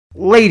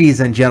Ladies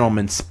and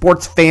gentlemen,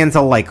 sports fans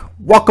alike,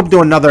 welcome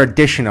to another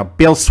edition of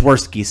Bill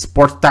Swerski,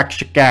 Sports Talk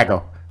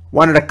Chicago,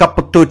 one of the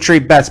couple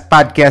 2-3 best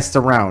podcasts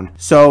around.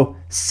 So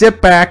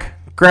sit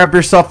back, grab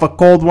yourself a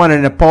cold one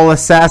and a Polish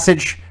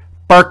sausage,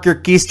 park your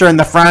keister in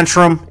the French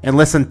room, and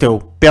listen to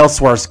Bill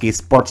Swerski,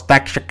 Sports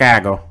Talk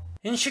Chicago.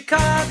 In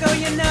Chicago,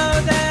 you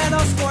know that all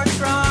sports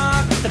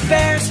rock. The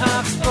Bears,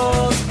 Hawks,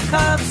 Bulls,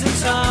 Cubs, and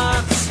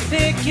Sox.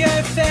 Pick your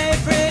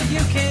favorite, you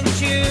can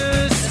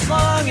choose, as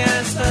long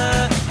as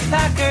the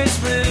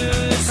Packers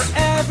lose. For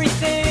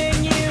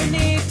everything you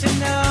need to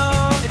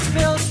know, it's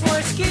Bill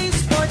Swerski,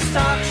 Sports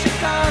Talk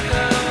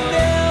Chicago.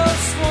 Bill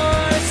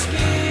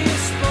Swerski,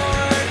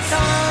 Sports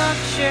Talk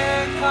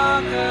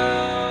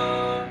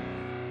Chicago.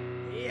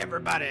 Hey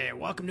everybody,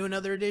 welcome to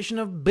another edition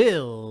of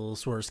Bill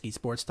Swerski,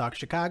 Sports Talk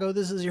Chicago.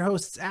 This is your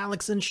hosts,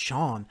 Alex and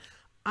Sean.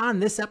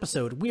 On this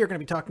episode, we are going to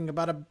be talking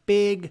about a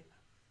big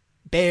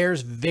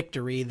Bears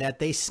victory that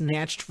they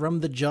snatched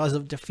from the jaws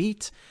of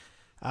defeat.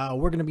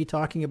 We're going to be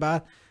talking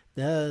about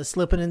the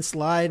slipping and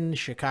sliding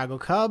Chicago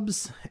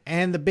Cubs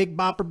and the big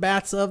bopper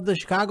bats of the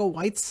Chicago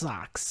White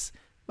Sox.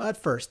 But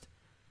first,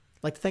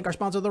 I'd like to thank our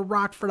sponsor, the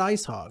Rockford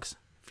Ice Hogs.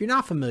 If you're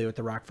not familiar with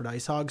the Rockford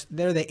Ice Hogs,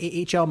 they're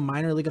the AHL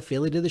minor league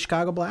affiliate of the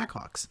Chicago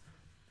Blackhawks.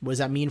 What does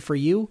that mean for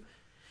you?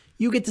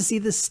 You get to see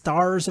the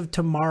stars of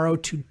tomorrow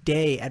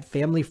today at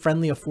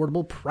family-friendly,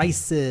 affordable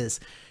prices.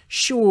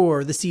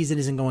 Sure, the season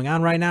isn't going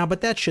on right now, but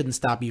that shouldn't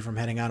stop you from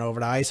heading on over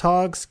to Ice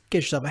Hogs.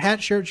 Get yourself a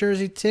hat, shirt,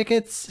 jersey,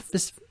 tickets,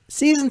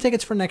 season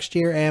tickets for next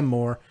year, and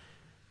more.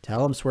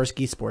 Tell them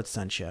Swerski Sports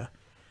sent you.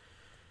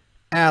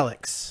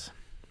 Alex,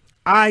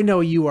 I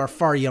know you are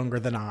far younger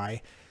than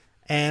I,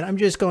 and I'm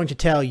just going to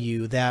tell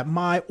you that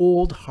my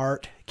old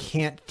heart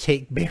can't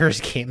take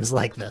Bears games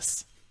like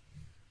this.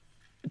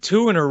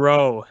 Two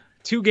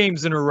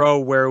games in a row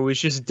where it was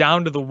just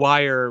down to the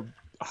wire,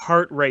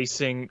 heart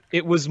racing.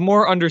 It was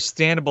more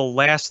understandable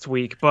last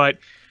week, but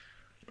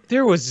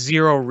there was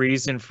zero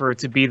reason for it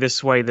to be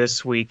this way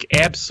this week.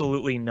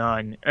 Absolutely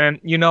none. And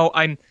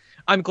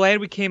I'm glad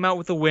we came out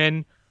with a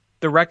win.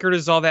 The record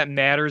is all that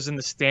matters in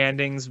the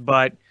standings,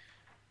 but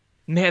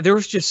man, there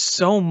was just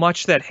so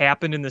much that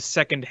happened in the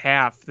second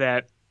half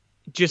that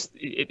just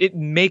it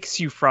makes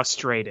you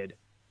frustrated.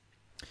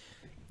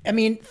 I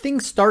mean,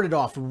 things started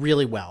off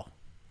really well.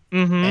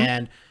 Mm-hmm.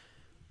 And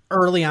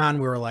early on,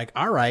 we were like,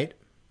 all right,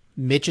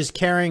 Mitch is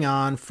carrying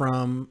on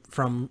from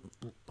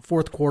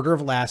fourth quarter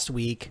of last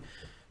week.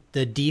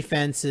 The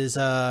defense is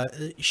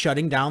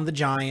shutting down the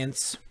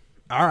Giants.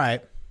 All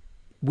right,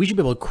 we should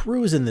be able to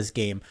cruise in this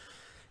game.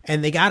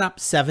 And they got up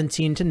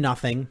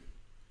 17-0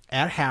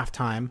 at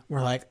halftime.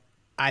 We're like,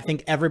 I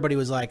think everybody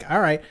was like, all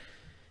right,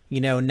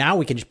 now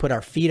we can just put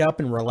our feet up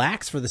and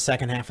relax for the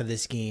second half of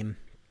this game.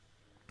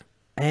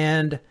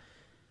 And,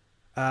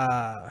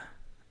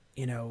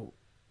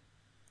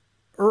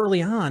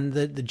 early on,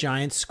 the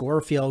Giants score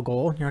a field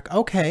goal. And you're like,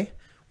 okay,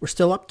 we're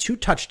still up 2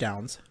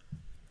 touchdowns.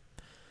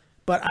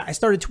 But I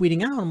started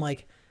tweeting out, I'm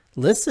like,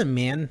 listen,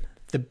 man,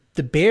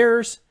 the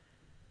Bears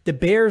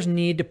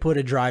need to put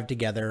a drive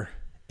together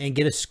and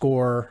get a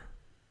score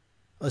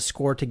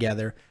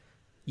together.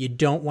 You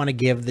don't want to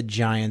give the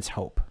Giants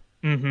hope.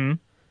 Mm-hmm.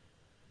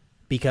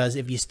 Because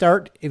if you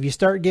start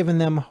giving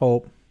them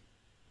hope,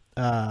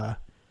 then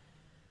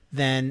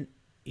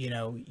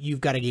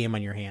you've got a game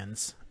on your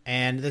hands.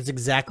 And that's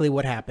exactly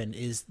what happened,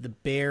 is the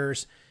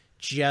Bears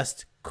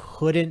just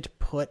couldn't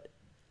put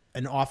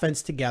an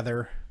offense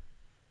together,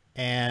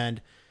 and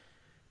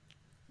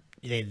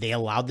they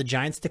allowed the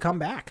Giants to come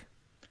back.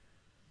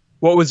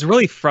 What was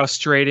really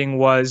frustrating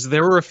was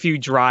there were a few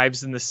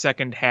drives in the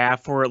second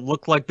half where it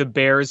looked like the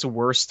Bears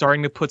were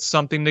starting to put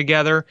something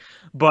together,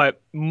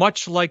 but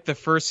much like the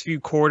first few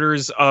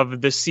quarters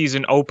of the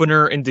season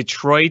opener in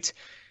Detroit,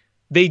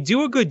 they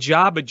do a good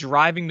job of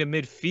driving to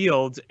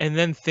midfield, and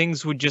then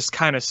things would just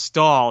kind of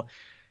stall.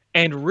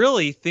 And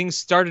really, things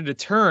started to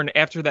turn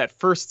after that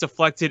first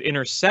deflected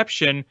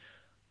interception.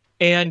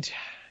 And,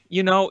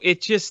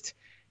 it just,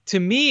 to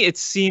me, it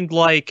seemed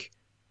like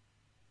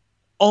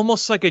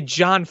almost like a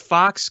John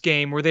Fox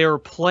game where they were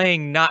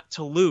playing not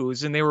to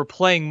lose, and they were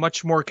playing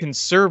much more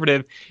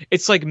conservative.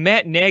 It's like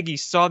Matt Nagy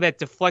saw that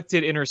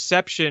deflected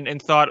interception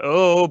and thought,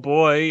 oh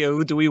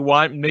boy, do we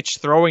want Mitch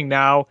throwing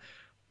now?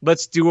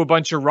 Let's do a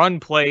bunch of run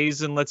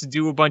plays and let's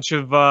do a bunch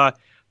of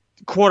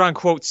quote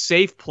unquote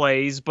safe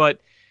plays.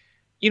 But,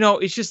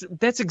 it's just,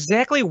 that's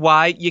exactly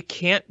why you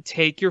can't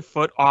take your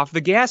foot off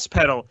the gas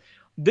pedal.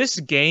 This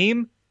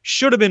game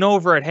should have been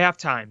over at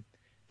halftime.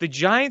 The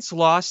Giants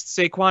lost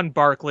Saquon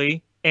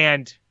Barkley,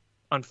 and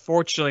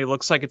unfortunately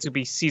looks like it's going to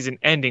be season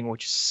ending,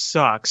 which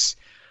sucks.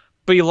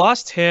 But you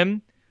lost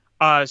him.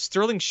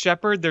 Sterling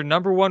Shepard, their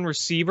number one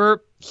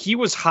receiver, he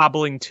was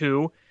hobbling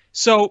too.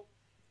 So,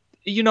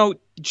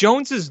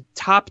 Jones's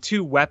top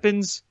 2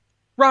 weapons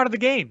were out of the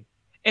game,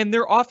 and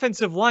their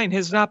offensive line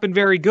has not been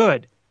very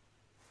good.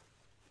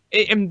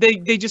 And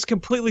they just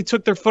completely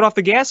took their foot off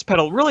the gas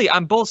pedal, really,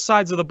 on both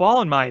sides of the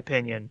ball, in my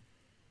opinion.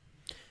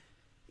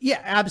 Yeah,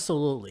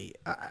 absolutely.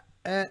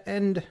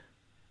 And,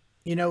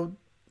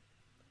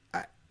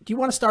 Do you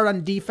want to start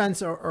on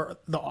defense or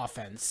the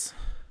offense?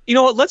 You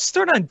know what? Let's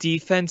start on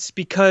defense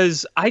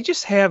because I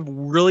just have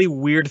really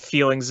weird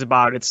feelings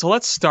about it. So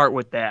let's start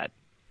with that.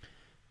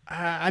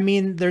 I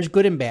mean, there's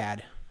good and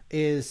bad.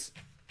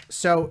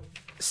 So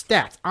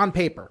stats on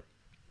paper.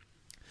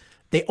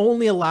 They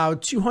only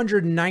allowed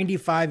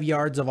 295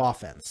 yards of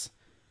offense.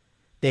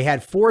 They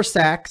had 4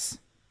 sacks.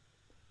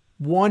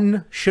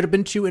 1 should have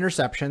been 2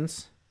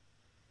 interceptions.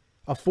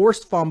 A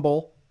forced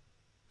fumble.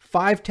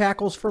 5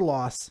 tackles for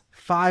loss.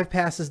 5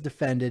 passes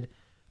defended.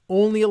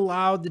 Only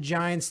allowed the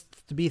Giants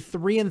to be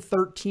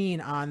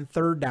 3-13 on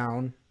third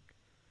down.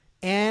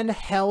 And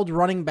held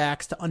running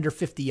backs to under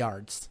 50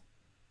 yards.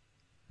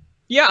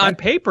 Yeah, on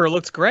paper, it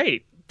looks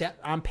great. That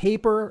on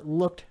paper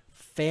looked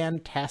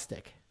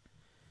fantastic.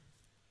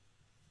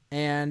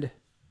 And,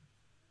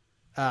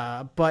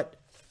 but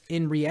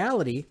in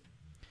reality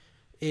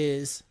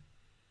is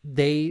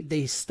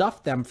they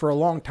stuffed them for a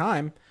long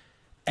time.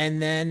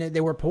 And then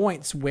there were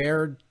points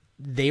where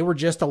they were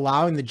just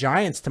allowing the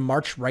Giants to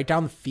march right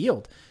down the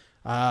field.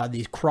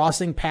 These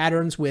crossing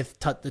patterns with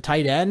the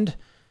tight end,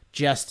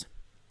 just,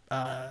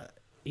 the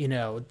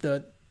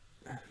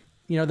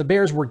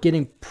Bears were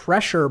getting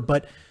pressure,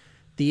 but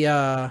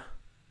the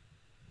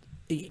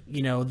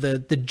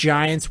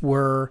Giants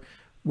were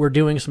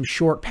doing some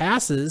short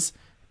passes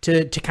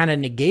to kind of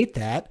negate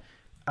that.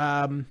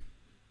 And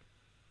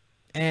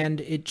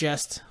it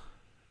just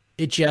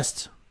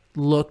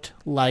looked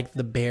like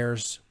the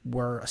Bears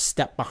were a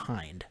step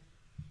behind.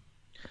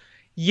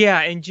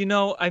 Yeah, and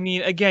I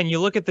mean, again, you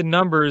look at the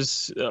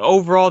numbers,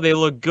 overall they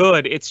look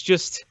good. It's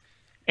just,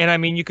 and I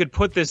mean, you could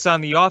put this on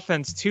the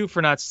offense too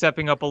for not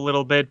stepping up a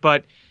little bit,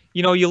 but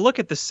you look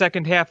at the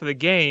second half of the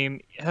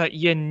game,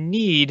 you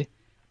need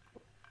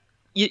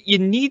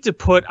to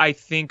put, I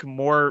think,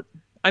 more.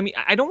 I mean,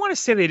 I don't want to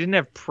say they didn't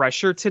have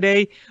pressure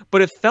today,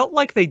 but it felt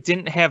like they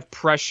didn't have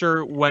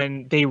pressure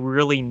when they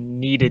really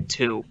needed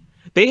to.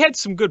 They had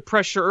some good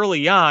pressure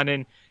early on,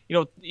 and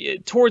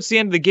towards the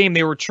end of the game,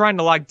 they were trying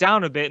to lock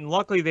down a bit, and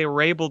luckily they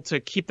were able to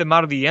keep them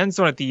out of the end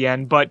zone at the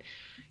end. But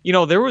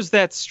there was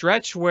that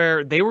stretch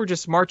where they were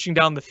just marching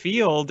down the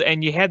field,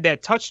 and you had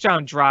that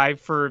touchdown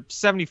drive for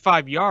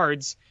 75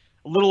 yards,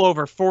 a little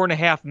over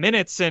 4.5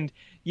 minutes, and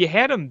you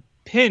had them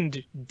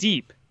pinned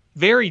deep,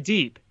 very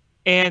deep,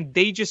 and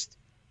they just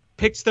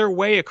picked their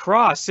way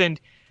across. And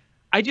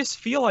I just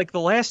feel like the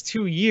last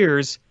 2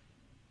 years,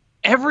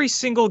 every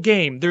single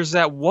game, there's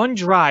that one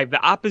drive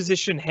the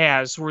opposition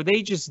has where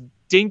they just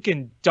dink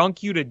and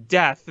dunk you to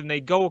death, and they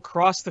go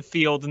across the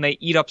field and they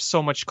eat up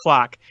so much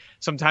clock.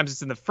 Sometimes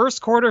it's in the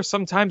first quarter,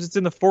 sometimes it's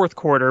in the fourth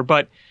quarter.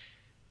 But,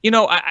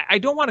 I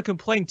don't want to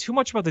complain too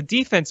much about the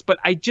defense, but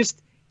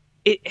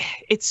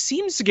it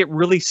seems to get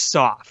really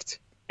soft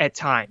at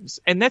times.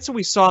 And that's what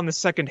we saw in the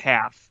second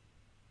half.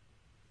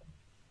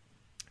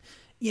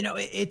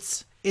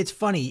 It's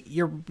funny.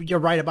 You're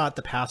right about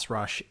the pass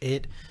rush.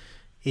 It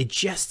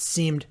just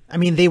seemed, I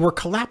mean, they were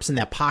collapsing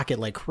that pocket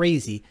like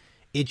crazy.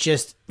 It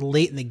just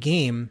late in the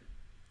game,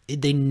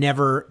 they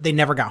never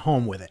got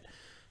home with it.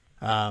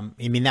 I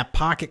mean, that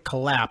pocket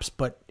collapsed,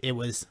 but it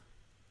was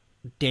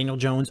Daniel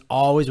Jones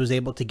always was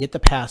able to get the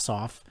pass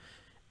off,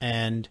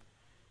 and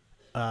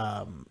that's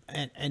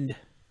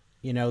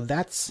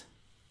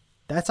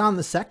on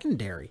the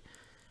secondary,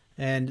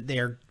 and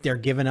they're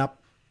giving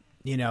up.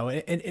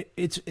 And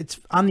it's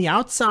on the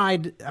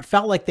outside. I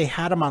felt like they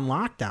had him on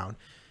lockdown.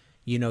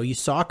 You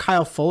saw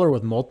Kyle Fuller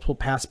with multiple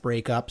pass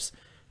breakups.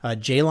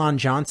 Jaylon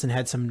Johnson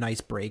had some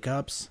nice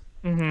breakups.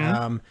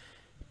 Mm-hmm.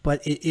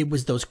 But it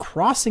was those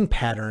crossing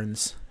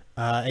patterns,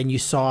 and you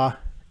saw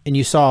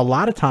a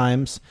lot of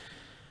times,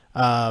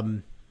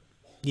 to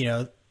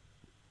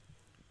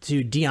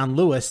Dion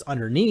Lewis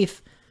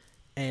underneath,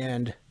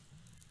 and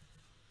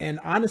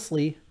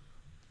honestly,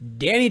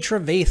 Danny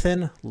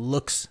Trevathan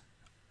looks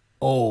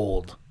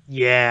old.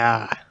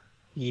 Yeah,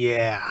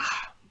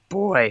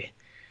 boy.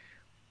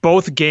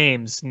 Both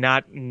games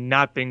not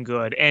been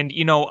good, and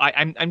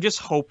I'm just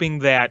hoping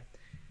that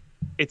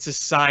it's a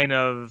sign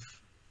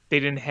of they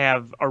didn't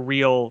have a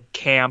real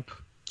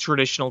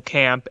traditional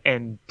camp,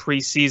 and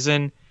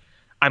preseason.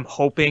 I'm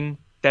hoping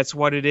that's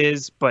what it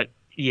is, but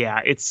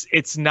yeah,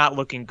 it's not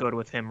looking good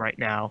with him right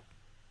now.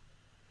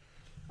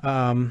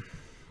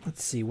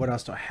 Let's see, what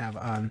else do I have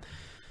on?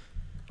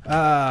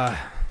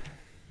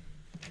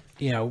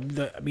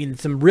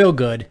 Some real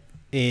good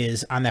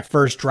is on that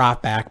first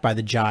drop back by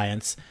the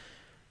Giants.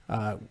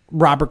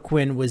 Robert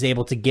Quinn was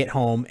able to get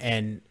home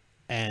and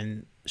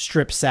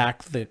strip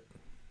sack the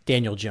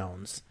Daniel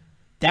Jones.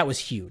 That was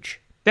huge.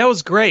 That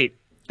was great.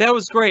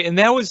 And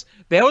that was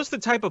the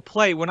type of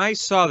play when I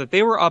saw that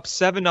they were up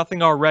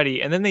 7-0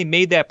 already, and then they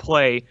made that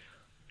play.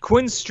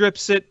 Quinn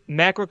strips it,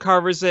 Mack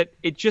recovers it.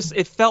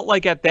 It felt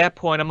like at that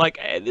point, I'm like,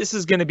 this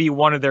is going to be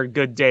one of their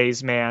good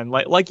days, man.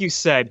 Like you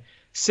said,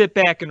 sit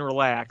back and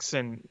relax.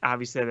 And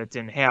obviously that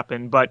didn't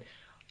happen, but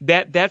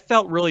that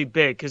felt really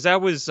big because that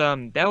was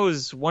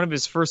one of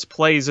his first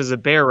plays as a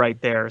Bear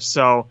right there.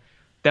 So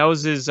that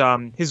was his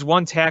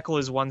one tackle,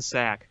 his one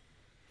sack.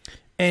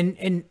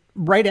 And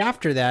right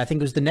after that, I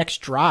think it was the next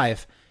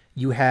drive,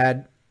 you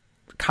had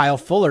Kyle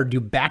Fuller do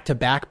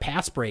back-to-back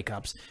pass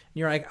breakups. And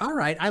you're like, all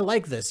right, I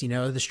like this. You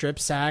know, the strip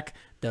sack,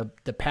 the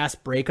pass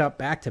breakup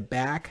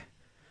back-to-back.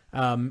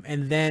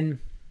 And then,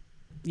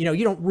 you know,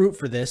 you don't root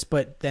for this,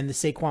 but then the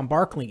Saquon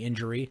Barkley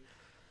injury,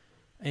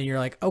 and you're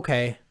like,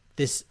 okay,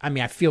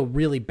 I feel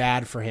really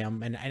bad for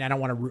him, and I don't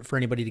want to root for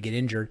anybody to get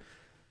injured,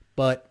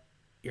 but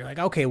you're like,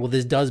 okay, well,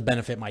 this does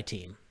benefit my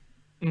team.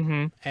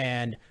 Mm-hmm.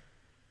 And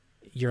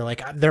you're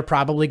like, they're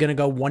probably going to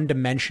go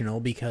one-dimensional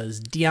because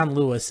Dion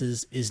Lewis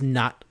is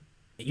not,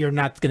 he's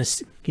not going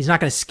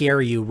to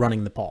scare you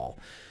running the ball.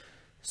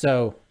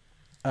 So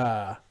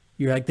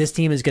you're like, this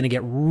team is going to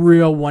get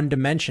real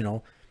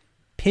one-dimensional.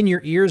 Pin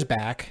your ears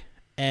back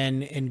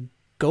and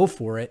go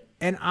for it.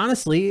 And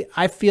honestly,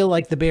 I feel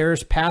like the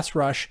Bears pass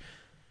rush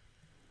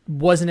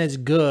wasn't as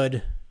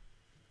good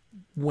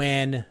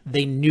when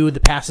they knew the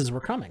passes were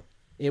coming.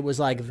 It was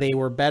like they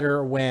were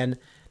better when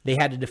they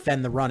had to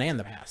defend the run and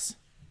the pass.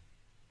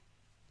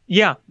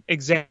 Yeah,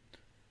 exactly.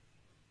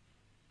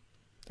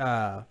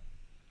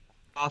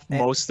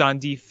 Most on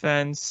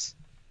defense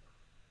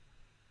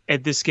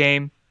at this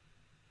game.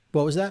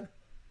 What was that?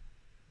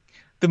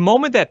 The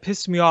moment that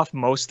pissed me off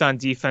most on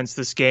defense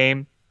this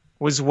game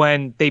was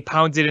when they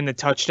pounded in the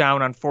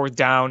touchdown on 4th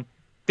down.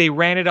 They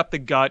ran it up the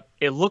gut.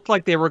 It looked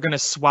like they were going to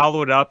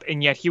swallow it up,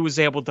 and yet he was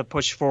able to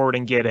push forward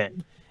and get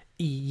in.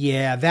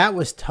 Yeah, that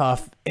was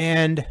tough.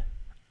 And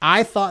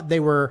I thought they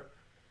were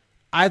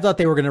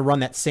going to run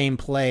that same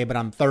play, but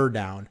on 3rd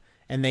down,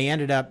 and they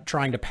ended up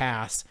trying to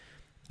pass.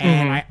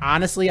 And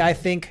I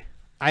think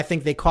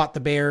they caught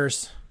the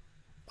Bears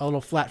a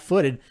little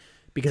flat-footed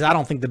because I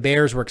don't think the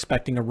Bears were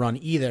expecting a run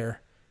either.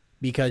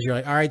 Because you're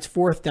like, all right, it's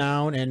 4th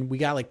down, and we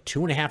got like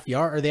 2.5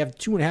 yards, or they have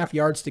 2.5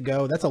 yards to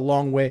go. That's a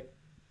long way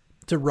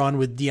to run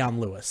with Dion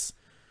Lewis.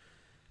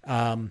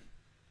 I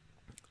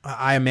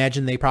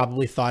imagine they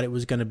probably thought it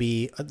was going to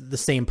be the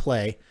same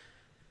play,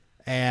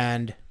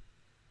 and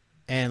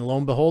lo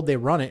and behold, they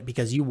run it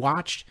because you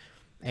watched,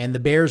 and the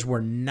Bears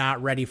were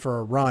not ready for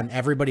a run.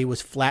 Everybody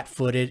was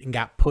flat-footed and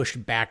got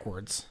pushed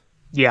backwards.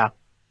 Yeah,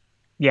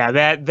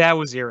 that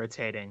was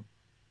irritating.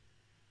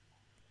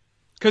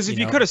 Because if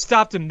you could have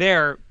stopped him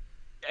there,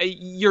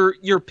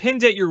 you're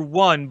pinned at your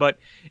 1, but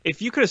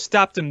if you could have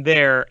stopped him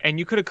there and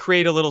you could have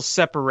created a little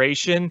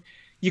separation,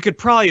 you could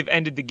probably have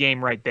ended the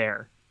game right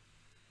there.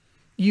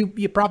 You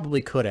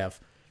probably could have.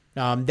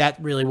 That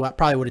really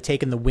probably would have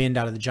taken the wind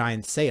out of the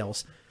Giants'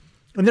 sails.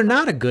 And they're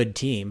not a good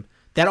team.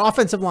 That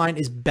offensive line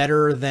is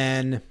better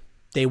than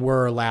they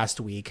were last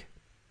week.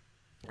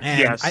 And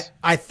yes.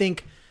 I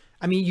think,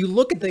 you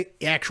look at the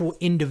actual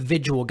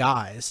individual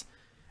guys,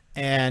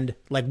 and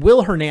like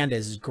Will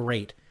Hernandez is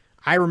great.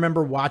 I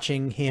remember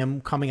watching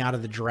him coming out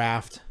of the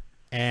draft,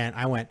 and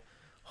I went,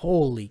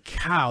 holy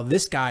cow,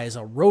 this guy is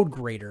a road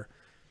grader.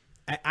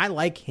 I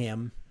like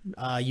him.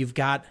 You've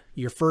got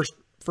your first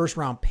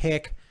round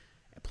pick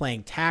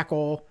playing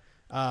tackle.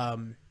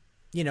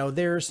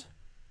 There's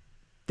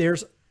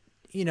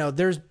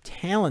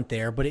talent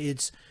there, but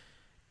it's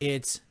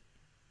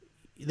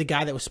the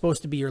guy that was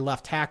supposed to be your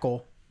left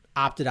tackle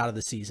opted out of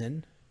the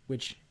season,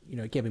 which, you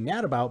can't be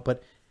mad about,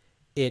 but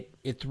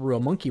it threw a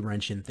monkey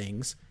wrench in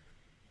things.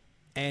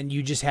 And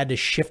you just had to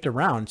shift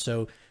around.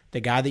 So the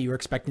guy that you were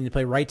expecting to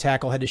play right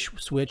tackle had to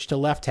switch to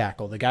left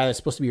tackle. The guy that's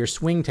supposed to be your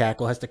swing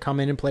tackle has to come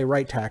in and play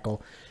right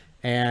tackle.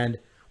 And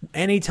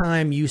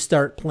anytime you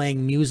start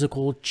playing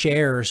musical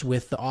chairs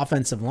with the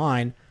offensive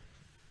line,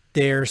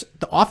 the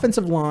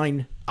offensive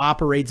line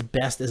operates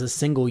best as a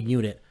single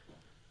unit.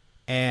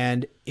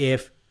 And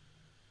if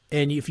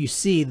you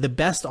see, the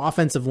best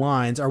offensive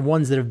lines are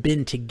ones that have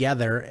been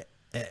together.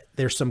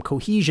 There's some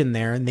cohesion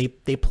there, and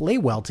they play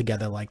well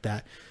together like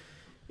that.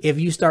 If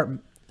you start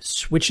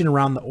switching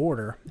around the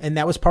order, and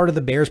that was part of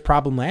the Bears'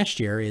 problem last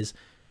year, is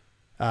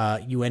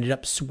you ended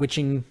up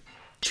switching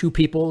 2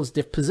 people's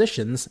diff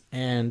positions,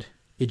 and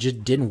it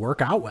just didn't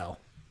work out well.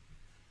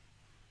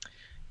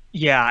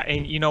 Yeah,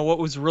 and what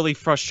was really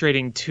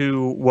frustrating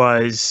too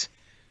was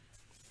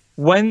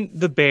when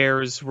the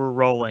Bears were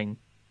rolling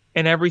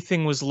and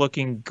everything was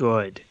looking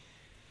good,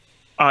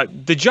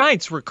 the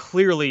Giants were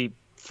clearly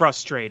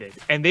frustrated,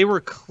 and they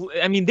were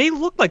they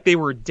looked like they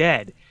were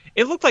dead.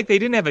 It looked like they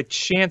didn't have a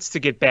chance to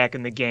get back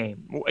in the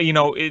game.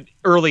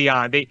 Early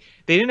on, they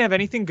didn't have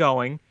anything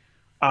going.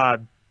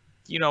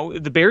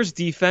 The Bears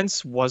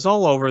defense was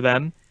all over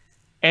them,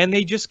 and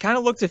they just kind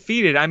of looked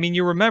defeated.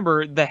 You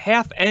remember the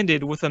half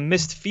ended with a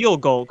missed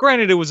field goal.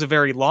 Granted, it was a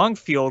very long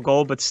field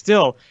goal, but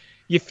still,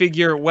 you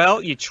figure, well,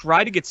 you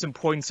try to get some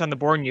points on the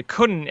board and you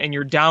couldn't, and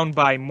you're down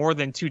by more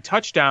than 2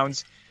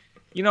 touchdowns.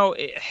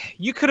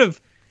 You could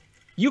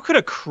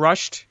have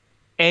crushed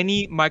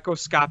any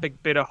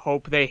microscopic bit of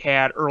hope they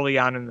had early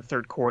on in the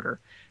 3rd quarter,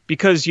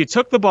 because you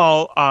took the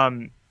ball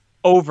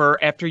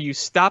over after you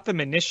stopped them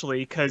initially,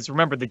 because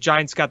remember, the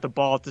Giants got the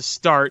ball to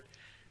start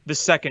the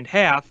 2nd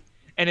half.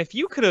 And if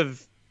you could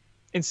have,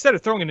 instead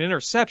of throwing an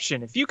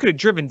interception, if you could have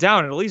driven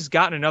down and at least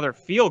gotten another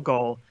field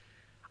goal,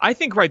 I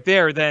think right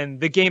there, then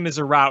the game is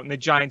a rout and the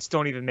Giants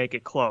don't even make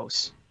it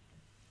close.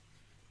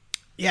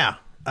 Yeah.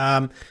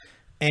 And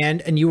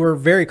you were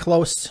very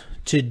close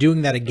to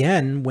doing that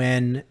again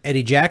when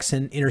Eddie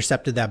Jackson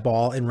intercepted that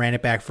ball and ran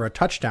it back for a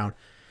touchdown.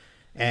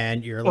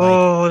 And you're like,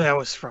 oh, that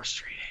was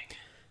frustrating.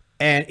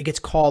 And it gets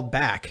called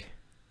back.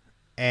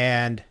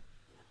 And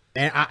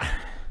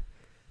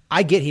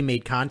I get he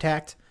made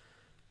contact,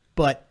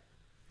 but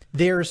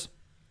there's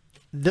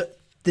the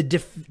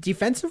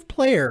defensive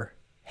player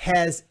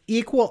has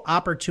equal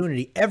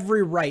opportunity,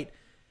 every right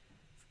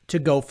to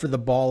go for the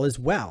ball as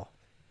well.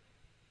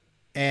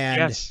 And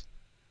yes.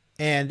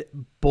 And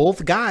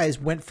both guys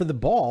went for the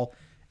ball,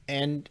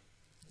 and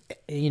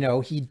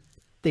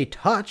they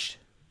touched,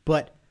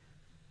 but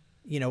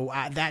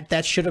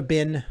that should have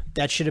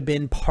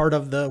been part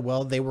of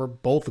they were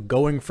both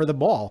going for the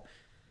ball.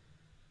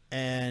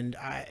 And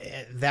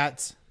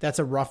that's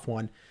a rough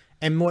one.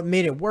 And what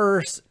made it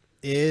worse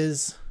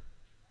is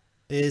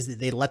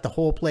they let the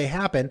whole play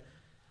happen.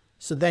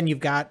 So then you've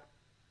got,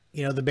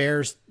 the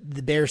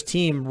Bears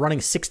team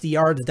running 60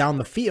 yards down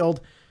the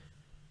field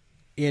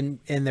and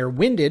they're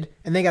winded,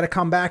 and they got to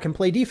come back and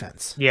play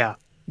defense. Yeah.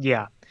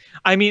 Yeah.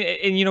 I mean,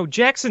 and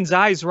Jackson's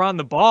eyes were on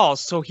the ball,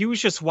 so he was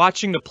just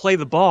watching to play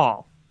the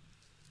ball.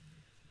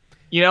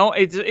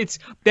 It's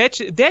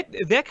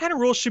that kind of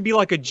rule should be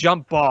like a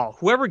jump ball.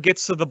 Whoever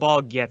gets to the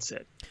ball gets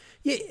it.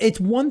 Yeah, it's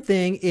one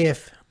thing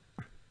if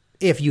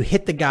you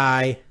hit the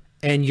guy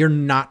and you're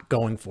not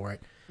going for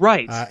it.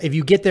 Right. If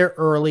you get there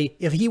early,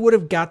 if he would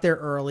have got there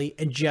early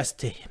and just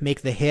to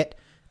make the hit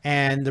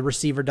and the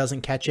receiver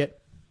doesn't catch it,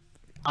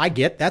 I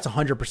get that's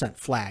 100%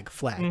 flag.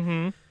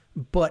 Mm-hmm.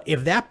 But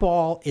if that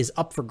ball is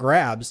up for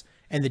grabs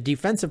and the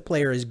defensive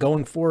player is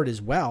going for it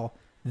as well,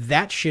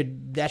 that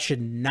should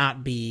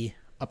not be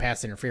a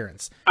pass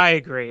interference. I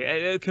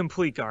agree.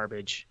 Complete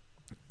garbage.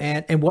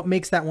 And what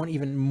makes that one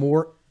even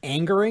more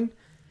angering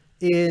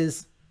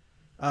is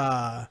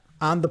on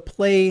the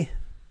play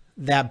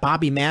that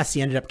Bobby Massey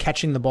ended up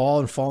catching the ball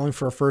and falling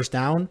for a first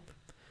down,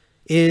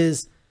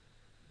 is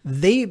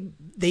they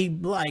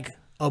like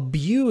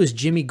abused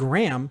Jimmy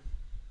Graham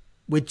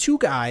with two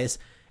guys,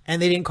 and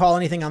they didn't call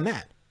anything on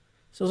that.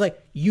 So it was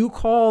like, you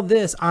call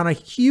this on a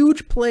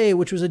huge play,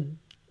 which was a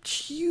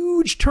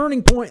huge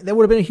turning point. That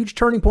would have been a huge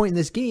turning point in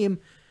this game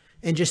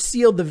and just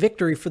sealed the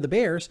victory for the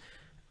Bears.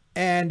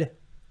 And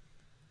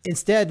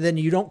instead, then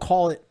you don't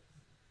call it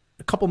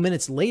a couple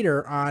minutes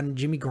later on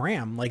Jimmy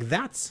Graham. Like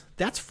that's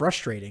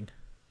frustrating.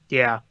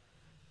 Yeah.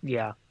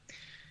 Yeah.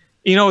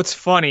 It's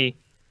funny.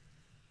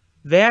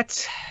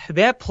 That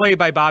play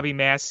by Bobby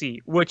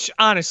Massey, which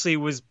honestly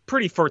was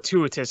pretty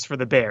fortuitous for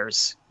the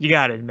Bears, you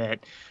got to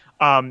admit.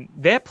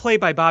 That play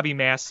by Bobby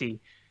Massey,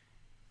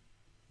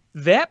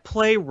 that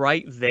play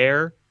right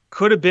there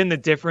could have been the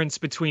difference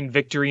between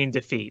victory and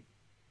defeat.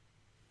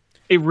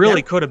 It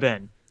really could have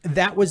been.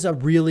 That was a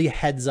really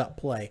heads-up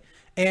play.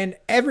 And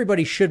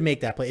everybody should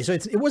make that play. So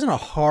it wasn't a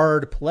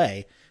hard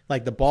play.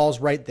 Like the ball's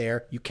right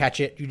there. You catch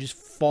it. You just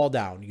fall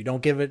down. You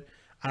don't give it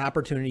an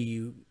opportunity.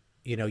 You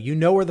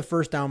know where the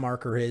first down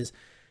marker is.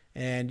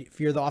 And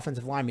if you're the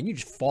offensive lineman, you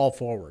just fall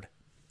forward.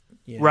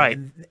 Right.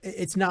 And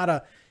it's not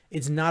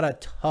a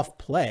tough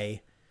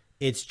play.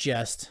 It's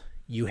just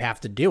you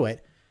have to do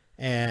it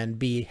and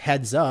be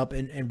heads up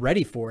and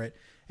ready for it.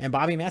 And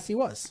Bobby Massey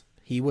was.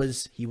 He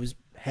was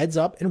heads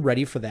up and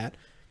ready for that.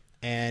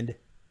 And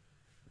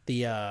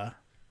the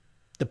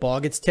ball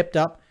gets tipped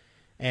up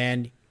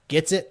and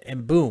gets it,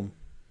 and boom.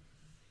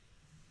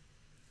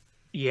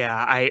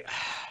 Yeah,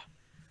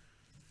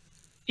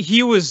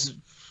 he was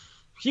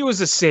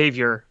a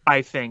savior,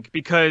 I think,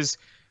 because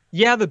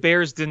the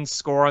Bears didn't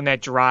score on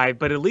that drive,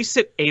 but at least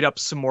it ate up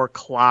some more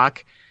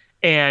clock.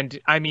 And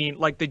I mean,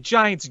 like the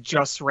Giants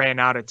just ran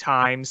out of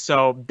time.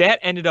 So that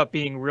ended up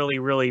being really,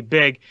 really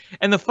big.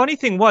 And the funny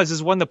thing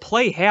is when the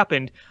play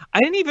happened, I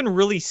didn't even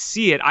really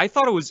see it. I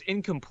thought it was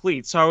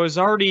incomplete. So I was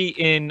already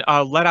in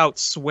let out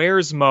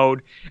swears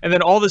mode. And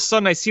then all of a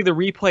sudden I see the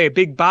replay of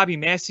big Bobby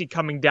Massey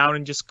coming down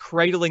and just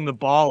cradling the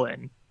ball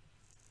in.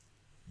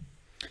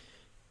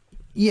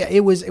 Yeah, it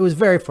was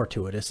very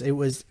fortuitous. It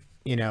was,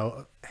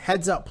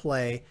 heads up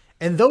play.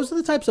 And those are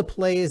the types of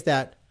plays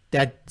that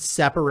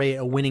separate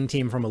a winning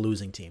team from a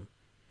losing team.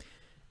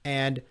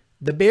 And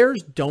the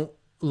Bears don't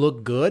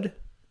look good,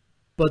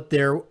 but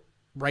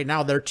right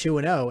now they're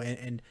 2-0,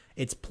 and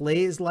it's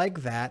plays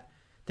like that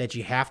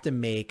you have to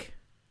make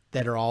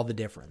that are all the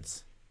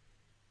difference.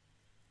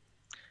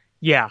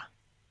 Yeah.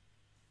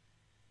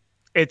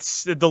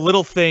 It's the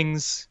little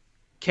things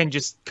can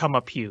just come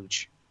up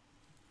huge.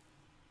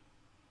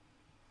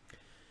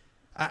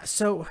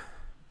 So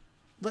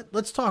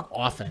let's talk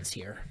offense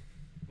here.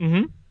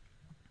 Mm-hmm.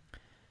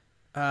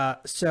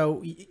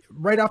 So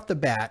right off the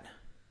bat,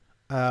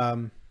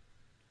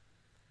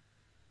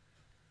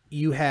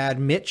 you had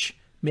Mitch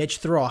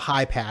throw a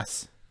high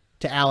pass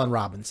to Allen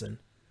Robinson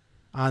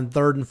on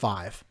 3rd and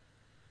 5,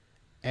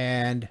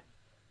 and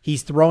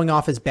he's throwing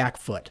off his back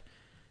foot.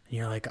 And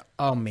you're like,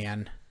 oh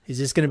man, is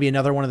this going to be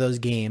another one of those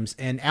games?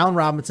 And Allen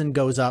Robinson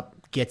goes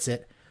up, gets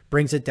it,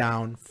 brings it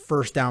down,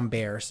 first down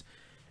Bears.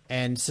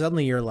 And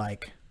suddenly you're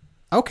like,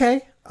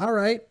 okay, all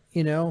right,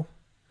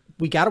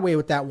 we got away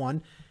with that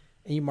one.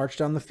 And you march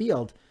down the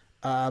field.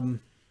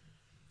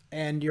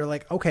 and you're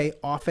like, okay,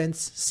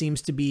 offense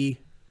seems to be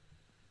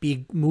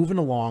moving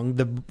along.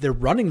 They're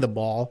running the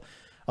ball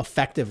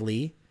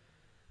effectively.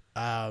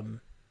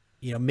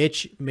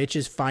 Mitch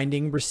is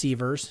finding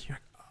receivers.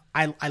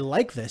 I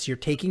like this. You're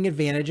taking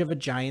advantage of a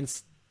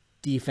Giants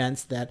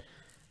defense that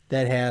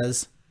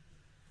has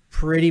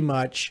pretty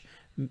much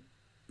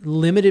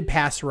limited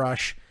pass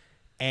rush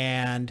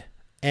and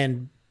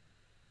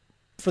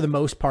for the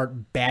most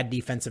part bad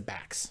defensive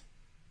backs.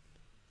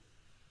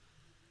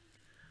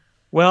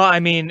 Well, I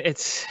mean,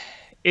 it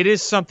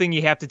is something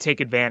you have to take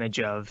advantage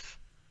of.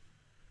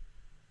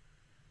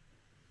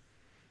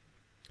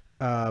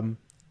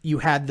 You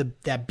had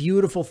that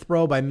beautiful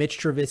throw by Mitch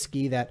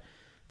Trubisky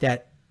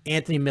that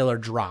Anthony Miller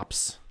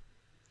drops.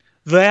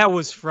 That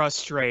was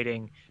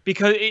frustrating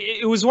because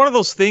it was one of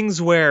those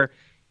things where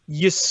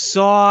you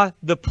saw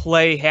the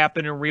play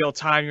happen in real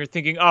time. You're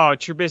thinking, oh,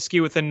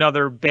 Trubisky with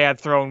another bad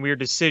throw and weird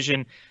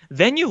decision.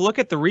 Then you look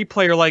at the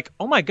replay, you're like,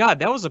 oh my God,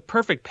 that was a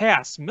perfect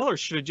pass. Miller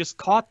should have just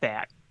caught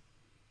that.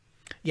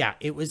 Yeah,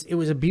 it was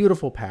a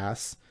beautiful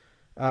pass.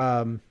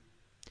 But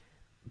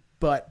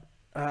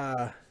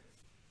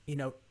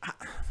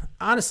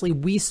honestly,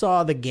 we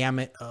saw the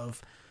gamut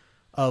of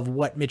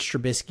what Mitch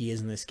Trubisky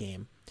is in this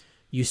game.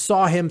 You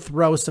saw him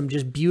throw some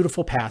just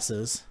beautiful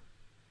passes,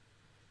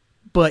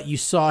 but you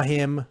saw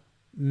him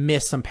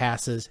miss some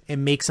passes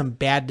and make some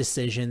bad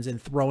decisions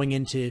and throwing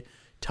into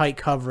tight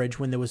coverage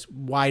when there was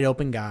wide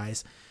open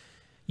guys.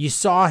 You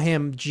saw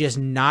him just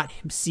not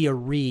see a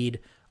read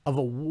of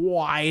a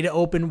wide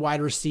open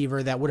wide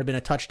receiver that would have been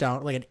a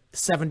touchdown, like a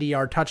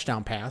 70-yard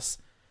touchdown pass.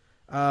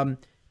 And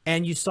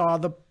you saw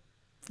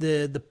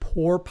the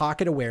poor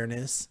pocket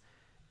awareness,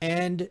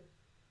 and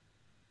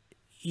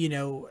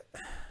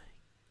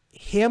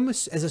him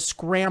as a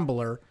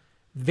scrambler,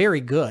 very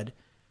good,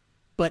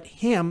 but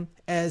him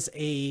as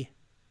an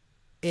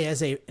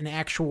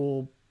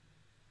actual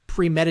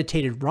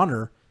premeditated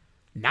runner,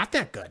 not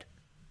that good.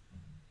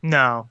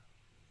 No,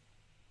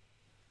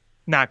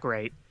 not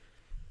great.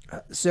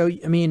 So,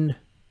 I mean,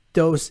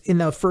 those in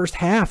the first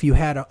half, you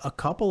had a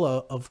couple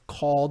of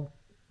called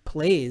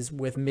plays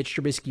with Mitch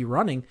Trubisky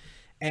running,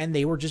 and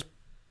they were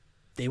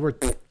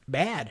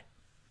bad.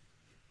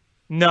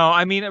 No,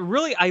 I mean,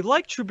 really, I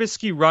like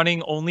Trubisky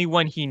running only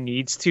when he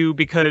needs to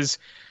because,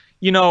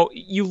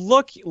 you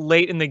look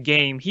late in the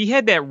game, he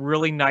had that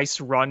really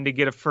nice run to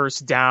get a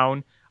first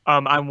down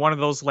on one of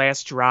those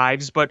last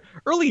drives. But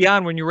early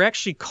on, when you were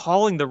actually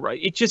calling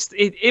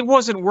it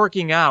wasn't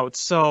working out.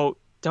 So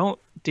don't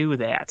do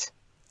that.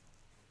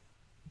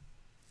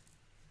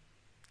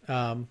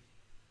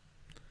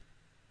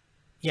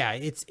 Yeah,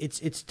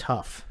 it's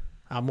tough.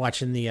 I'm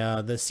watching the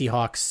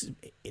Seahawks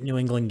New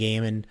England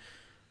game, and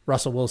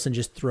Russell Wilson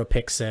just threw a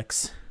pick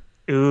six.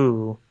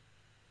 Ooh.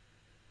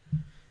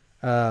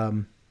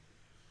 And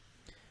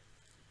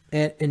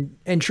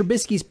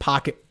Trubisky's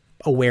pocket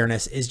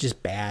awareness is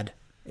just bad.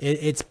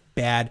 It's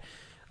bad.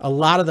 A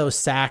lot of those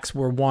sacks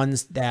were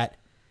ones that,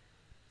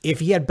 if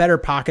he had better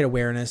pocket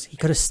awareness, he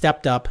could have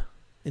stepped up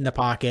in the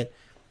pocket.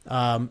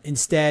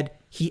 Instead,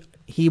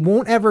 he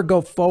won't ever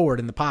go forward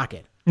in the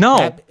pocket.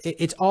 No.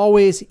 It's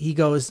always he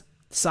goes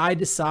side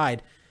to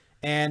side,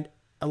 and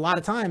a lot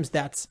of times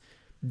that's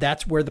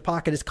where the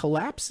pocket is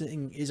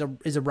collapsing,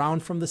 is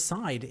around from the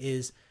side,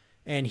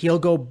 and he'll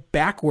go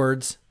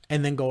backwards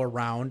and then go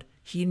around.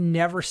 He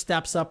never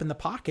steps up in the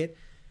pocket,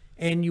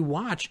 and you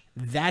watch,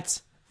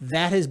 that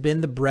has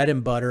been the bread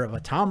and butter of a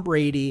Tom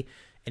Brady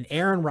and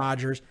Aaron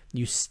Rodgers.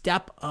 You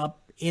step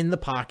up in the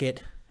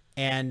pocket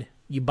and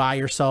you buy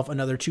yourself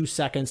another 2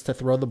 seconds to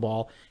throw the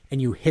ball,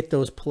 and you hit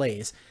those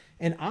plays.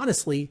 And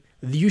honestly,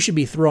 you should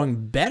be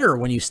throwing better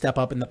when you step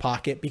up in the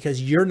pocket,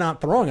 because you're not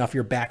throwing off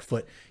your back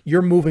foot.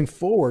 You're moving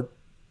forward,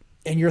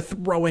 and you're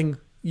throwing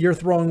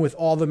with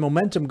all the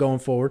momentum going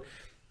forward.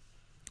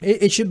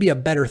 It should be a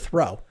better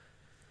throw.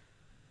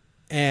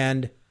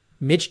 And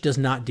Mitch does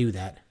not do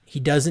that. He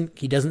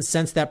doesn't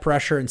sense that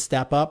pressure and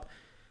step up.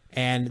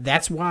 And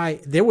that's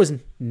why there was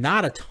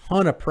not a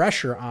ton of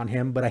pressure on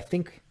him, but I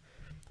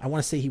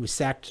want to say he was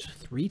sacked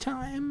 3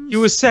 times. He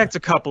was sacked a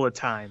couple of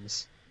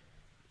times.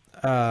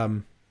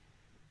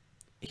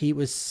 He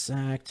was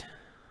sacked.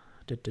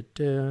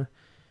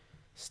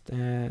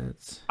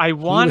 Stats. He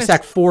was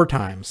sacked 4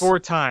 times. 4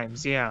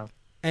 times, yeah.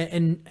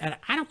 And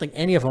I don't think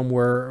any of them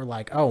were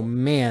like, oh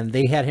man,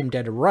 they had him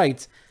dead to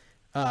rights.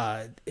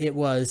 It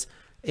was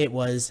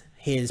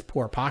his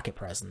poor pocket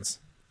presence,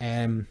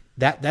 and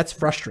that's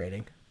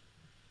frustrating.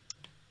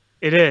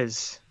 It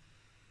is.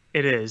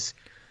 The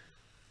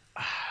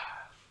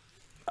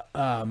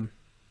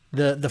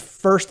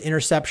first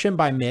interception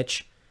by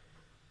Mitch,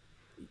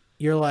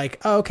 you're like,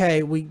 oh,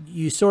 okay,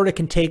 you sort of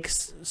can take,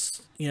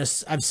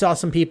 I've saw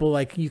some people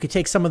like you could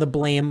take some of the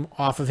blame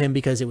off of him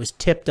because it was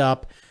tipped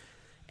up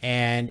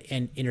and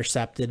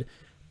intercepted.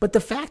 But the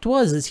fact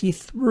is he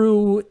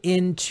threw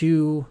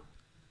into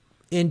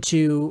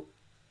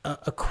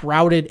a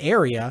crowded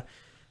area,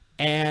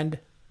 and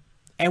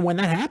when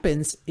that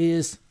happens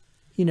is,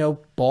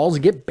 balls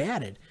get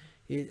batted.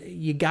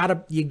 You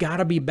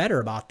gotta be better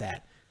about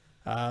that.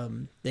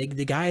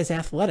 The guy is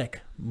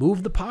athletic.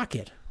 Move the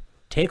pocket,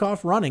 take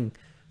off running,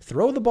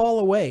 throw the ball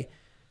away.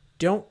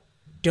 Don't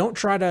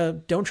try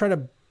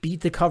to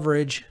beat the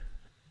coverage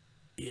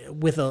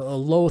with a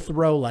low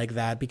throw like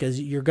that, because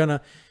you're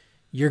gonna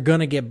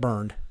get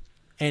burned.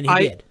 And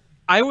he did.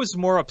 I was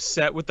more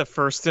upset with the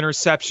first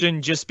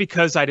interception just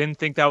because I didn't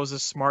think that was a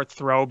smart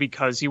throw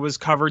because he was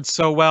covered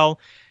so well.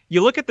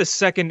 You look at the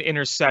second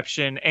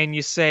interception and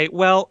you say,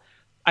 well,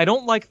 I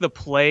don't like the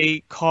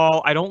play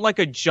call. I don't like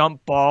a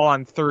jump ball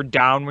on third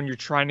down when you're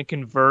trying to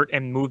convert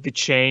and move the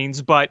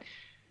chains. But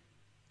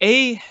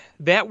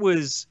that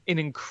was an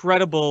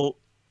incredible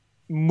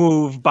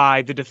move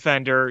by the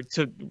defender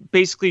to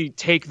basically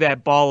take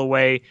that ball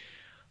away.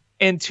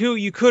 And two,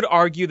 you could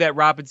argue that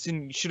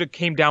Robinson should have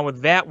came down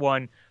with that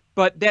one.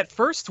 But that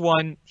first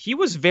one, he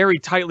was very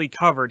tightly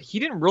covered. He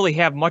didn't really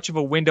have much of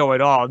a window at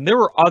all. And there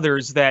were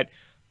others that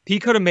he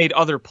could have made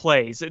other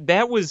plays.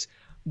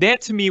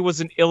 That to me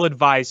was an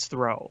ill-advised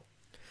throw.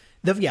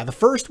 The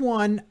first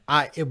one,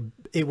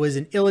 it was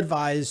an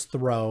ill-advised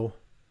throw.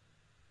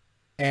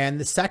 And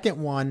the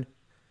second one,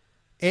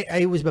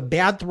 it was a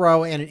bad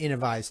throw and an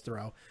ill-advised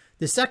throw.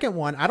 The second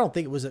one, I don't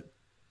think it was a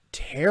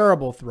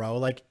terrible throw.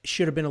 Like,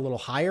 should have been a little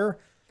higher.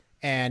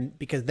 And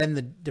because then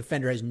the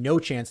defender has no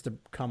chance to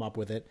come up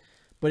with it.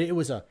 But it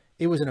was an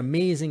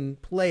amazing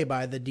play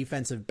by the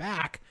defensive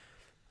back.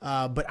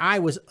 But I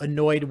was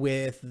annoyed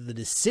with the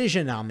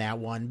decision on that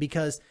one,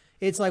 because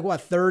it's like, what,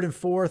 3rd and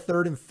 4,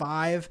 3rd and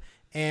 5,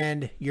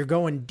 and you're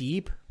going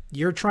deep.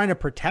 You're trying to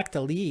protect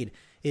a lead.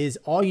 Is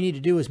all you need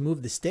to do is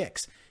move the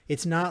sticks.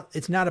 It's not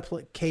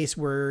a case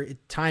where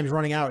time's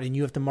running out and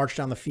you have to march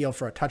down the field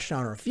for a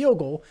touchdown or a field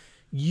goal.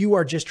 You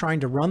are just trying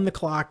to run the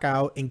clock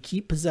out and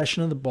keep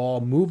possession of the ball,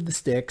 move the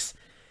sticks,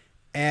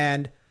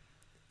 and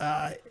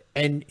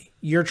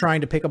you're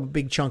trying to pick up a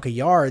big chunk of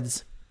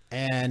yards.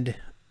 And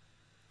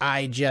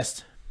I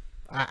just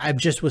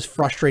was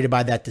frustrated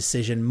by that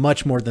decision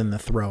much more than the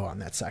throw on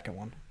that second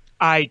one.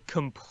 I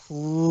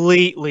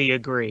completely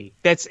agree.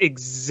 That's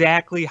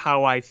exactly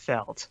how I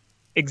felt.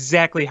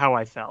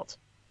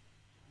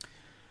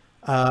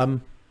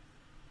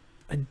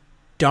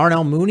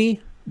 Darnell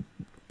Mooney,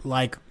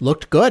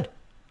 looked good.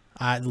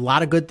 A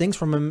lot of good things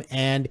from him.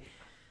 And,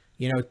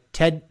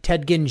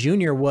 Ted Ginn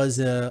Jr. was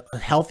a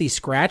healthy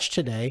scratch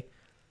today.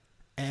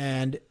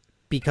 And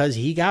because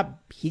he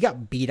got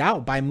beat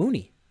out by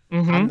Mooney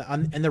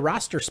in the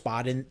roster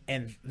spot. And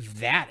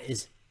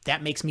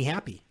that makes me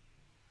happy.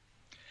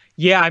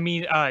 Yeah, I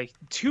mean,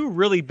 2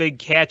 really big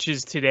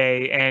catches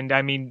today. And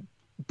I mean,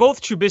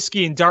 both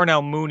Trubisky and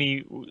Darnell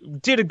Mooney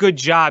did a good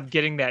job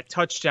getting that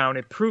touchdown.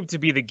 It proved to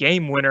be the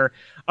game winner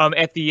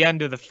at the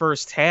end of the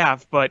first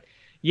half. But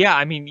yeah,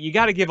 I mean, you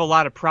got to give a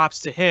lot of props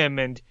to him.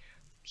 And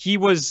he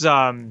was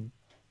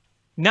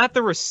not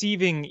the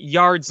receiving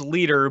yards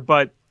leader,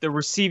 but the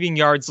receiving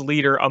yards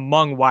leader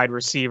among wide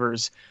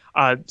receivers.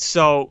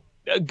 So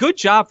a good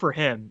job for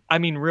him. I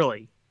mean,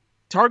 really.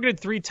 Targeted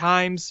 3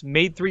 times,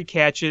 made 3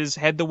 catches,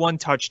 had the 1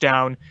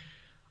 touchdown.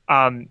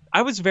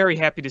 I was very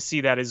happy to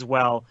see that as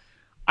well.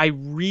 I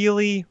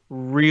really,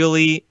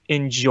 really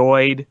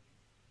enjoyed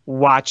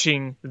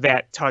watching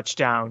that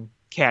touchdown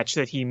catch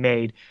that he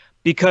made,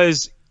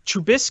 because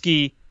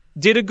Trubisky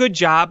did a good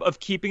job of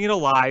keeping it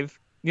alive.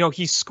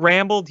 He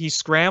scrambled,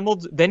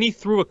 then he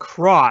threw a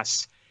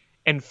cross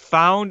and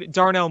found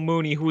Darnell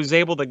Mooney, who was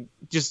able to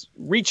just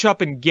reach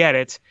up and get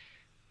it.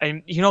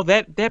 And,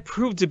 that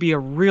proved to be a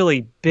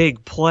really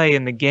big play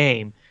in the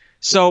game.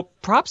 So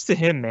props to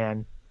him,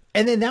 man.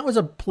 And then that was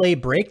a play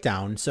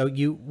breakdown. So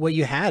what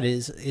you had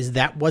is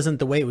that wasn't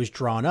the way it was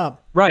drawn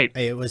up. Right.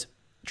 It was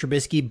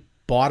Trubisky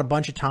bought a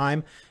bunch of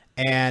time,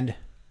 and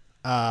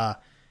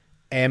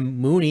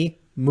Mooney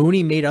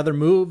made other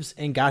moves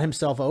and got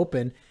himself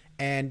open.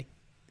 And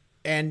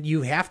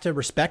you have to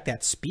respect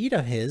that speed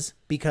of his,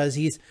 because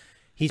he's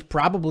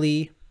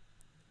probably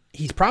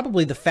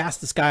the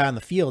fastest guy on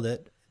the field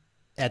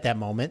at that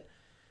moment.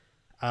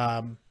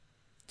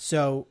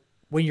 So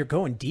when you're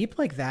going deep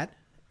like that,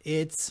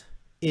 it's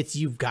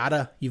you've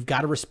gotta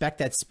respect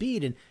that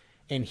speed,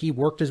 and he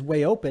worked his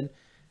way open,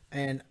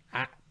 and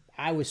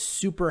I was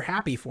super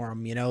happy for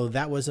him.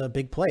 That was a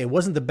big play. It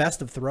wasn't the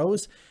best of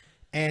throws,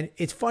 and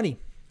it's funny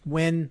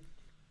when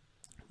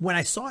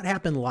I saw it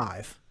happen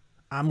live,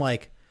 I'm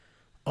like,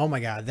 oh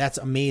my God, that's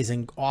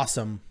amazing,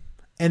 awesome.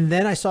 And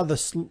then I saw the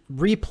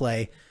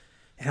replay,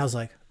 and I was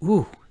like,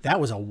 ooh,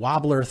 that was a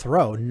wobbler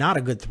throw, not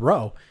a good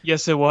throw.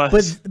 Yes, it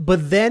was.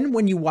 But then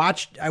when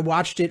I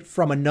watched it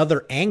from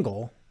another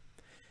angle,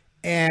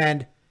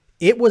 and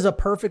it was a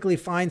perfectly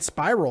fine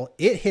spiral.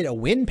 It hit a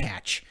wind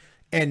patch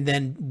and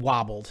then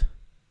wobbled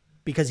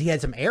because he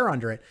had some air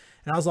under it.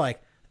 And I was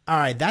like, all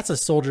right, that's a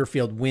Soldier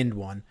Field wind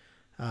one.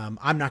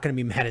 I'm not going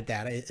to be mad at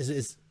that.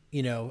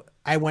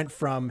 I went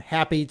from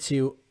happy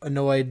to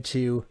annoyed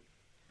to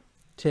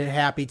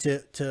happy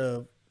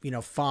to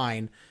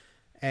fine.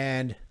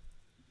 And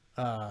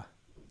that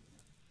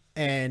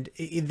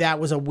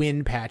was a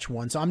wind patch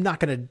one. So I'm not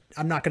going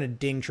to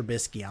ding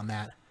Trubisky on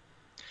that.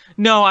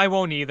 No, I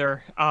won't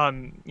either.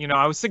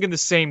 I was thinking the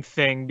same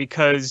thing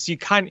because you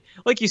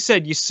like you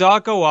said, you saw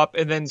it go up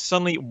and then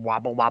suddenly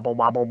wobble, wobble,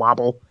 wobble,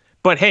 wobble.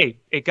 But hey,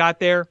 it got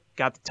there,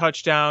 got the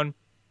touchdown.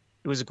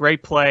 It was a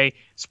great play.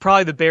 It's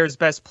probably the Bears'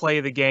 best play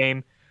of the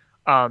game.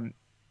 Um,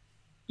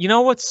 you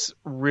know what's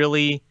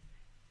really,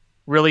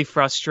 really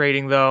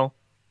frustrating though?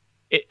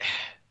 It,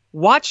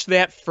 watch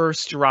that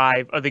first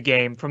drive of the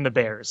game from the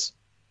Bears.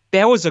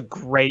 That was a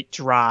great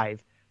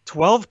drive.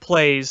 12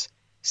 plays,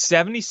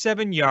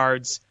 77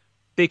 yards.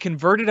 They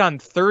converted on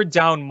third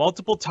down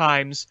multiple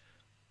times.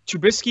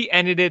 Trubisky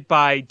ended it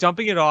by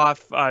dumping it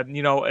off, a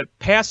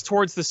pass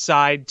towards the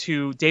side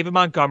to David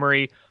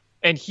Montgomery,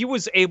 and he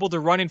was able to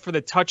run in for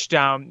the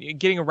touchdown,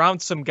 getting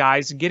around some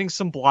guys and getting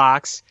some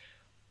blocks.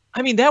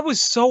 I mean, that was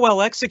so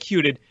well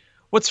executed.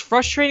 What's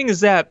frustrating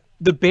is that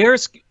the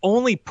Bears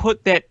only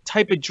put that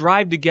type of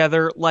drive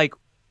together like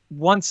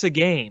once a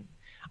game.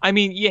 I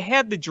mean, you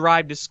had the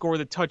drive to score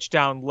the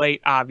touchdown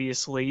late,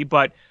 obviously,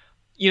 but,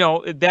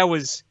 that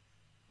was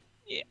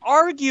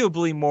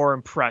arguably more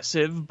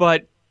impressive,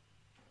 but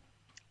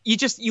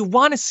you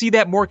want to see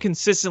that more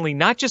consistently,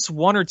 not just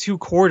one or two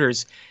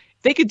quarters.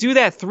 If they could do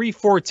that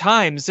 3-4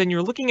 times, then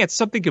you're looking at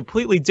something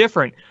completely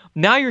different.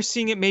 Now you're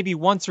seeing it maybe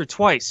once or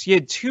twice. You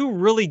had two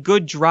really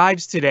good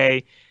drives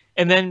today,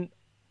 and then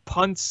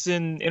punts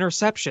and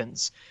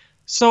interceptions.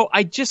 So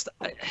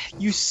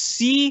you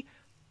see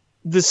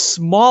the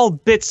small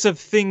bits of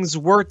things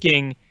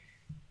working,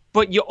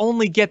 but you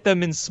only get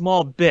them in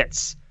small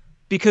bits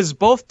because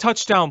both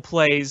touchdown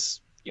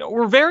plays,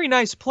 were very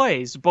nice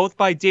plays, both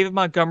by David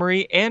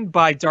Montgomery and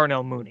by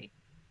Darnell Mooney.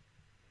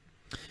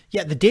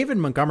 Yeah, the David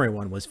Montgomery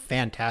one was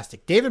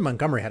fantastic. David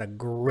Montgomery had a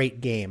great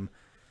game.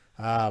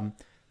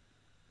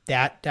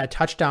 That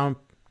touchdown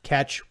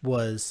catch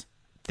was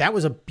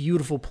a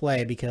beautiful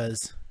play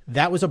because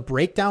that was a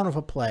breakdown of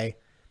a play.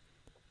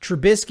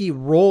 Trubisky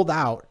rolled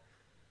out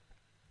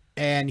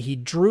and he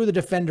drew the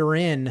defender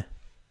in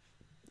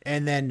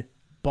and then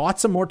bought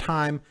some more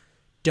time,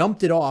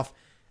 dumped it off,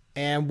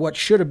 and what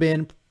should have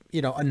been,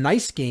 a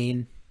nice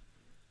gain,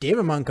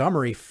 David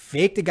Montgomery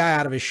faked a guy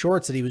out of his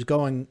shorts that he was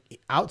going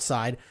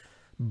outside,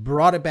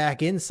 brought it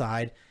back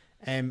inside,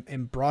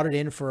 and brought it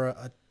in for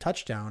a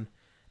touchdown.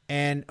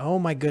 And, oh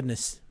my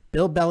goodness,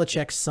 Bill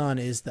Belichick's son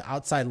is the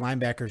outside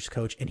linebackers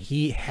coach, and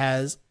he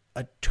has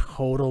a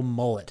total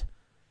mullet.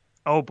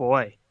 Oh,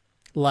 boy.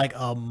 Like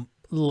a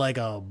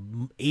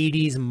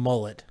 80s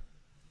mullet.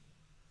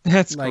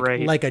 That's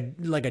great. Like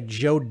a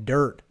Joe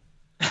Dirt.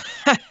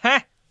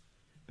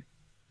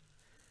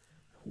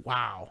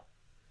 Wow.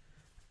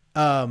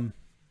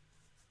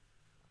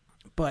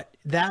 But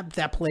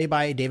that play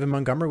by David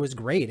Montgomery was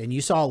great, and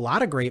you saw a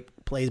lot of great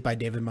plays by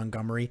David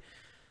Montgomery,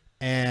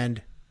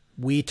 and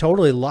we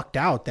totally lucked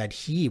out that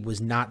he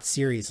was not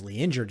seriously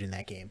injured in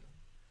that game.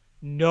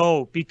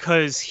 No,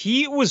 because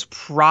he was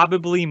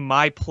probably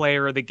my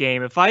player of the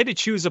game. If I had to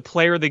choose a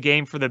player of the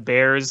game for the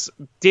Bears,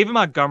 David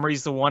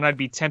Montgomery's the one I'd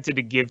be tempted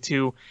to give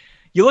to.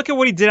 You look at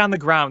what he did on the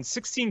ground,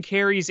 16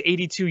 carries,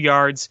 82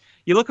 yards.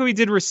 You look what he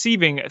did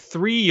receiving,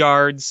 3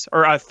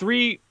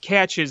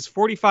 catches,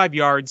 45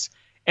 yards,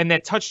 and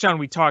that touchdown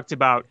we talked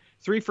about,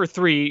 3 for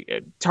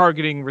 3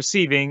 targeting,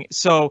 receiving.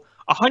 So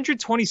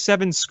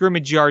 127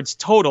 scrimmage yards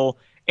total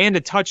and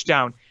a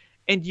touchdown.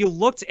 And you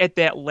looked at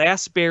that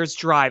last Bears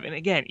drive, and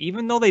again,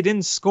 even though they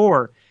didn't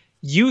score,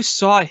 you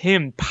saw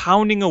him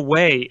pounding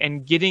away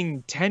and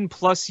getting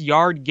 10-plus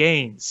yard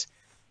gains.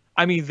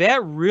 I mean,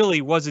 that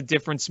really was a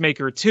difference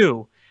maker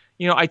too.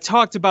 I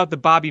talked about the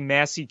Bobby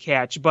Massey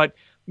catch, but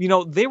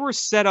they were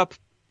set up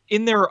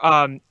in their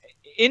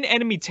in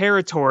enemy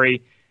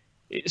territory,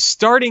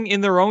 starting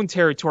in their own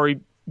territory,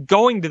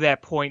 going to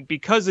that point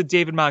because of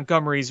David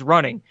Montgomery's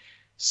running.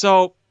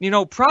 So,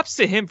 props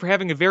to him for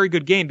having a very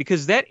good game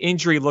because that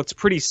injury looked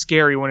pretty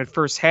scary when it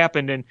first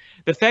happened. And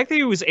the fact that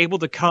he was able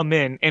to come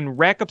in and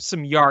rack up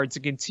some yards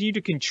and continue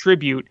to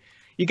contribute,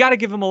 you got to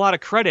give him a lot of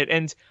credit.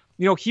 And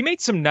he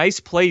made some nice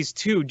plays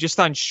too, just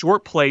on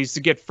short plays to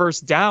get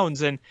first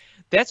downs. And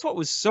that's what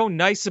was so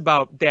nice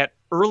about that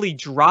early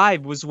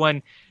drive was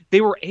when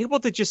they were able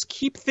to just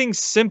keep things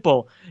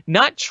simple,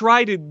 not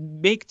try to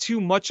make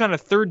too much on a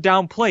third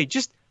down play.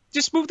 Just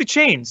move the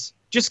chains.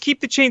 Just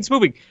keep the chains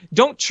moving.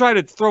 Don't try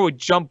to throw a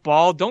jump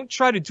ball. Don't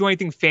try to do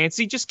anything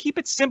fancy. Just keep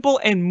it simple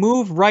and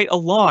move right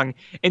along.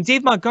 And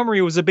Dave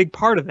Montgomery was a big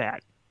part of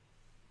that.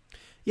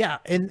 Yeah,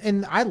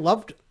 and I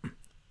loved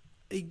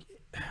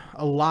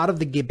a lot of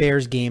the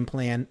Bears game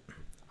plan.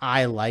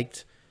 I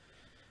liked.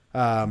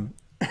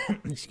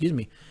 Excuse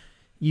me.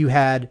 You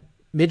had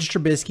Mitch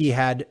Trubisky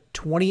had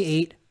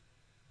 28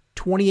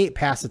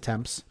 pass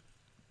attempts,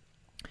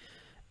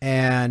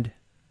 and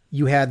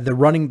you had the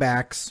running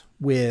backs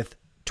with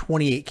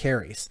 28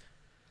 carries.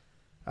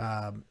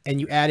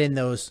 And you add in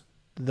those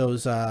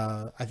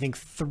I think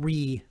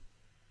 3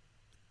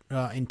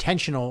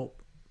 intentional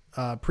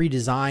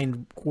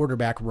pre-designed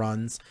quarterback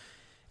runs,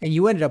 and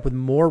you ended up with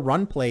more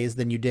run plays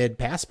than you did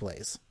pass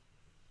plays.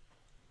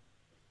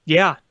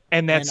 Yeah,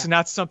 and that's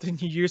not something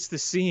you're used to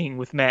seeing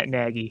with Matt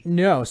Nagy.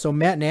 No, so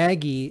Matt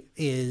Nagy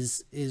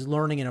is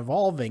learning and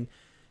evolving,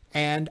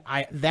 And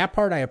that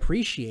part I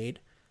appreciate.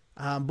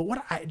 But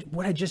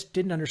what I just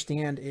didn't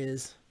understand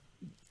is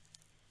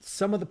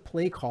some of the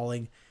play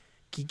calling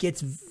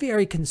gets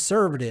very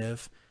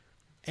conservative,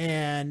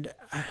 and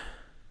I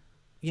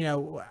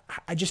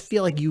just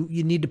feel like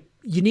you need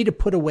to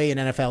put away an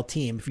NFL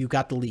team if you've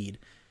got the lead.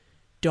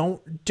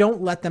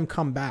 Don't let them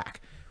come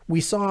back.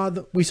 We saw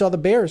the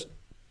Bears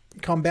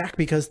come back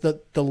because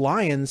the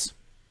Lions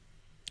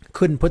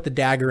couldn't put the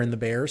dagger in the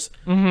Bears,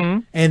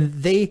 and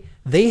they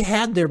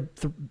had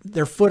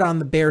their foot on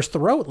the Bears'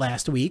 throat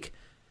last week,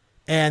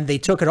 and they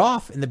took it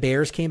off, and the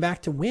Bears came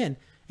back to win.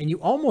 And you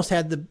almost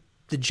had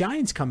the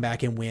Giants come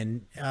back and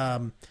win,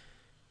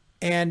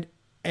 and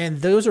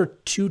those are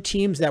two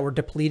teams that were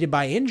depleted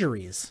by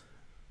injuries.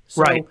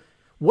 So right.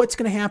 What's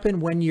going to happen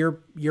when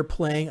you're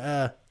playing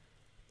a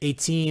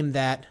team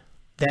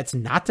that's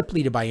not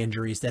depleted by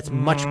injuries, that's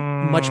much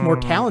more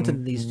talented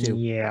than these two?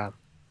 Yeah.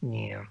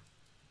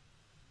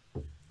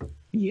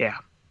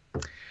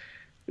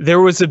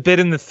 There was a bit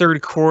in the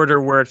third quarter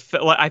where it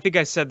felt, I think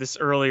I said this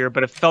earlier,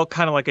 but it felt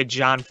kind of like a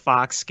John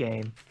Fox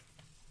game.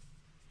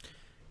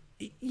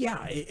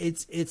 Yeah,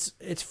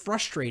 it's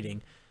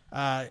frustrating.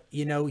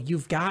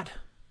 You've got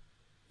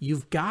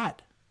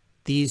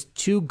these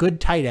two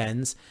good tight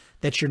ends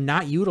that you're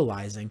not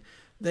utilizing.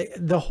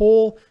 The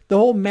whole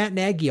Matt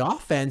Nagy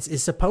offense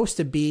is supposed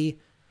to be,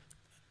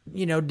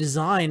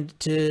 designed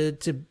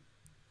to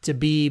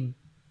be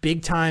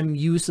big time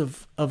use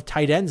of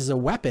tight ends as a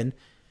weapon,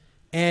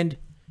 and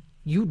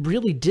you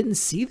really didn't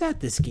see that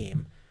this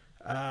game.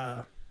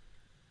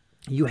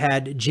 You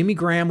had Jimmy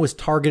Graham was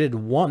targeted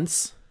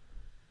once.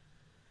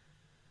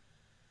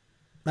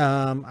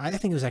 I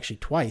think it was actually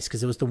twice,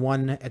 because it was the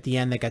one at the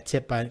end that got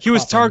tipped by. He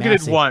was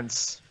targeted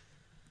once,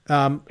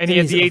 and he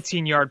had the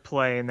 18-yard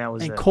play, and that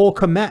was and it. Cole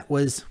Kmet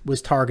was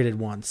targeted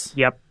once.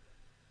 Yep.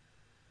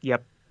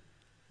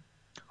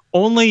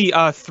 Only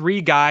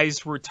 3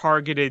 guys were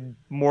targeted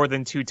more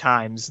than 2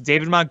 times: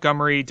 David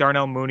Montgomery,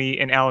 Darnell Mooney,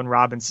 and Allen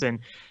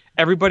Robinson.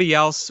 Everybody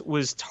else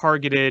was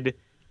targeted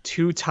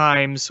 2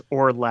 times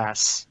or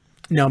less.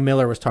 No,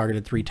 Miller was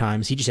targeted 3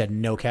 times. He just had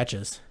no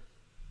catches.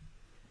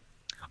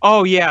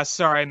 Oh yeah,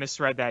 sorry, I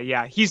misread that.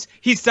 Yeah, he's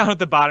down at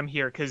the bottom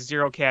here because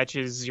 0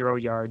 catches, 0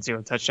 yards,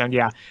 0 touchdown.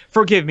 Yeah,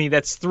 forgive me,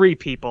 that's 3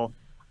 people.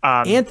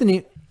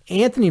 Anthony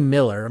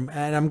Miller,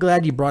 and I'm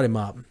glad you brought him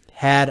up,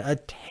 had a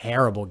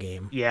terrible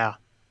game. Yeah,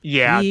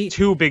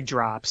 2 big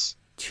drops.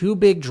 2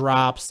 big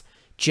drops,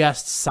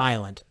 just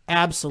silent,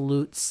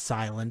 absolute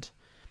silent.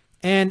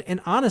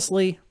 And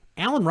honestly,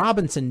 Allen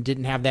Robinson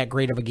didn't have that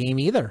great of a game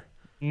either.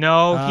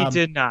 No, he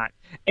did not.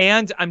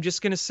 And I'm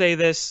just gonna say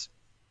this.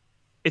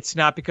 It's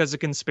not because of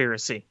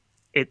conspiracy.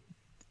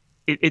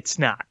 It's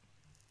not.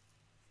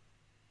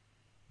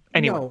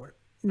 Anyway.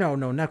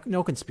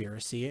 No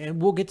conspiracy.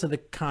 And we'll get to the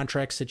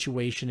contract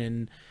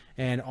situation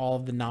and all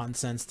of the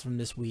nonsense from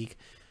this week.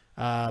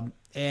 And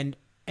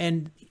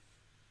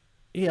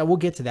yeah, we'll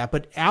get to that.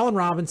 But Allen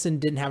Robinson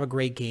didn't have a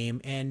great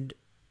game, and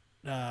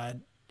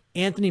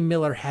Anthony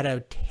Miller had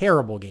a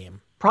terrible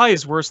game. Probably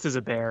his worst as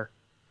a Bear.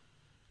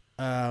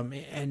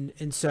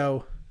 And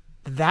so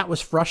that was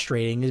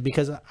frustrating, is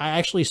because I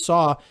actually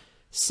saw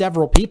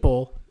several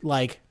people,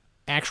 like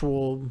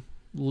actual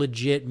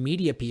legit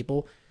media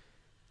people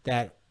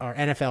that are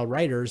NFL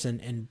writers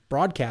and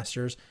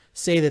broadcasters,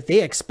 say that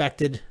they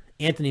expected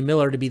Anthony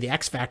Miller to be the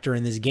X factor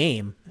in this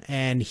game,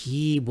 and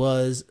he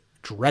was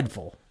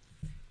dreadful.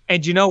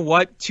 And you know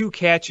what? 2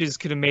 catches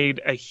could have made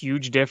a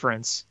huge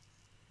difference.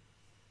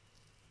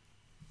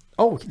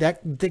 Oh,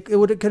 it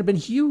could have been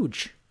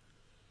huge.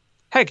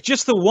 Heck,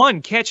 just the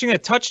one catching a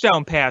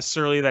touchdown pass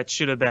early that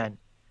should have been,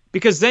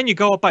 because then you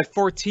go up by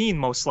 14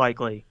 most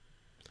likely.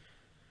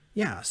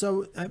 Yeah,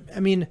 so I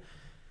mean,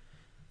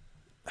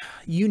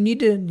 you need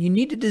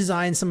to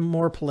design some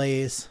more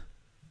plays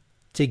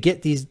to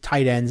get these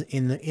tight ends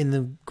in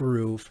the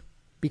groove,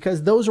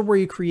 because those are where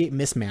you create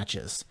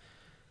mismatches,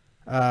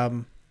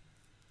 and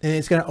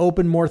it's going to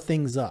open more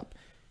things up.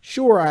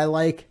 Sure, I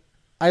like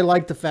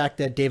the fact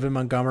that David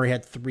Montgomery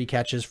had 3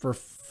 catches for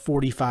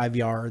 45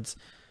 yards.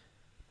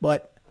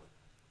 But,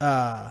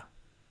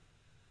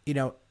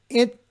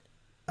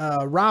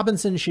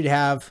 Robinson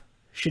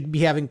should be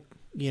having,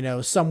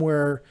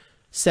 somewhere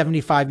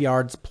 75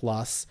 yards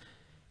plus.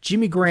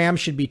 Jimmy Graham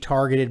should be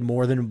targeted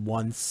more than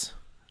once.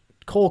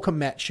 Cole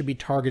Kmet should be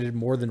targeted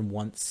more than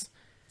once.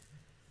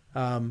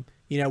 We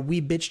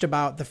bitched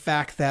about the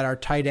fact that our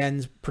tight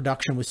ends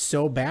production was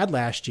so bad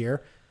last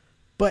year,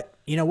 but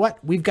you know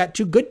what? We've got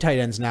 2 good tight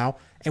ends now,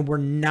 and we're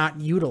not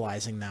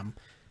utilizing them.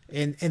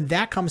 And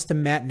that comes to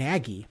Matt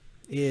Nagy,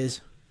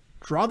 is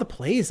draw the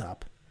plays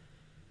up.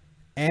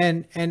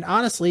 And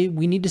honestly,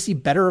 we need to see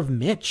better of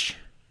Mitch.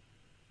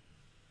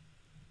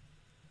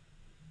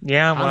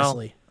 Yeah,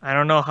 honestly. Well, I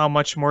don't know how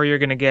much more you're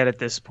going to get at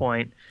this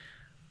point.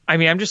 I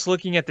mean, I'm just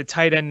looking at the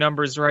tight end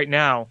numbers right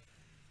now.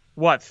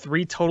 What,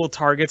 3 total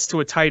targets to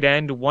a tight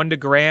end? 1 to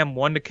Graham,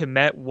 1 to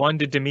Kmet, 1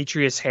 to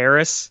Demetrius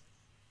Harris.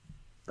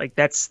 Like,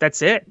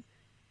 that's it.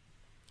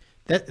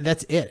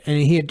 That's it. And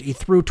he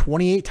threw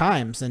 28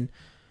 times, and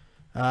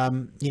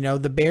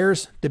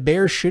The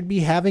Bears should be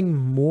having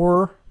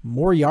more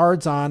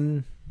yards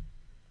on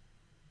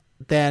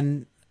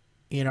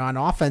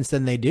offense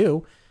than they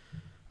do.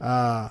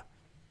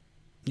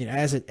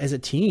 As a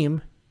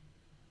team,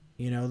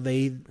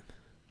 they're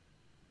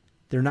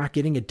not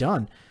getting it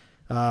done.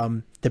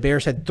 The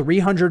Bears had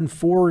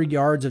 304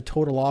 yards of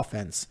total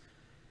offense,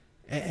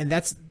 and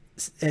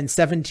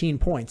 17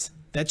 points.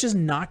 That's just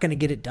not going to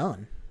get it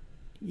done.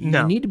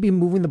 You need to be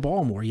moving the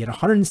ball more. You had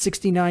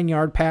 169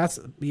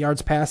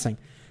 yards passing.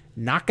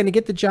 Not going to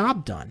get the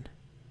job done.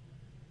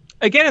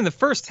 Again, in the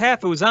first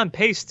half, it was on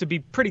pace to be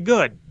pretty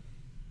good.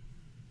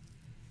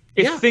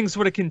 If things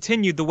would have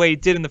continued the way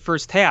it did in the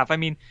first half. I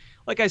mean,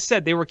 like I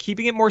said, they were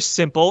keeping it more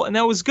simple, and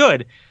that was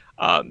good.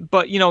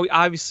 But,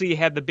 obviously you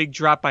had the big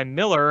drop by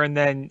Miller, and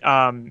then,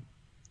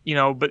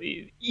 but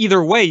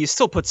either way, you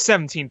still put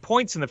 17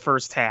 points in the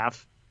first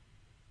half.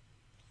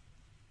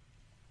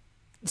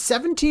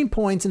 17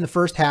 points in the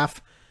first half,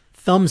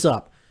 thumbs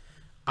up.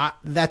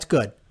 That's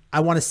good. I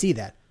want to see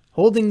that.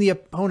 Holding the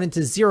opponent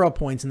to 0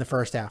 points in the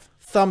first half,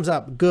 thumbs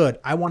up, good.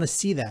 I want to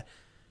see that.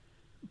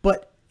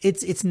 But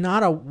it's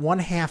not a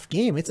 1/2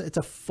 game. It's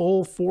a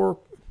full four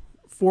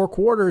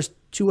quarters,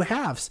 2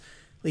 halves.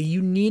 Like,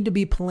 you need to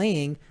be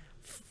playing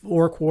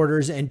 4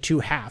 quarters and 2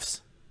 halves.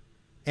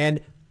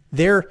 And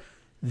there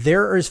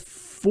is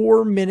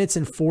 4 minutes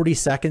and 40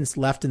 seconds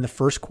left in the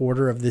first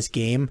quarter of this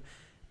game,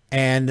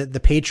 and the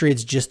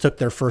Patriots just took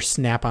their first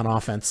snap on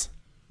offense.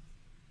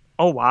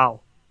 Oh,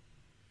 wow.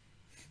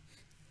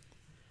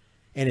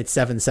 And it's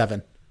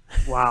 7-7.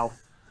 Wow.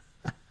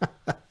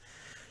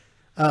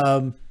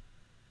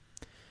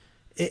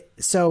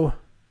 So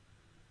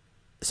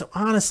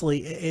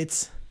honestly,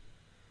 it's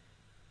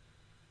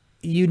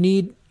you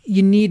need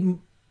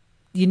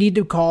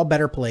to call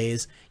better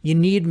plays. You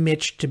need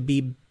Mitch to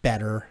be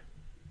better.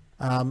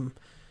 You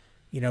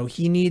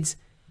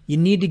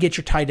need to get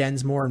your tight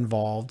ends more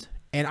involved.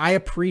 And I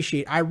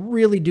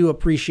really do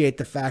appreciate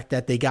the fact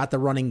that they got the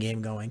running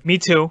game going. Me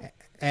too.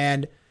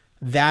 And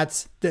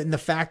that's the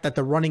fact that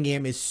the running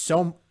game is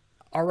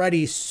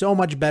already so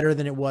much better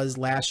than it was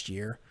last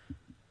year.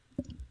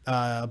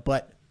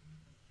 But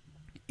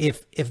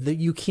if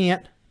you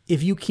can't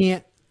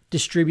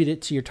distribute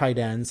it to your tight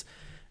ends,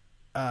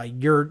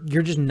 you're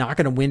just not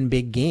going to win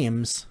big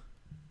games.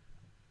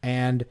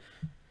 And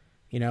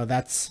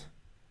that's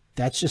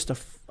just a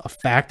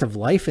fact of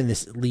life in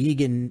this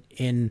league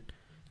in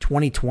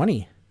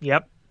 2020.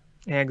 Yep,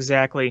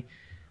 exactly.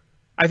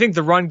 I think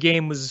the run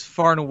game was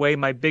far and away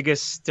my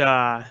biggest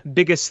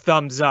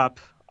thumbs up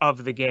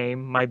of the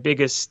game, my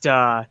biggest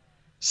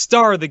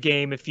star of the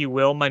game, if you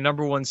will, my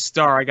number one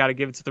star. I got to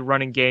give it to the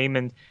running game.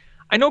 And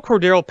I know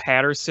Cordero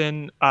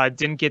Patterson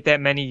didn't get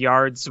that many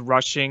yards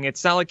rushing.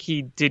 It's not like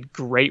he did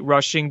great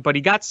rushing, but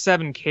he got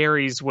 7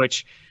 carries,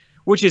 which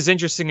is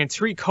interesting. And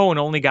Tariq Cohen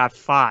only got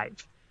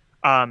 5.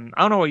 I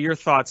don't know what your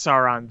thoughts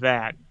are on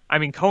that. I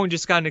mean, Cohen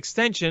just got an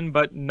extension,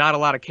 but not a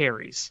lot of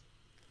carries.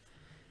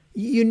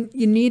 You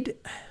need,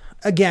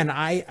 again,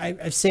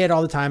 I say it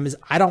all the time, is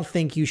I don't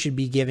think you should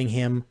be giving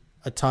him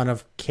a ton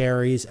of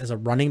carries as a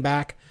running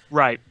back.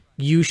 Right.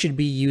 You should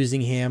be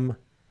using him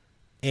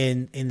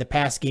in the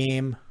pass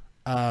game.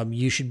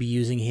 You should be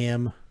using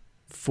him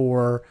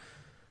for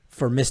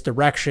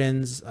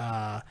misdirections.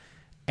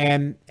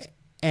 And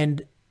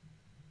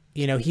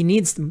he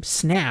needs some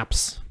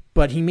snaps,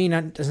 but he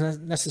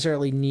doesn't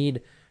necessarily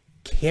need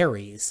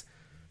carries.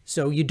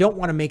 So you don't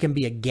want to make him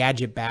be a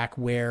gadget back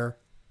where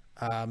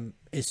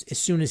as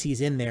soon as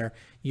he's in there,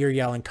 you're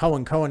yelling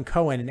Cohen, Cohen,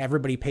 Cohen, and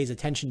everybody pays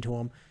attention to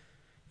him.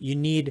 You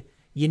need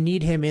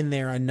him in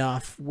there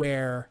enough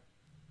where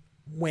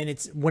when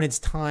it's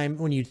time,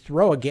 when you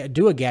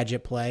do a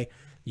gadget play,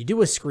 you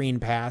do a screen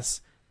pass,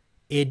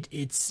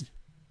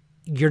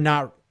 you're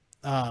not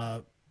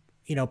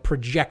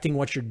projecting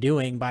what you're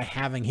doing by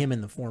having him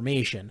in the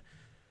formation.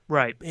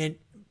 Right.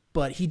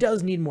 But he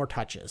does need more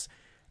touches.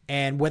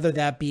 And whether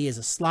that be as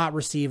a slot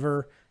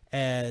receiver,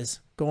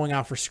 as going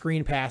out for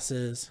screen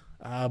passes,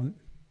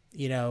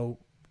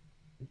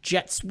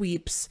 jet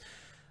sweeps,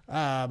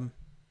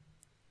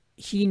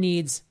 he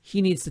needs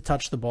to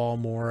touch the ball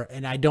more.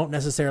 And I don't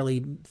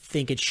necessarily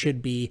think it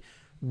should be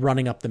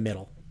running up the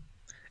middle.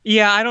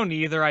 Yeah, I don't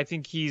either. I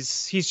think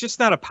he's just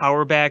not a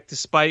power back,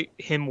 despite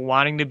him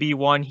wanting to be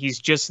one. He's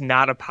just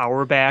not a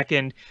power back,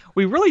 and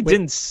we really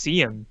didn't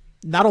see him.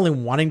 Not only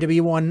wanting to be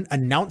one,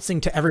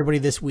 announcing to everybody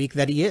this week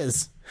that he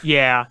is.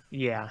 Yeah.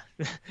 Yeah.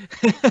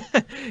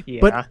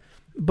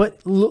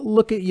 But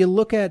look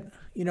at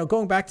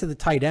going back to the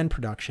tight end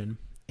production,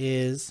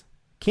 is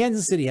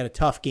Kansas City had a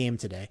tough game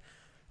today.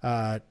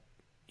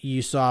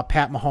 You saw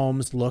Pat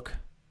Mahomes look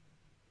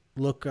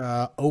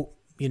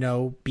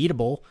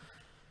beatable.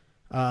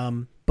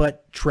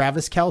 But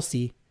Travis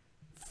Kelce,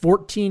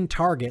 14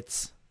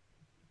 targets,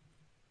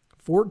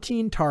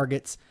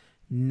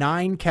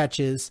 9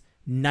 catches,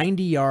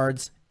 90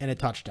 yards, and a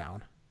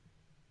touchdown.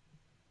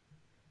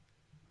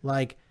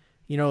 I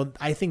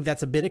think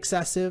that's a bit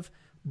excessive,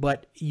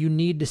 but you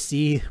need to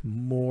see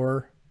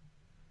more,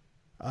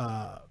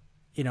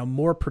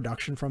 more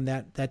production from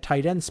that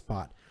tight end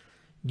spot.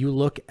 You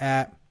look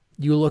at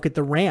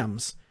the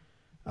Rams.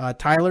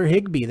 Tyler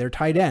Higbee, their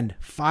tight end,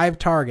 5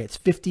 targets,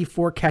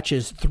 54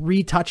 catches,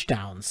 3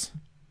 touchdowns.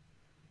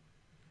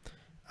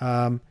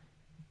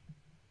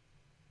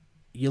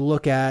 You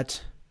look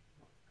at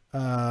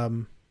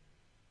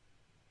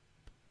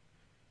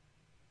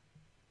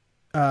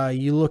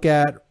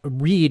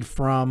Reed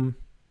from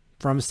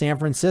San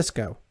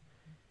Francisco.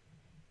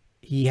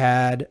 He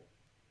had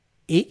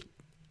 8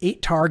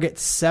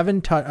 targets,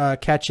 7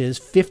 catches,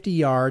 50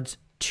 yards,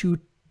 2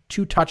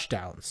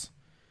 touchdowns.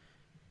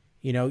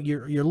 You know,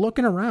 you're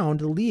looking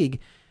around the league,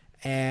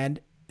 and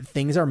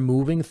things are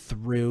moving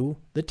through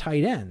the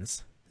tight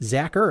ends.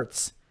 Zach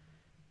Ertz,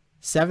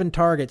 7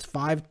 targets,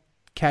 5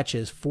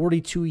 catches,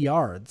 42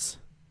 yards.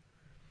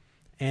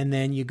 And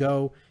then you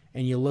go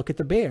and you look at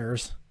the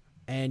Bears,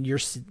 and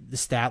the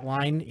stat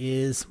line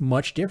is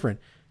much different.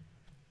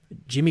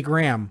 Jimmy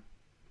Graham,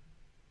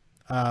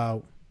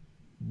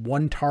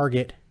 1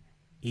 target,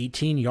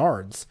 18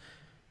 yards.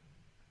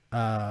 Oops,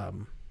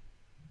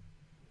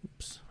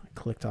 I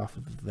clicked off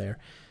of there.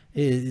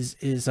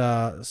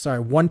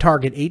 1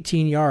 target,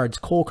 18 yards.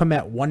 Cole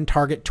Kmet, 1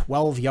 target,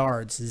 12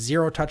 yards.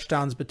 0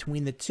 touchdowns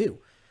between the two.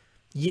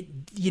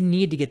 You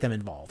need to get them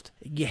involved.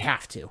 You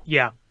have to.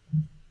 Yeah.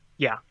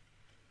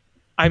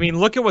 I mean,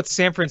 look at what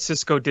San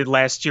Francisco did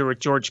last year with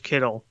George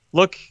Kittle.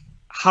 Look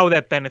how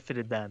that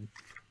benefited them.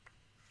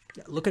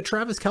 Look at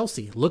Travis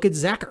Kelce. Look at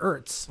Zach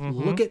Ertz.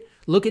 Mm-hmm.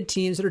 Look at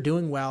teams that are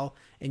doing well,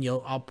 and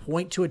I'll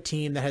point to a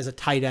team that has a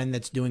tight end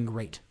that's doing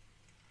great.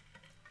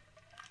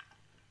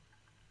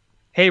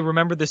 Hey,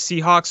 remember the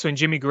Seahawks when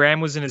Jimmy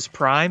Graham was in his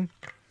prime?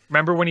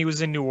 Remember when he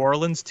was in New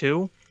Orleans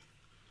too?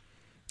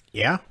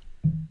 Yeah.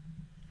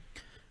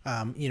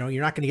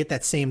 You're not going to get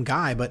that same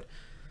guy, but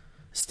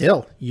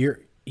still,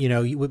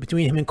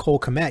 between him and Cole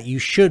Kmet, you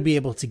should be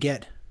able to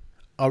get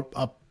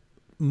a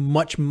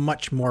much,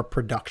 much more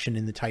production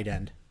in the tight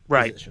end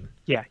position.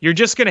 Yeah, you're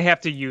just going to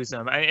have to use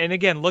them. And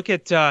again, look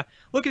at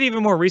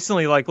even more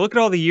recently, look at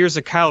all the years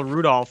of Kyle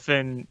Rudolph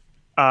in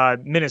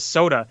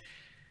Minnesota.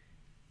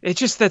 It's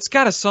just that's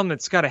got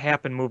to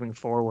happen moving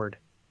forward.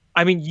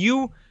 I mean,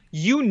 you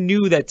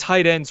knew that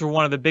tight ends were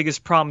one of the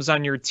biggest problems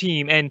on your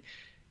team, and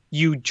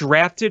you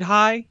drafted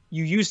high.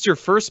 You used your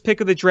first pick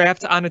of the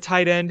draft on a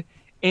tight end,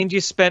 and you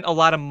spent a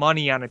lot of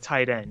money on a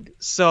tight end.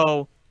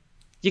 So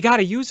you got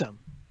to use them.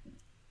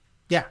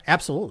 Yeah,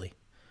 absolutely.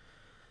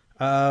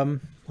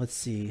 Let's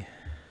see.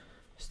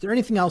 Is there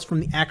anything else from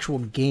the actual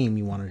game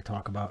you wanted to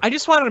talk about? I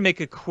just wanted to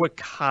make a quick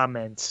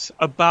comment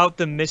about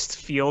the missed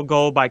field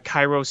goal by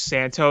Cairo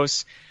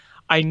Santos.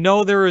 I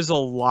know there is a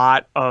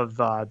lot of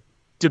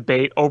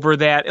debate over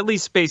that, at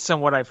least based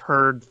on what I've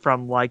heard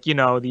from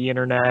the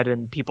internet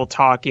and people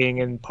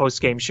talking and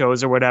post-game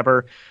shows or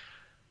whatever.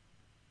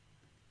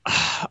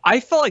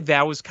 I felt like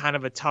that was kind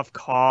of a tough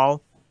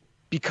call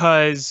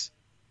because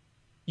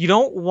you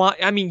don't want,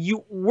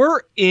 you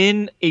were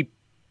in a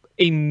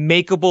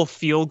makeable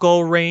field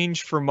goal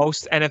range for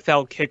most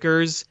NFL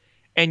kickers,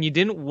 and you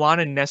didn't want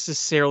to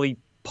necessarily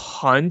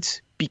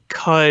punt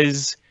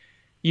because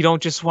you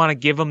don't just want to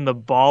give them the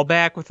ball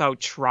back without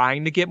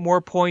trying to get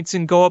more points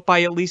and go up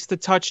by at least a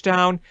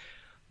touchdown.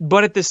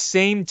 But at the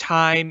same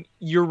time,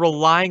 you're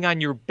relying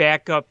on your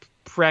backup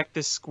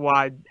practice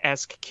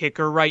squad-esque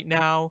kicker right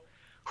now,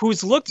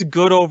 who's looked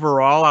good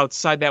overall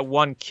outside that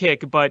one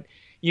kick, but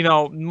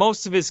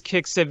most of his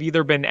kicks have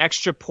either been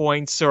extra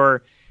points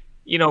or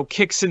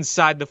kicks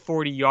inside the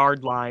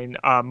 40-yard line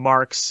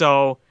mark.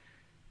 So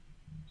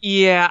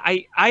yeah,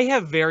 I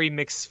have very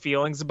mixed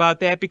feelings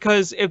about that,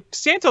 because if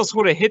Santos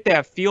would have hit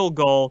that field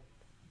goal,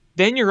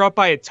 then you're up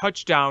by a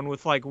touchdown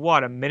with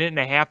a minute and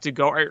a half to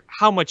go, or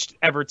how much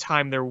ever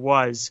time there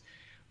was.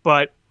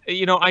 But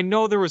I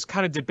know there was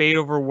kind of debate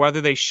over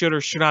whether they should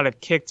or should not have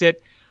kicked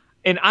it.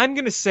 And I'm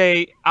going to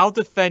say I'll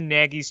defend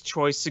Nagy's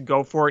choice to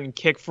go for it and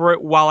kick for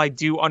it, while I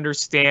do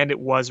understand it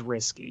was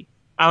risky.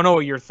 I don't know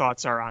what your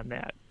thoughts are on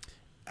that.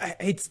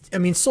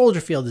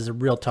 Soldier Field is a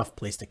real tough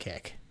place to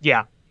kick.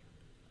 Yeah.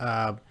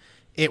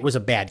 It was a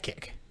bad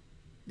kick.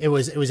 It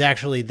was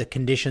actually, the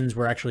conditions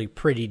were actually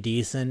pretty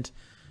decent.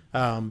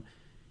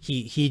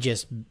 He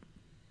just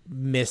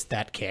missed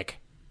that kick.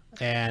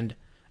 And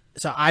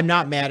so I'm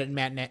not mad at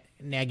Matt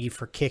Nagy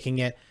for kicking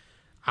it.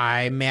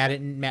 I'm mad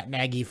at Matt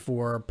Nagy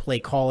for play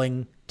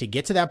calling to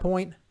get to that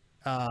point.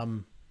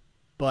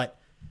 But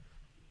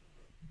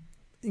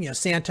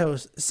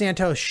Santos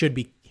should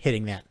be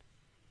hitting that.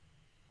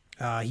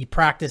 He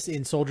practiced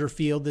in Soldier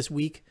Field this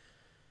week.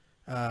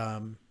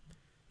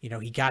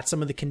 He got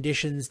some of the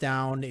conditions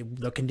down.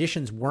 The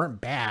conditions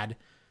weren't bad.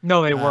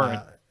 No, they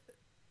weren't.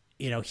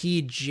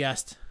 He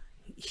just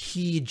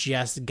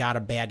got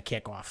a bad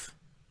kickoff.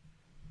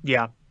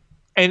 Yeah.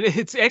 And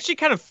it's actually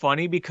kind of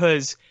funny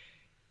because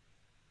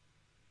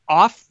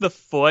off the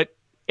foot,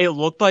 it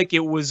looked like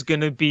it was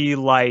going to be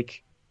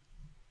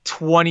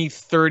 20,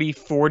 30,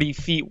 40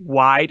 feet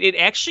wide. It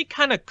actually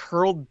kind of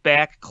curled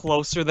back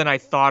closer than I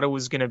thought it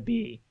was going to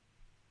be.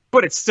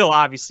 But it still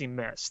obviously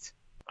missed.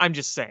 I'm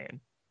just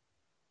saying.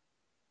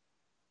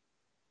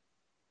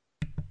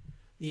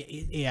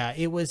 Yeah,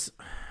 it was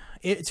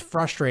it's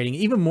frustrating.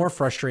 Even more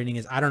frustrating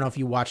is, I don't know if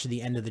you watched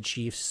the end of the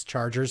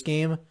Chiefs-Chargers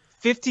game.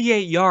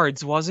 58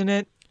 yards, wasn't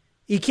it?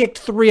 He kicked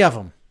 3 of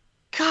them.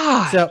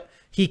 God. So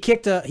he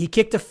kicked a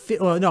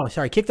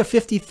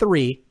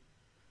 53,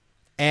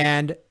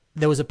 and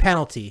there was a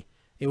penalty.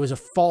 It was a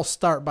false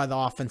start by the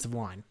offensive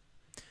line.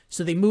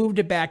 So they moved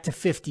it back to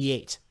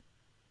 58.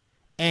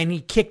 And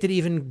he kicked it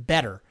even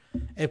better,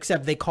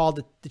 except the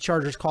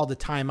Chargers called a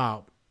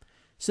timeout.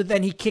 So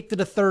then he kicked it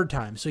a third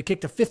time. So he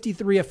kicked a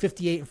 53, a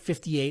 58, and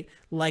 58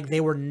 like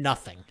they were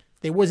nothing.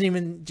 They wasn't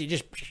even,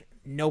 just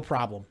no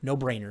problem, no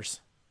brainers.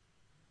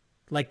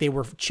 Like they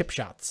were chip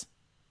shots.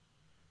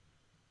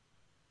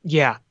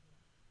 Yeah.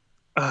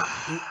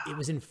 It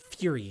was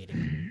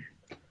infuriating.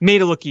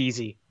 Made it look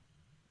easy.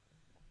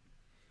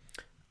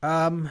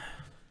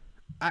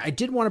 I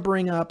did want to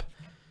bring up,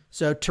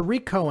 so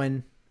Tariq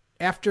Cohen,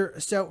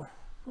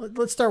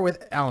 let's start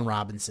with Allen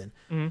Robinson.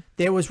 Mm-hmm.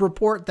 There was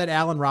report that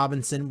Allen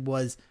Robinson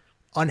was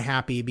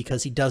unhappy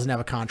because he doesn't have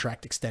a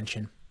contract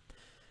extension.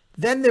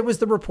 Then there was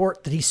the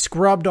report that he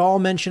scrubbed all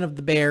mention of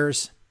the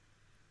Bears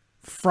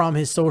from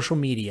his social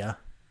media.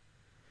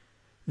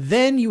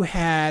 Then you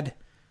had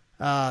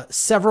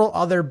several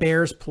other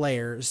Bears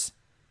players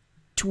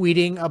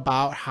tweeting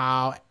about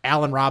how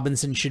Allen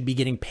Robinson should be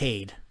getting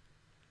paid.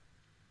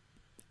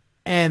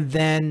 And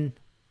then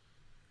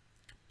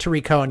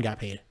Tariq Cohen got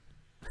paid.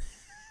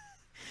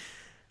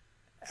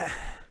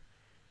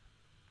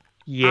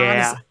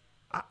 Yeah.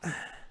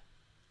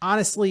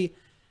 Honestly,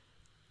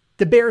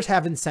 the Bears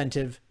have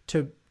incentive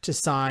to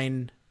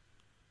sign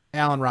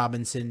Allen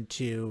Robinson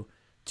to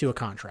a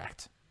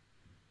contract.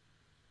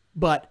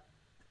 But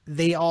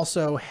they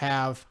also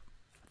have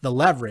the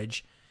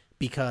leverage,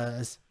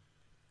 because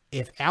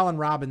if Allen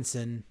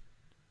Robinson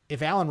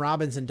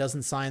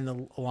doesn't sign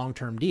the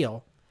long-term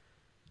deal,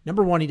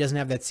 number one, he doesn't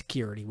have that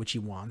security, which he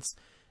wants.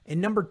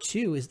 And number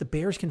two is the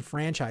Bears can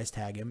franchise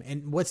tag him.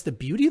 And what's the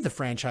beauty of the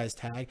franchise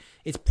tag?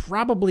 It's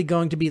probably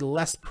going to be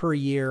less per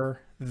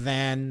year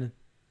than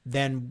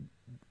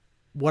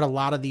what a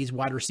lot of these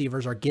wide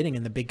receivers are getting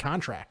in the big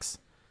contracts.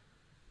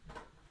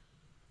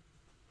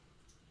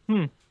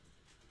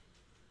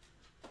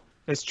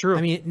 It's true.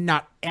 I mean,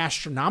 not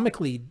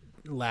astronomically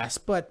less,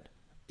 but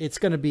it's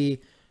going to be,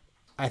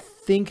 I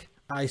think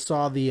I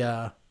saw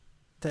the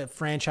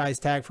franchise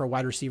tag for a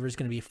wide receiver is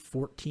going to be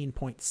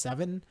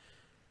 14.7.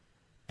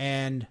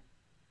 And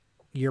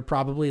you're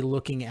probably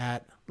looking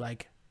at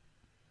like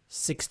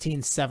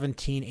 16,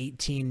 17,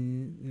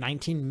 18,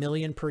 19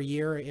 million per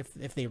year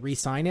if they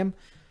re-sign him.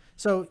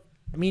 So,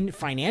 I mean,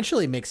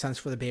 financially it makes sense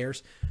for the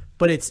Bears,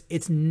 but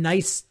it's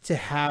nice to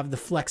have the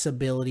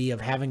flexibility of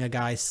having a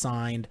guy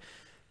signed,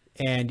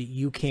 and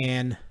you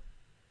can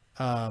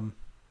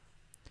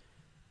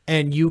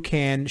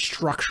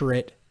structure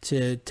it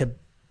to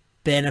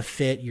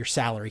benefit your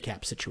salary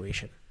cap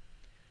situation.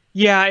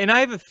 Yeah, and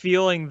I have a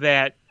feeling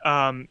that,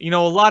 a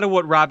lot of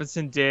what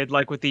Robinson did,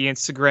 like with the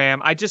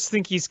Instagram, I just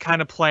think he's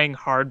kind of playing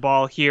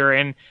hardball here,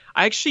 and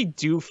I actually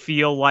do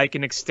feel like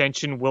an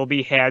extension will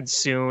be had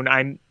soon.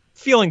 I'm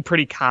feeling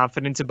pretty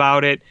confident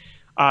about it.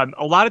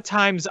 A lot of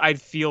times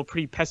I'd feel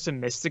pretty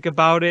pessimistic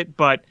about it,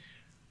 but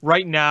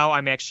right now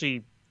I'm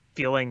actually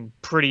feeling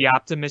pretty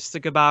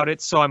optimistic about it,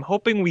 so I'm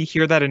hoping we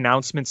hear that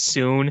announcement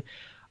soon,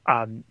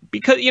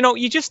 because,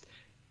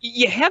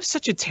 you have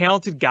such a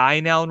talented guy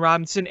in Allen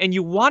Robinson, and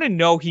you want to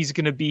know he's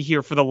going to be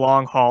here for the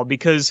long haul,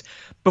 because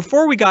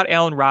before we got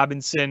Allen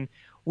Robinson,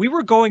 we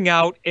were going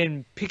out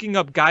and picking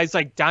up guys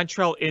like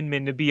Dontrell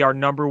Inman to be our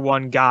number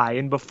one guy.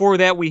 And before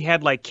that, we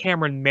had like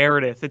Cameron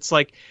Meredith. It's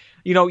like,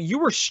 you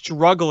were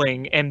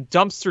struggling and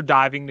dumpster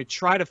diving to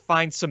try to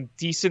find some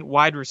decent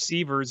wide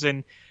receivers.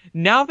 And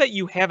now that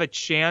you have a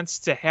chance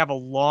to have a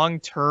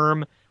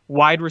long-term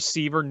wide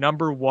receiver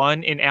number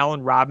one in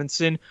Allen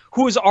Robinson,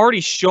 who has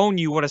already shown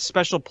you what a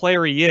special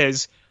player he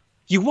is,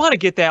 you want to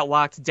get that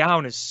locked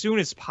down as soon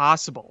as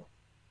possible.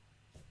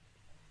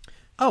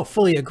 Oh,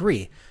 fully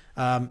agree.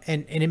 And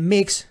it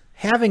makes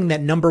having that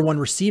number one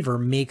receiver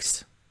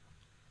makes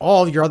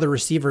all your other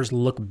receivers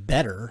look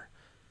better.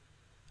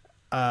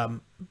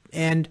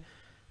 And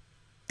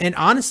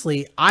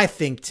honestly, I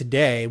think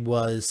today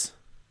was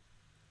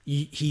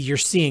you're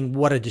seeing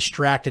what a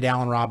distracted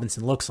Allen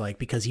Robinson looks like,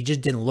 because he just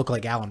didn't look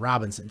like Allen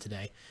Robinson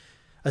today,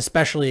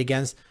 especially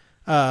against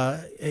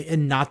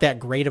and not that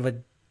great of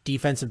a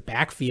defensive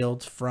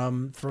backfield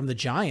from the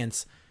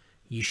Giants.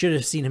 You should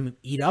have seen him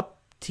eat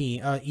up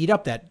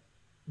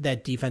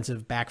that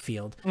defensive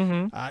backfield.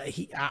 Mm-hmm.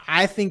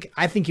 I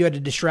think you had a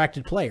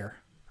distracted player.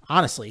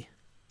 Honestly,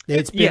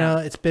 it's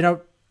been a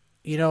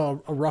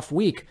rough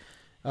week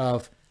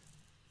of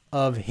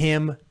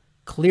him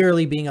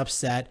clearly being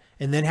upset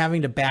and then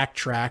having to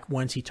backtrack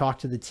once he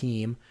talked to the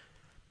team.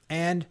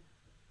 And,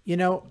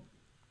 there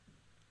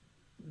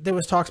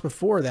was talks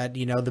before that,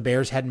 the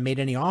Bears hadn't made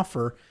any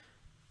offer,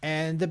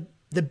 and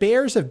the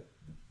Bears have,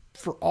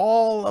 for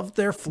all of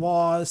their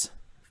flaws,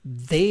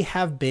 they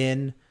have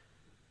been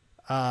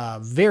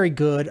very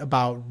good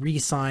about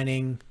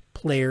re-signing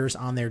players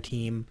on their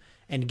team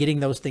and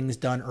getting those things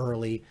done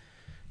early.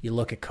 You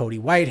look at Cody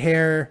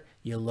Whitehair,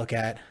 you look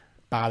at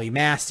Bobby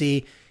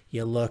Massey.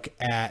 You look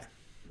at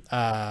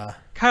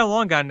Kyle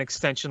Long got an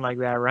extension like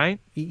that, right?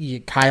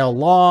 Kyle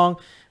Long,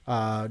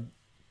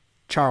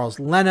 Charles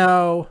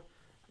Leno,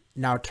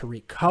 now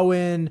Tariq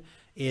Cohen,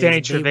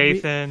 Danny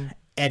Trevathan,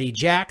 Eddie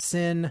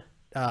Jackson,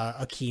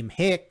 Akeem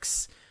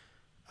Hicks,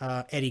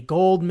 Eddie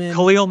Goldman,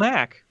 Khalil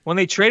Mack. When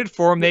they traded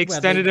for him, they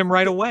extended him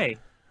right away.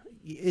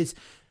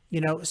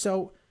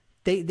 So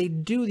they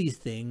do these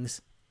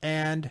things,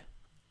 and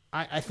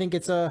I think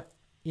it's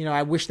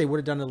I wish they would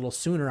have done it a little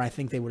sooner. I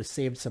think they would have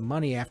saved some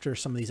money after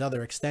some of these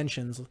other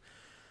extensions.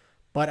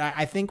 But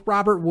I think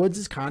Robert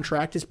Woods'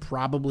 contract is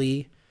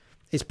probably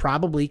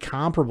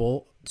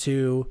comparable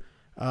to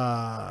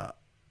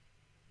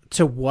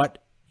what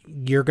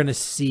you're going to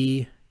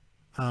see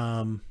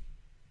Allen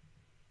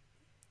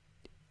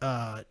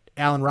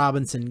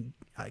Robinson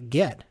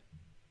get.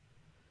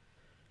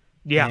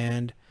 Yeah.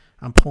 And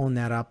I'm pulling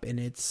that up, and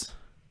it's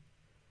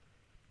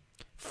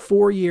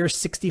 4 years,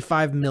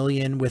 $65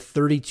 million with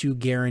 32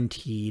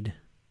 guaranteed.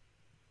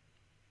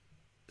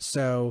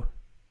 So,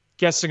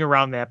 guessing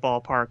around that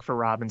ballpark for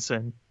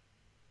Robinson.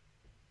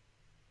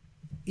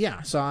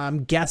 Yeah, so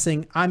I'm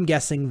guessing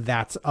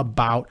that's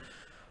about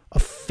a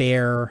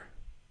fair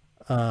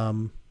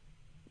value.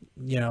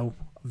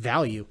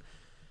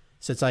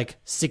 So it's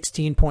like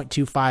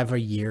 16.25 a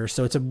year.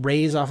 So it's a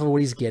raise off of what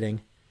he's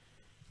getting.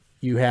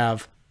 You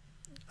have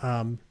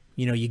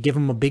you give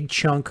him a big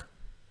chunk.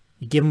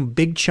 You give him a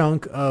big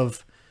chunk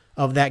of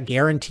that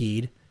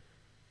guaranteed,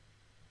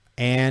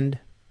 and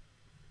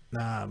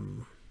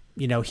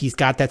he's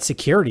got that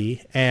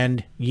security,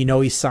 and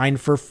he's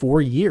signed for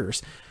 4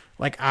 years.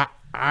 Like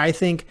I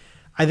think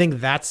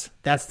that's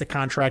the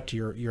contract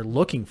you're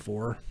looking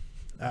for,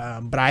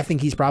 but I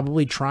think he's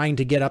probably trying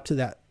to get up to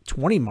that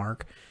 20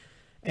 mark,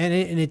 and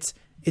it's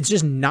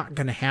just not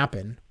going to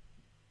happen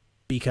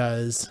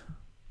because.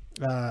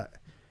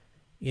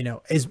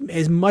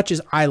 As much as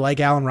I like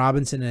Allen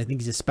Robinson and I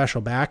think he's a special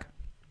back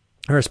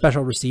or a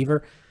special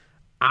receiver,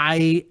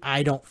 I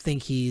don't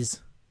think he's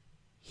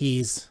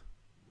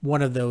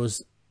one of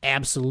those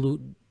absolute,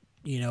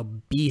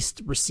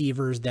 beast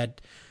receivers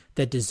that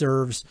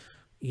deserves,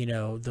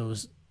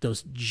 those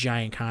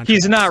giant contracts.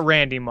 He's not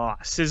Randy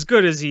Moss. As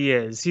good as he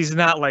is, he's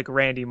not like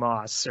Randy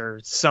Moss or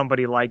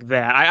somebody like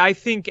that. I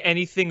think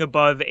anything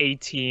above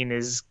 18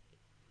 is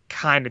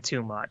kind of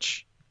too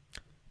much.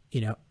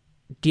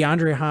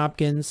 DeAndre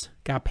Hopkins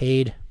got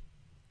paid.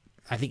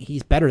 I think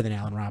he's better than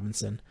Allen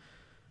Robinson.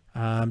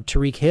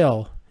 Tyreek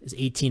Hill is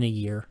 18 a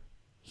year.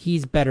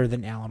 He's better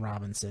than Allen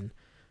Robinson.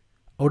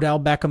 Odell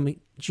Beckham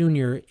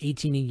Jr.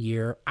 18 a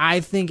year.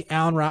 I think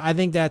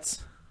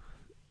that's,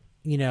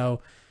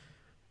 Odell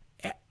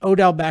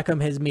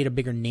Beckham has made a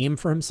bigger name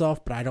for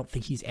himself, but I don't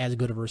think he's as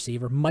good of a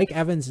receiver. Mike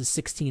Evans is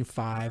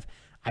 16.5.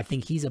 I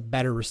think he's a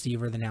better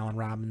receiver than Allen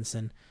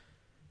Robinson.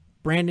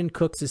 Brandon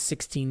Cooks is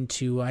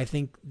 16.2. I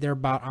think they're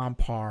about on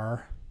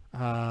par.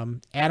 Adam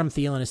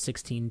Thielen is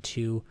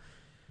 16.2.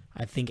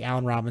 I think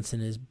Allen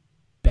Robinson is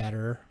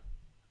better.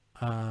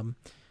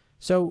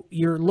 So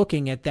you're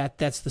looking at that.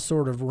 That's the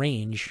sort of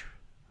range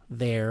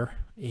there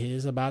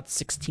is about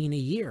 16 a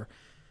year.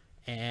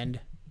 And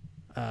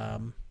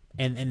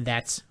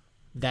that's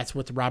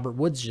what Robert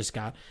Woods just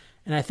got.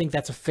 And I think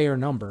that's a fair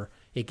number.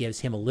 It gives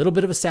him a little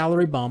bit of a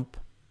salary bump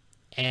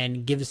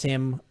and gives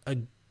him a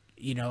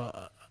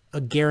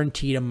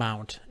guaranteed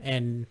amount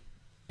and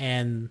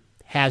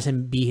has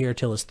him be here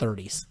till his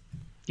 30s.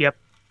 Yep.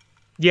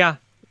 Yeah,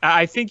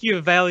 I think you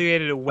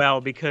evaluated it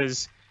well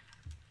because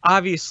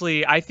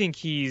obviously I think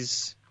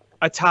he's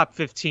a top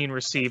 15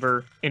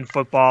 receiver in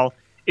football.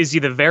 Is he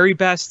the very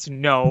best?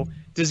 No.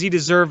 Does he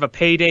deserve a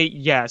payday?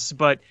 Yes.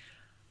 But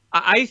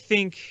I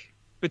think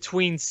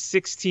between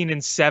 16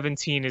 and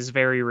 17 is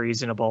very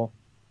reasonable.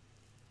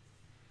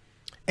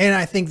 And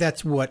I think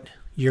that's what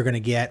you're going to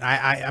get.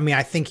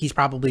 I think he's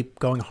probably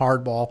going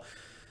hardball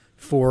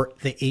for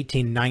the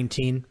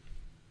 18-19,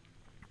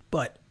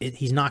 but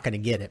he's not going to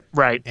get it.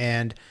 Right.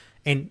 And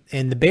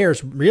the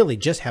Bears really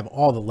just have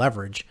all the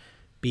leverage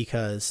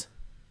because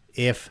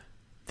if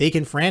they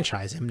can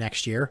franchise him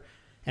next year,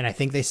 and I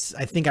think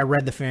I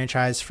read the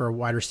franchise for a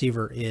wide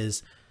receiver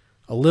is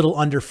a little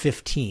under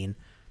 15.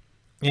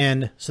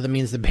 And so that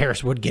means the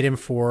Bears would get him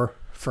for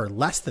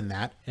less than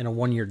that in a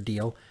 1-year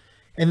deal.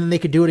 And then they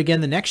could do it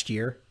again the next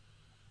year.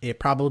 It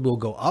probably will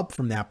go up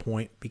from that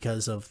point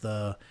because of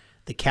the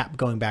cap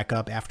going back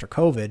up after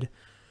COVID.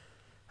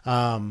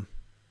 But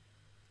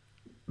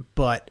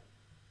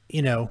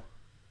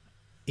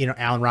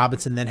Allen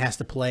Robinson then has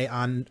to play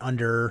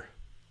under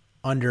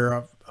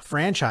a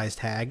franchise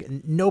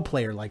tag. No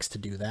player likes to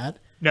do that.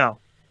 No.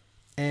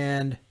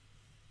 And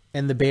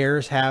the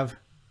Bears have,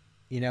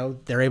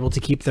 they're able to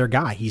keep their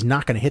guy. He's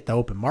not going to hit the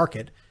open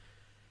market.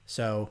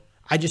 So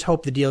I just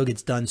hope the deal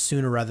gets done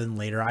sooner rather than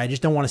later. I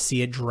just don't want to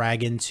see it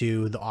drag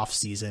into the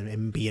offseason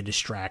and be a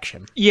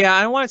distraction. Yeah,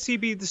 I don't want to see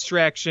it be a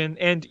distraction,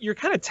 and you're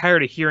kind of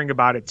tired of hearing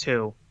about it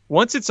too.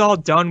 Once it's all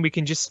done, we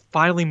can just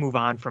finally move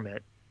on from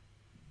it.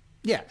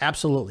 Yeah,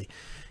 absolutely.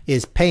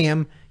 Is pay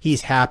him.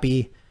 He's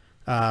happy.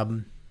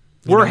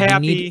 We're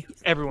happy.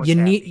 Everyone's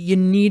happy. You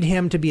need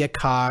him to be a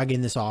cog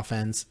in this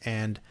offense,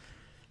 and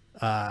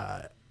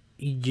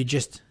you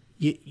just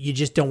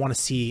don't want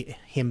to see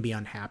him be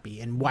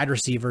unhappy. And wide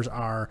receivers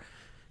are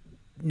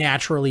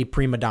naturally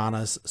prima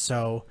donnas,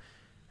 so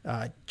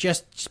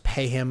just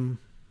pay him,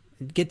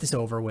 get this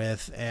over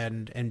with,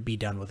 and be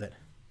done with it.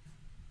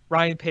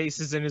 Ryan Pace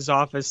is in his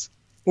office.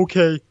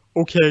 Okay,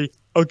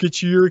 I'll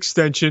get you your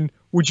extension.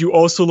 Would you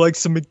also like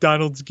some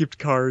McDonald's gift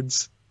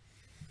cards?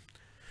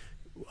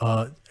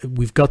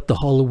 We've got the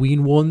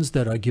Halloween ones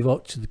that I give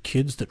out to the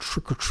kids that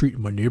trick or treat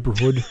in my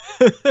neighborhood.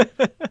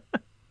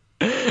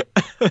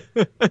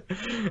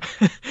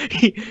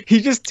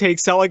 he just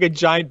takes out like a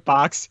giant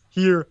box.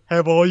 Here,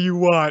 have all you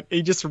want.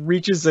 He just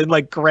reaches in,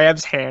 like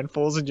grabs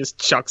handfuls and just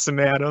chucks them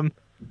at him.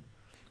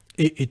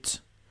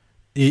 It's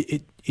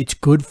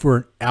good for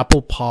an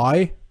apple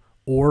pie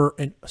or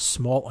a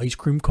small ice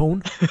cream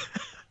cone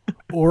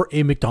or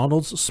a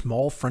McDonald's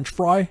small French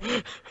fry.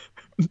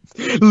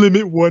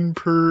 Limit one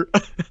per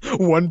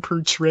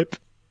trip.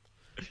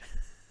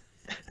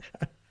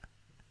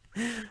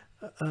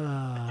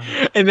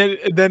 And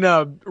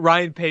then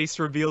Ryan Pace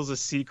reveals a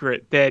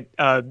secret that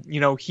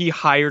he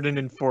hired an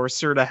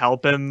enforcer to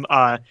help him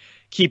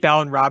keep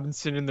Allen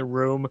Robinson in the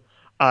room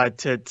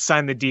to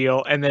sign the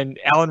deal. And then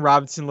Allen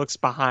Robinson looks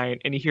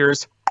behind and he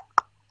hears,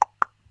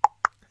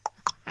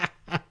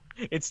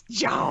 "It's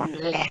John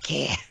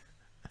Leckie."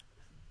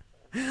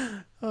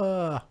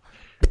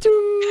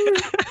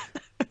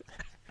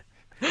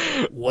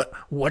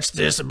 What's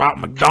this about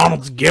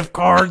McDonald's gift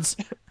cards?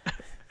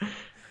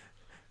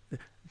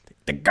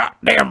 The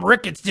goddamn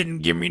Ricketts didn't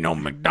give me no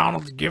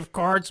McDonald's gift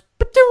cards.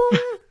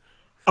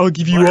 I'll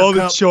give you all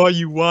the chaw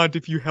you want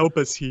if you help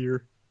us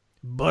here.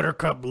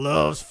 Buttercup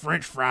loves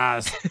French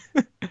fries.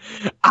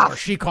 Or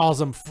she calls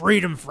them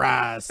freedom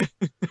fries.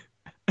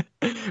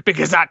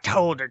 Because I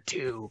told her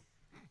to.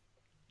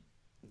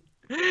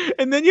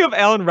 And then you have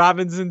Allen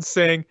Robinson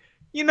saying,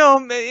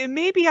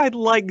 maybe I'd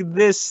like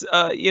this,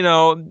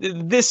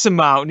 this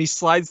amount. And he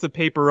slides the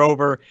paper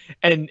over.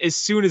 And as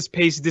soon as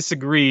Pace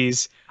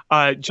disagrees,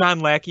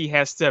 John Lackey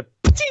has to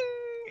pa-ting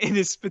in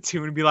his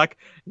spittoon and be like,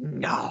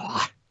 "No,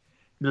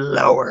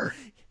 lower."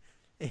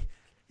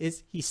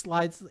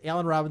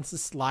 Allen Robinson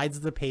slides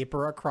the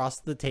paper across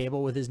the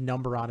table with his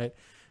number on it.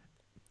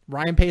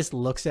 Ryan Pace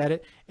looks at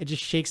it and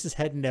just shakes his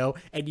head no.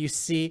 And you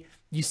see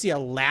a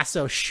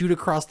lasso shoot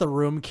across the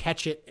room,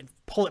 catch it, and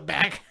pull it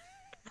back.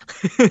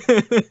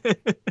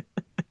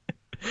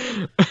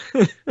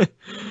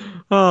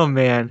 Oh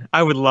man,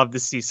 I would love to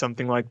see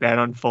something like that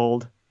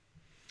unfold.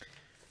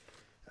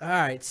 All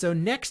right, so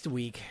next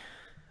week,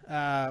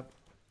 we'll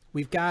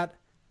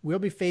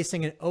be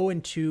facing an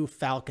 0-2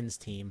 Falcons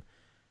team,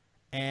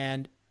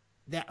 and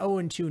that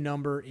 0-2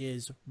 number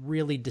is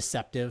really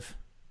deceptive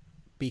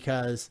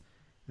because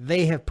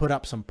they have put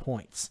up some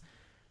points.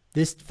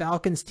 This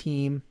Falcons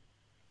team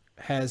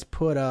has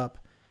put up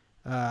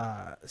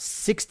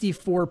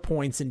 64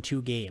 points in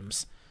 2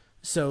 games,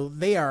 so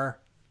they are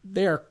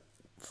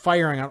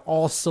firing on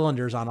all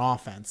cylinders on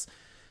offense.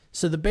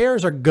 So the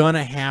Bears are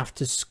gonna have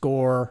to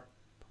score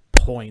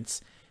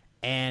points,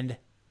 and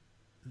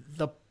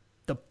the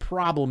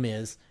problem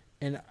is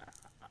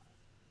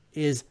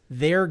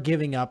they're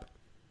giving up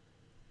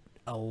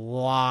a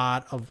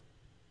lot of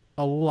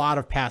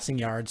passing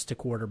yards to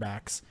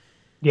quarterbacks.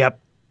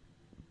 Yep.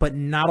 But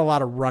not a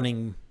lot of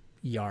running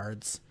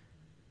yards.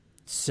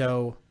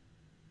 So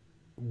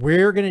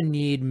we're going to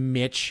need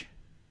Mitch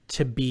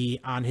to be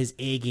on his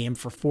A game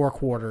for 4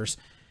 quarters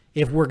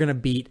if we're going to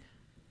beat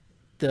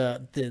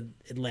the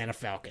Atlanta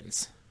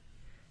Falcons.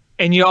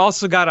 And you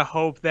also got to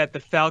hope that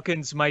the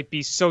Falcons might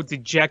be so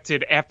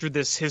dejected after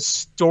this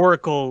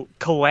historical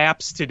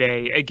collapse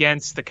today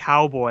against the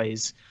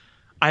Cowboys.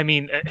 I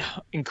mean,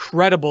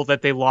 incredible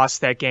that they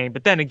lost that game.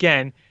 But then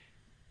again,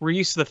 we're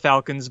used to the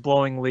Falcons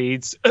blowing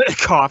leads.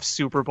 Cough,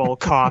 Super Bowl,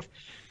 cough.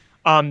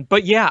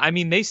 But yeah, I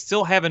mean, they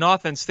still have an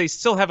offense. They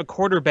still have a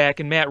quarterback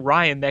in Matt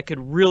Ryan that could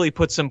really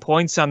put some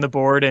points on the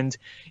board. And,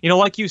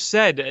 like you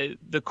said,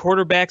 the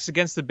quarterbacks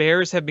against the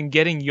Bears have been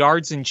getting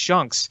yards in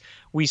chunks.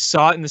 We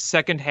saw it in the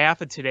second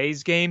half of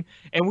today's game,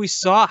 and we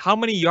saw how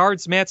many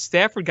yards Matt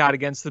Stafford got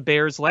against the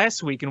Bears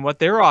last week and what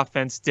their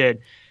offense did.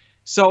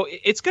 So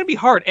it's going to be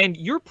hard. And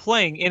you're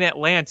playing in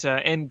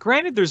Atlanta, and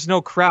granted, there's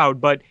no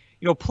crowd, but,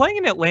 playing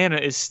in Atlanta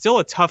is still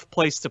a tough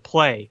place to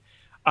play.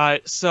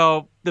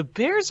 So the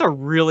Bears are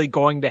really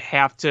going to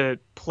have to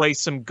play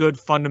some good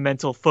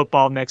fundamental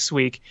football next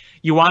week.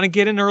 You want to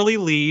get an early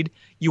lead.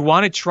 You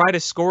want to try to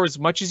score as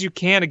much as you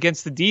can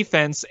against the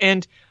defense,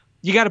 and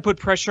you got to put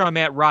pressure on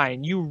Matt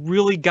Ryan. You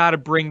really got to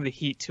bring the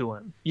heat to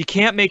him. You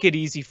can't make it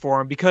easy for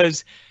him,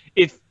 because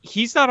if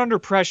he's not under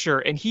pressure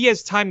and he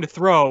has time to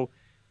throw,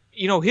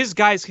 his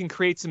guys can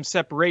create some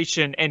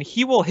separation and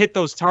he will hit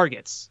those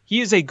targets.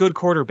 He is a good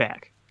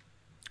quarterback.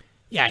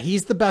 Yeah,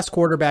 he's the best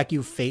quarterback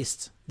you've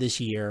faced this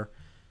year.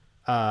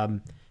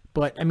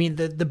 But I mean,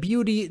 the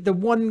beauty, the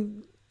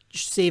one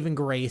saving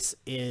grace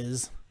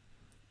is,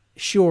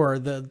 sure,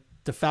 the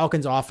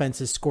Falcons offense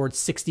has scored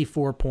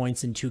 64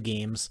 points in 2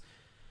 games.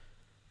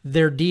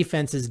 their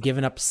defense has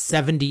given up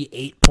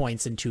 78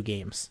 points in 2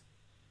 games.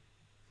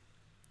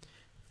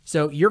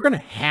 So you're going to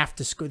have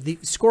to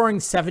scoring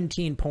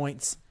 17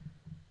 points,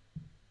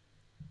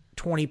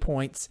 20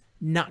 points,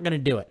 not going to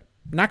do it.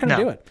 Not going to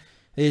do it.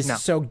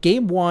 So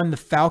game 1, the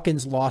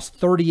Falcons lost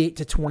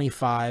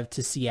 38-25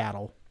 to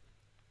Seattle.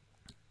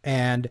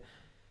 And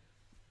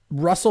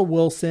Russell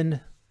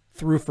Wilson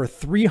threw for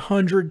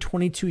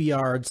 322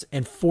 yards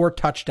and 4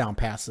 touchdown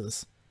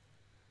passes.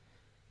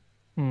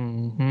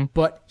 Mm-hmm.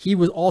 But he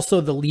was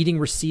also the leading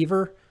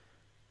receiver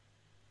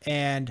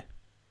and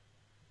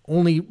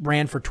only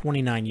ran for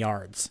 29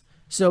 yards.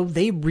 So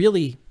they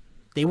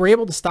were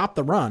able to stop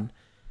the run.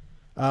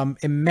 And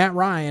Matt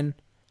Ryan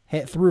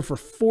threw for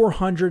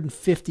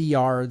 450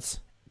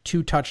 yards,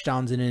 2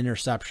 touchdowns, and an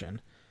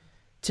interception.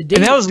 And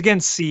that was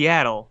against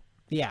Seattle.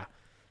 Yeah.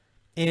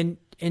 And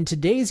in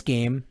today's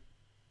game,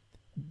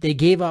 they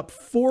gave up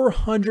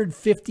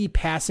 450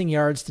 passing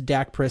yards to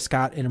Dak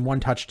Prescott and 1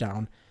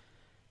 touchdown,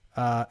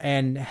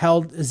 and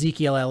held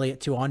Ezekiel Elliott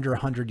to under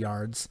 100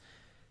 yards.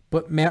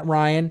 But Matt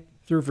Ryan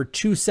threw for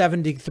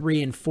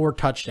 273 and 4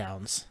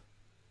 touchdowns.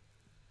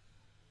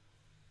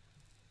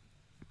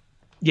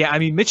 Yeah, I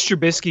mean, Mitch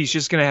Trubisky is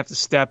just going to have to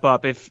step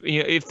up. If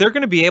they're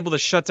going to be able to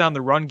shut down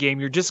the run game,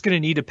 you're just going to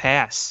need to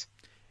pass.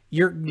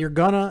 You're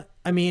gonna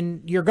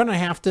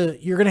have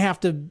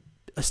to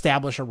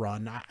establish a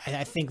run.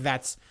 I think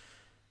that's,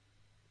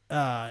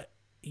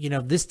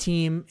 this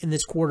team and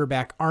this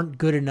quarterback aren't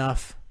good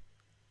enough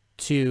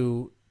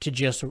to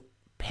just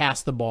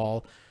pass the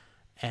ball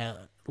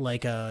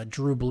like a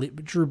Drew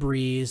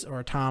Brees or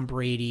a Tom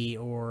Brady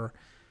or,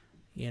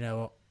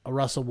 a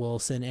Russell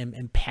Wilson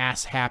and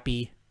pass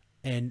happy.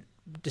 And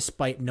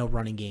despite no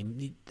running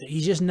game,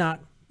 he's just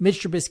not.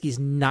 Mitch Trubisky's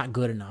not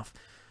good enough.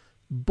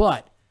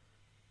 But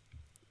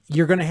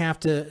you're going to have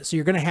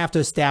to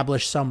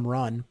establish some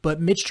run. But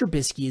Mitch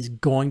Trubisky is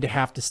going to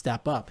have to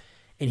step up,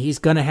 and you're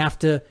going to have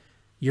to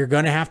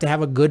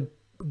have a good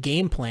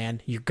game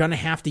plan. You're going to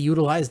have to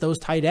utilize those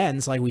tight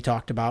ends like we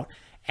talked about.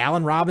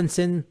 Allen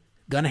Robinson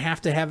going to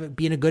have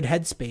be in a good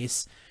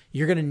headspace.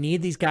 You're going to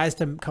need these guys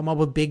to come up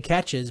with big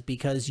catches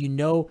because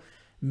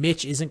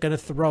Mitch isn't going to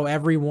throw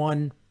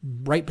everyone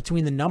right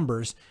between the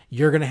numbers.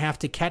 You're going to have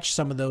to catch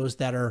some of those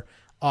that are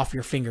off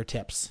your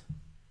fingertips.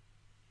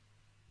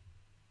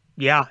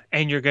 Yeah,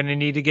 and you're going to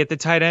need to get the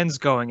tight ends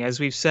going, as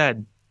we've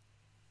said.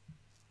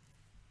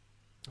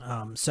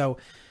 So,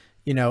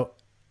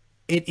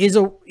 it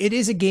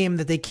is a game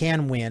that they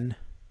can win,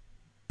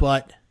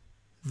 but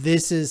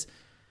this is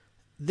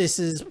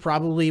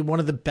probably one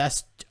of the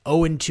best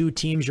 0-2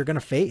 teams you're going to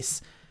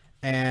face.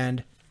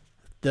 And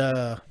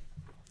the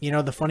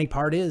funny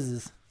part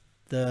is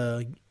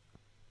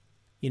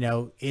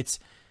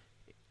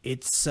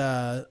it's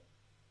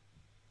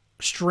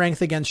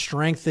strength against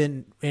strength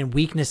and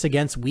weakness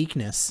against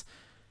weakness.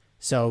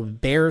 So the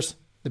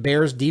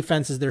Bears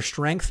defense is their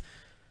strength.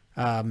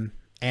 And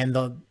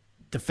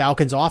the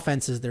Falcons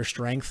offense is their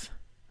strength.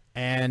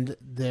 And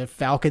the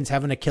Falcons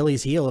have an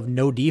Achilles heel of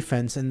no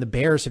defense, and the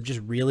Bears have just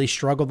really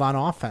struggled on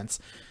offense.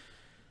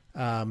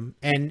 And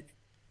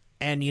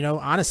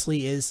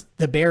honestly, is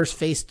the Bears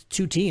faced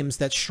 2 teams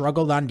that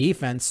struggled on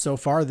defense so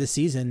far this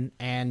season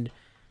and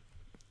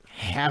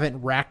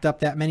haven't racked up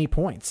that many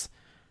points.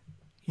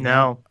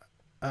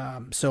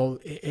 So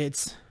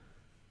it's,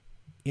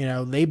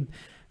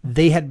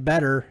 they had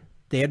better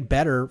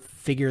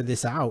figure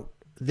this out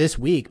this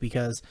week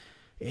because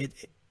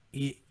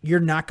you're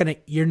not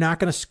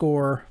gonna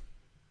score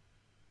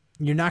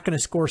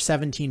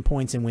 17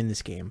 points and win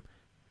this game.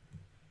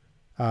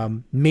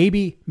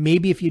 Maybe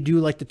if you do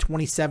like the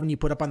 27 you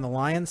put up on the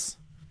Lions,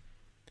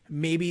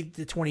 maybe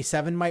the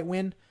 27 might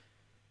win,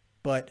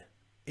 but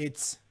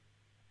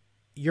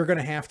you're going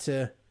to have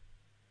to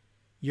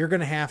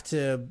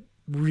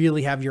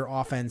really have your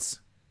offense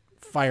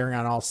firing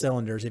on all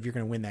cylinders if you're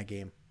going to win that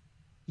game.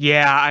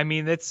 Yeah, I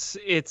mean,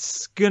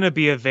 it's going to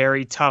be a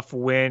very tough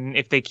win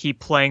if they keep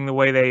playing the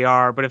way they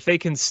are, but if they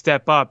can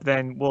step up,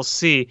 then we'll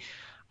see.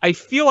 I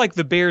feel like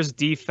the Bears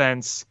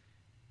defense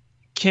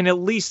can at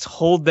least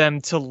hold them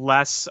to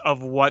less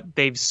of what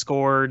they've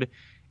scored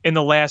in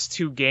the last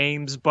 2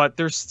 games, but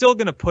they're still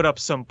going to put up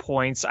some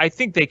points. I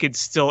think they could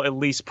still at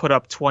least put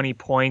up 20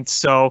 points.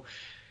 So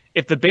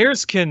if the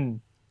Bears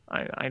can,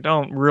 I'm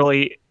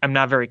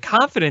not very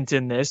confident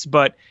in this,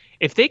 but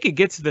if they could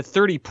get to the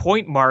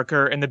 30-point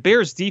marker and the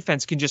Bears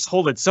defense can just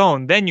hold its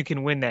own, then you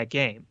can win that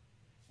game.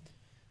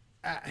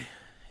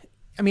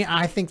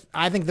 I think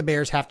the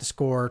Bears have to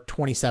score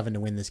 27 to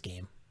win this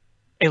game.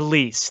 At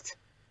least.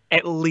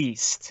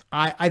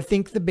 I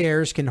think the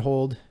Bears can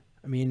hold.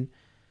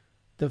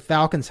 The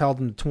Falcons held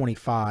them to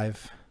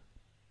 25,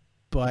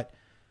 but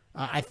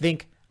I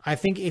think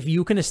if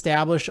you can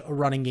establish a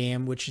running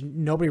game, which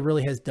nobody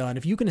really has done,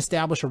 if you can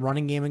establish a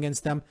running game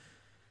against them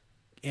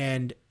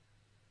and,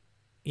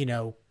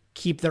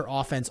 keep their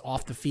offense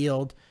off the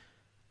field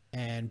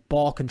and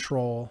ball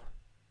control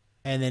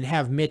and then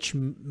have Mitch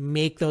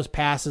make those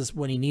passes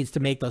when he needs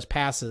to make those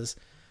passes,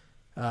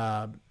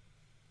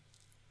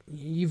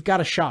 you've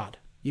got a shot.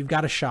 You've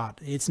got a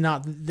shot.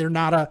 They're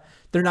not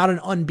an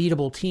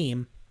unbeatable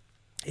team.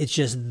 It's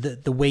just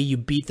the way you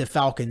beat the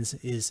Falcons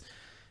is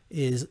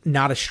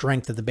not a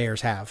strength that the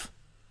Bears have.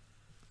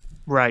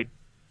 Right.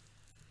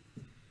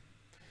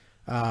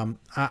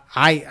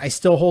 I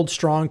still hold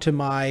strong to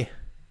my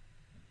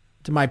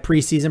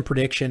preseason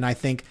prediction. I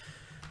think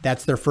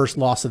that's their first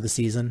loss of the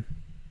season.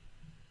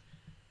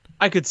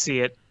 I could see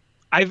it.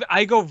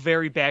 I go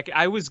very back.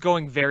 I was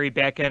going very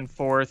back and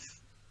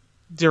forth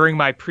during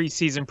my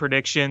preseason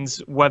predictions,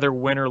 whether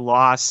win or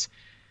loss,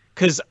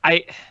 because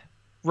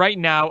right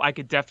now I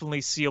could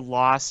definitely see a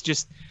loss.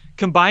 Just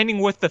combining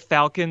with the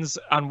Falcons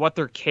on what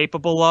they're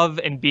capable of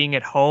and being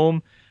at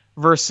home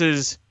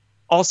versus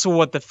also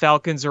what the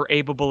Falcons are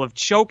able of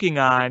choking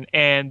on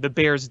and the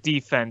Bears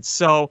defense.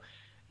 So,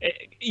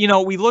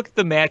 we look at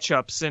the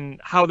matchups and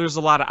how there's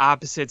a lot of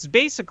opposites.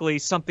 Basically,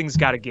 something's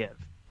got to give.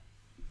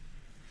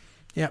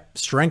 Yeah,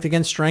 strength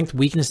against strength,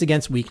 weakness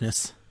against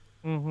weakness.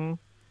 Mm-hmm.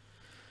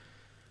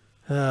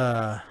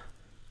 All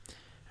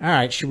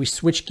right, should we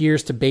switch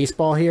gears to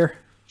baseball here?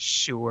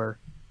 Sure.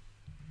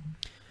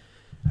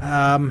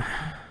 Where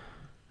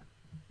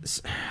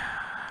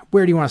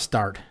do you want to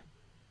start?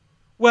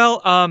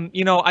 Well,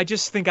 I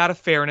just think out of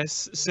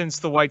fairness, since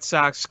the White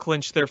Sox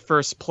clinched their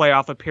first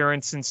playoff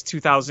appearance since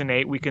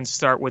 2008, we can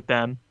start with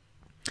them.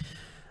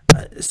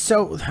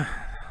 So,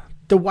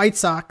 the White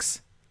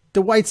Sox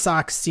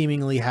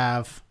seemingly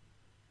have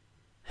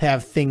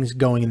things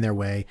going in their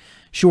way.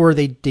 Sure,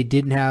 they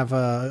didn't have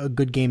a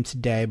good game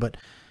today, but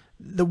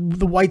the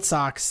White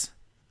Sox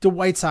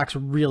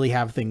really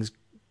have things,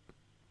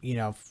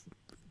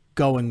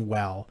 going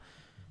well.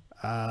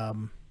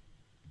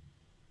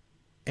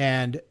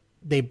 And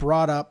they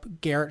brought up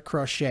Garrett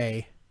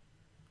Crochet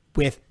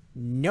with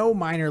no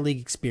minor league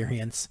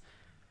experience.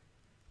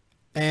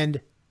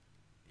 And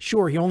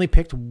sure, he only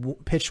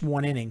pitched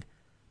one inning,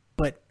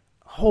 but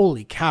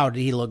holy cow, did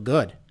he look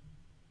good.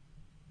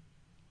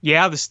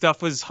 Yeah, the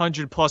stuff was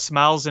 100+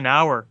 miles an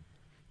hour.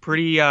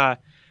 Pretty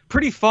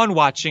fun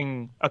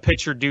watching a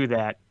pitcher do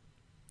that.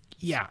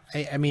 Yeah,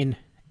 I mean,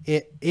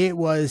 it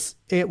was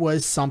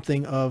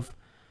something of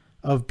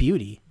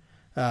beauty.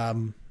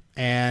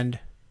 And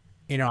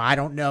I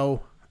don't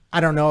know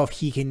if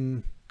he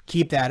can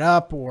keep that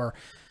up or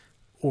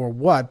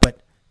what,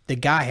 but the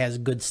guy has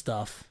good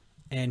stuff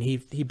and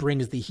he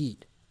brings the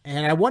heat.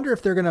 And I wonder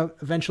if they're going to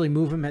eventually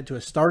move him into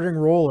a starting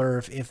role or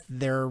if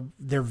their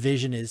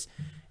vision is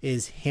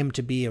him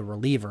to be a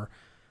reliever.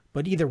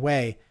 But either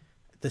way,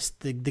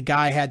 the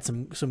guy had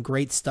some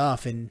great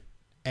stuff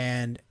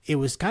and it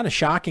was kind of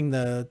shocking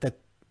that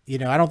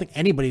I don't think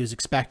anybody was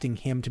expecting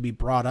him to be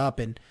brought up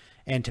and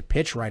to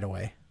pitch right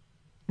away.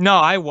 No,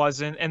 I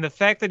wasn't. And the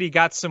fact that he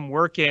got some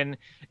work in,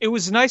 it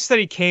was nice that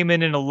he came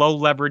in a low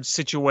leverage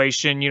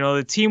situation.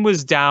 The team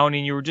was down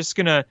and you were just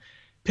going to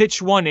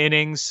pitch one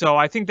inning. So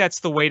I think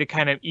that's the way to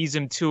kind of ease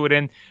him to it.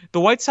 And the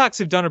White Sox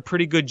have done a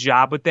pretty good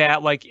job with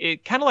that.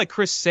 Kind of like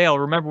Chris Sale.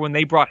 Remember when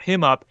they brought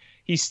him up,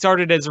 he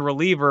started as a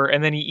reliever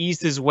and then he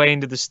eased his way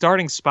into the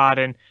starting spot.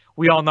 And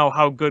we all know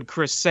how good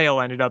Chris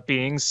Sale ended up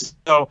being.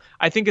 So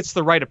I think it's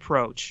the right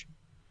approach.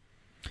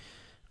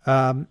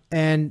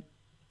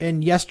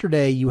 And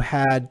yesterday you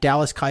had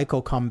Dallas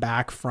Keuchel come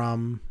back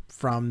from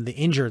the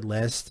injured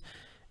list,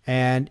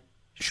 and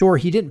sure,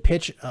 he didn't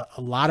pitch a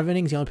lot of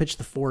innings. He only pitched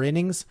the 4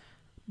 innings,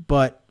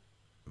 but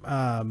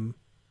 4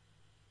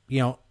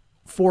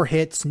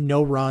 hits,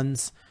 no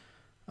runs,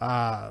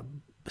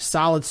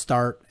 solid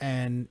start,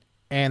 and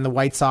the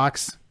White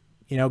Sox,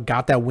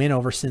 got that win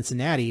over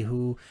Cincinnati,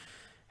 who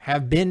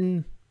have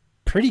been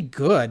pretty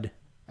good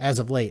as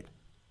of late.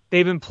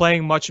 They've been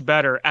playing much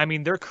better. I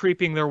mean, they're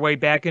creeping their way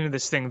back into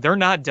this thing. They're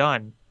not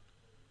done.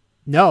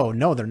 No,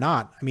 they're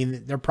not. I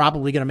mean, they're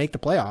probably going to make the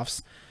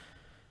playoffs.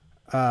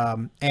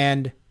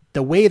 And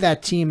the way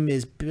that team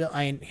is built,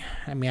 I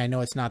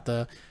know it's not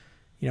we're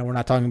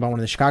not talking about one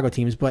of the Chicago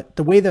teams, but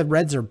the way the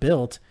Reds are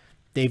built,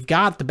 they've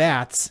got the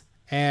bats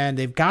and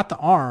they've got the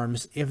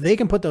arms. If they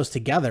can put those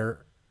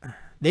together,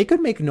 they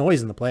could make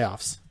noise in the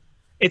playoffs.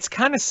 It's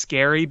kind of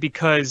scary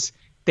because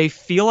they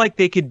feel like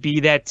they could be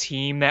that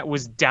team that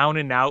was down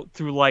and out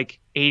through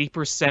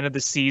 80% of the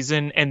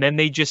season, and then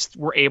they just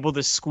were able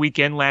to squeak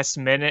in last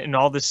minute, and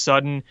all of a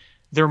sudden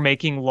they're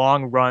making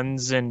long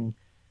runs. And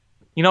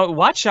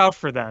watch out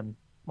for them.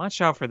 Watch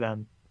out for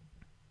them.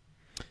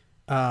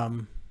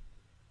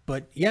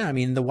 But yeah, I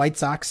mean, the White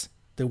Sox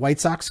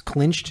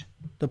clinched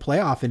the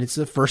playoff, and it's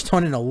the first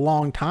one in a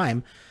long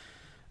time.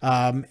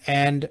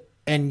 And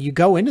you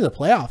go into the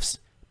playoffs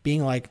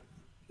being like,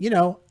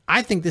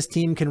 I think this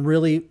team can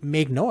really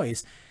make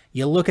noise.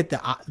 You look at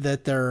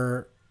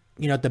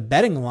the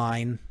betting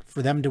line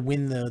for them to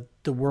win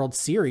the World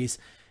Series,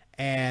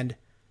 and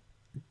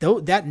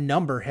that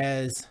number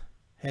has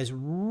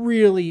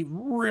really,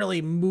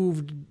 really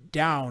moved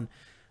down.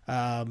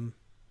 Now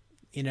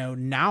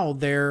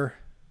they're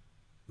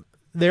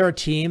a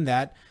team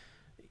that,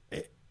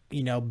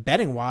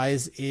 betting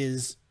wise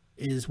is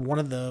one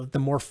of the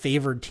more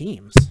favored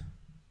teams.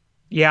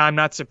 Yeah, I'm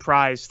not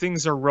surprised.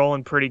 Things are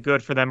rolling pretty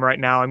good for them right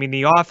now. I mean,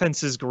 the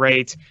offense is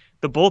great.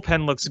 The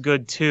bullpen looks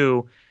good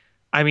too.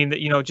 I mean,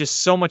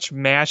 just so much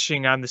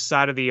mashing on the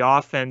side of the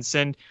offense,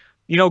 and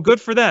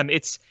good for them.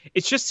 It's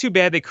just too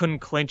bad they couldn't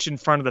clinch in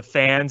front of the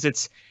fans.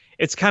 It's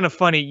kind of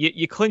funny.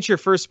 You clinch your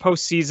first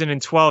postseason in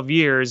 12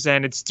 years,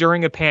 and it's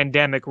during a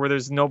pandemic where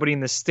there's nobody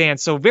in the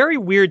stands. So very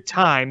weird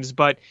times,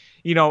 but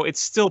it's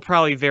still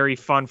probably very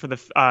fun for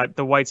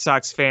the White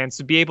Sox fans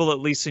to be able to at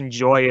least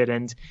enjoy it.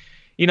 And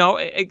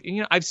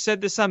I've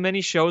said this on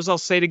many shows. I'll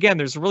say it again.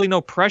 There's really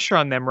no pressure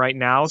on them right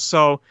now,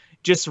 so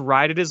just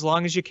ride it as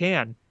long as you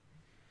can.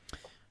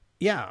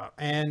 Yeah,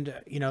 and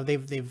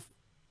they've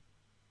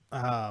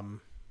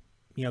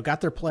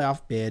got their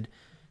playoff bid.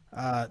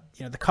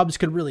 The Cubs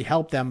could really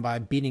help them by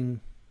beating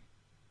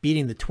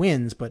the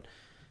Twins, but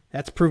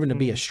that's proven to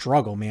be a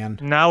struggle, man.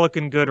 Not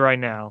looking good right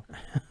now.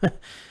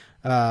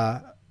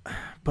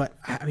 But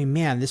I mean,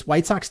 man, this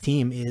White Sox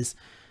team is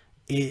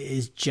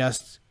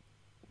just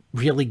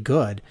really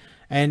good.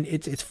 And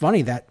it's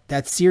funny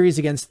that series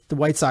against the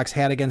White Sox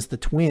had against the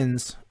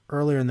Twins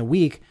earlier in the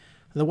week,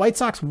 the White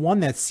Sox won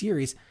that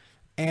series.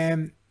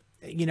 And,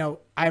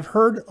 I've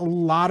heard a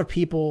lot of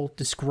people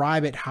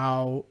describe it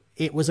how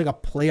it was like a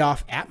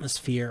playoff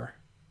atmosphere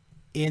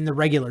in the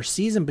regular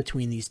season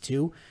between these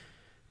two,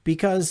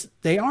 because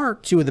they are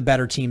two of the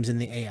better teams in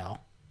the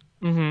AL.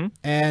 Mm-hmm.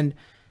 And,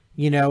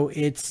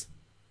 it's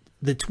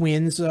the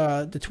Twins.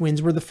 The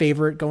Twins were the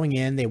favorite going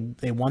in.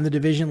 They won the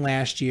division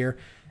last year,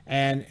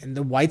 and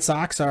the White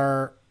Sox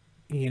are,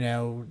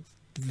 it's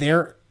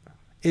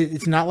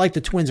not like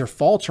the Twins are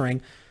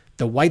faltering.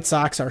 The White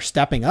Sox are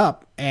stepping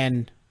up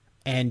and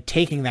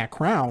taking that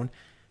crown.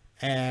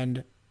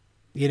 And,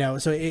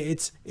 so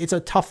it's a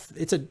tough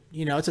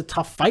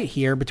fight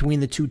here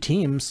between the two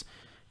teams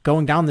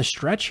going down the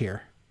stretch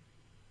here.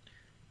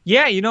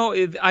 Yeah,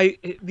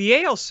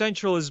 the AL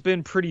Central has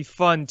been pretty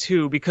fun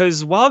too,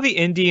 because while the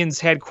Indians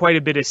had quite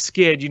a bit of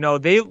skid,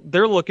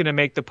 they're looking to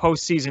make the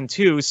postseason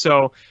too.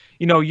 So,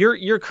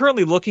 you're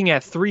currently looking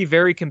at three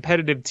very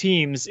competitive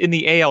teams in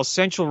the AL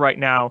Central right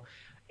now.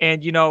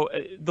 And,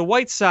 the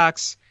White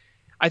Sox,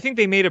 I think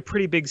they made a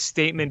pretty big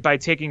statement by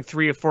taking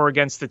 3 or 4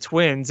 against the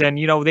Twins. And,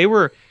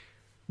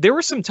 there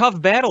were some tough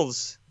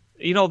battles.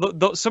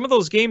 Some of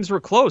those games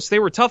were close. They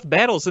were tough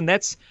battles, and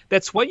that's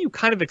what you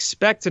kind of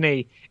expect in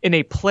a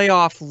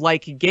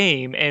playoff-like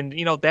game. And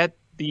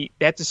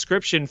that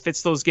description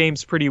fits those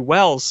games pretty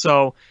well.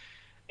 So,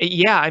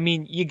 yeah, I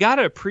mean, you got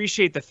to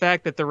appreciate the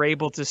fact that they're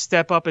able to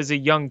step up as a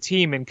young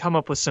team and come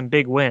up with some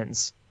big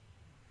wins.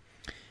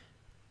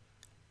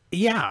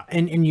 Yeah,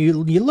 and you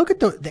look at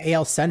the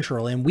AL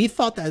Central, and we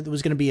thought that it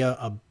was going to be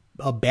a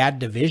bad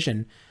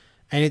division,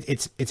 and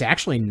it's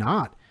actually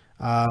not.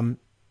 The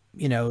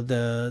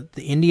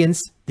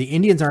Indians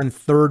are in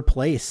third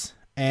place,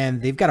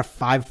 and they've got a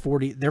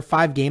 540. They're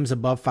 5 games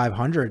above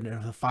 500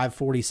 and a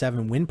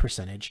 547 win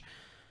percentage.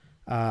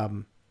 That's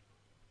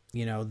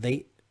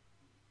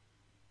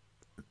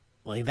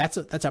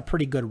a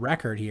pretty good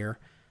record here,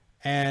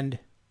 and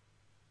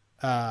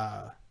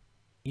the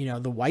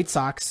White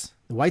Sox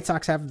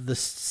have the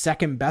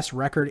second best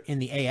record in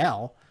the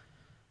AL,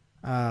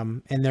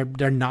 and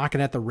they're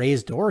knocking at the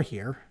Rays' door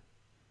here.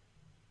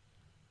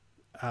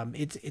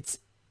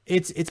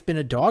 It's been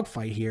a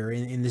dogfight here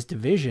in this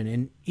division,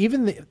 and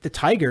even the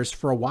Tigers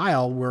for a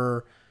while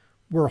were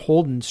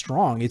holding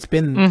strong. It's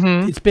been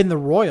the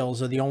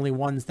Royals are the only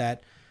ones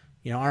that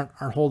aren't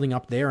holding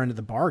up their end of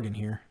the bargain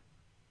here.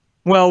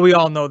 Well, we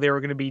all know they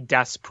were going to be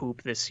des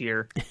poop this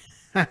year.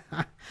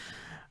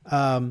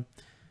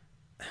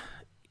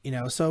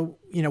 So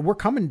we're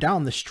coming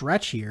down the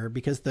stretch here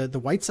because the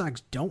White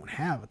Sox don't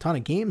have a ton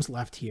of games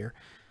left here.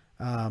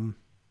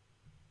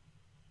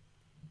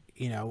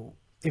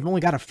 They've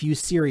only got a few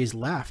series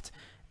left,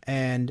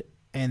 and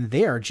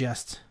they're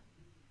just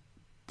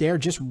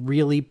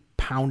really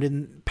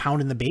pounding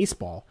the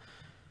baseball.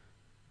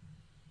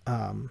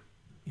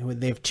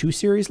 They have 2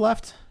 series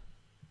left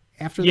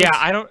after this.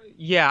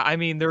 I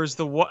mean, there's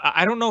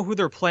I don't know who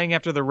they're playing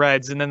after the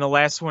Reds, and then the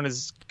last one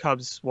is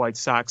Cubs White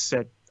Sox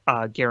at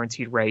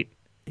guaranteed rate.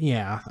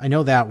 Yeah, I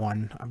know that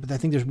one, but I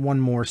think there's one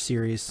more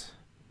series.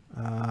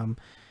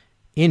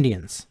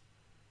 Indians.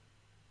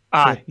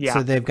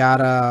 So they've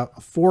got a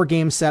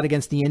 4-game set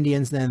against the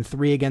Indians, then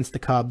 3 against the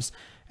Cubs,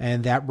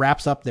 and that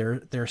wraps up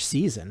their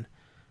season.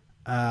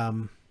 I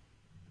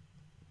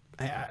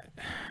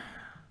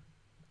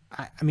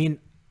mean,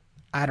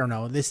 I don't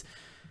know. This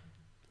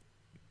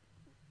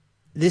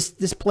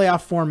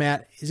playoff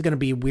format is going to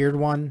be a weird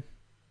one,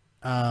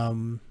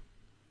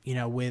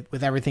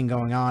 with everything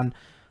going on,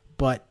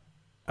 but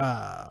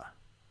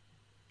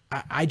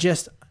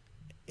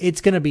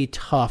it's going to be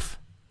tough.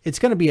 It's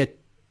going to be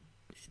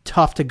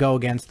tough to go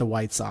against the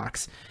White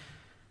Sox.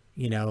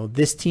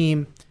 This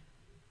team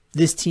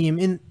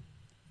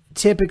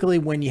typically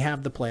when you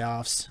have the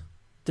playoffs,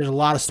 there's a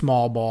lot of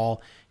small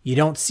ball. You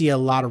don't see a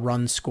lot of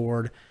runs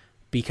scored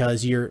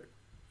because you're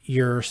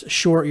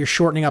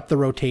shortening up the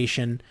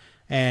rotation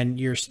and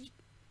you're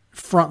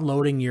front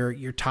loading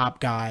your top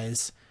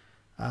guys.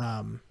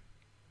 And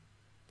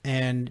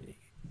with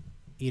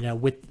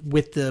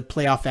the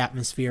playoff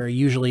atmosphere,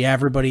 usually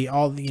everybody,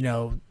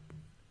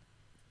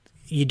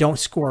 you don't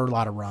score a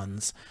lot of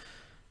runs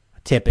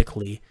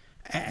typically.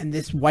 And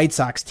this White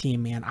Sox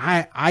team, man,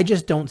 I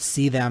just don't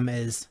see them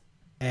as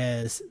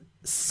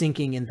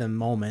sinking in the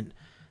moment.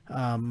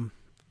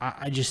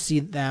 I just see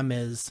them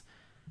as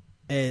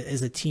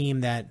a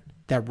team that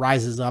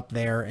rises up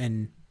there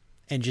and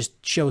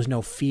just shows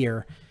no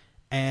fear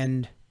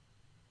and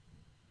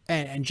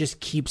just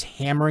keeps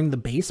hammering the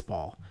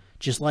baseball,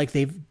 just like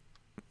they've,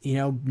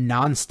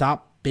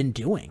 nonstop been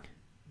doing.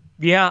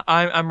 Yeah,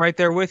 I'm right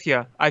there with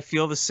you. I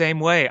feel the same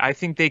way. I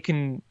think they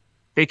can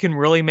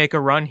really make a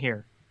run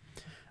here.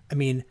 I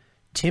mean,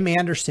 Tim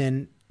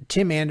Anderson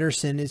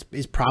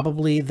is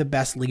probably the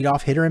best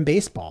leadoff hitter in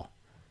baseball.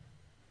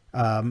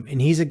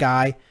 And he's a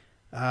guy,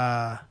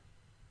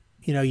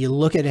 you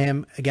look at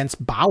him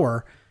against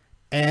Bauer,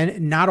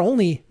 and not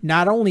only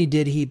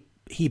did he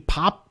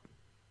pop,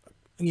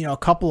 a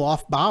couple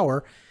off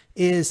Bauer,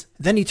 is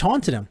then he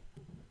taunted him.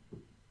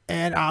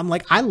 And I'm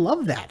like, I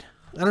love that.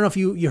 I don't know if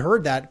you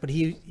heard that, but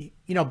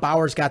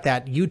Bauer's got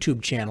that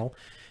YouTube channel,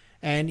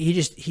 and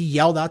he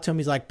yelled out to him.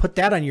 He's like, put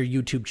that on your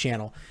YouTube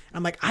channel. And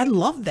I'm like, I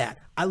love that.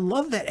 I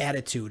love that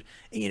attitude.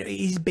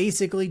 He's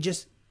basically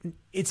just,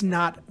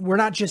 we're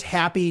not just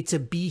happy to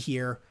be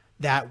here,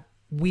 that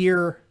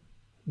we're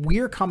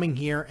coming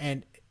here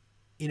and,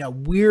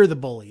 we're the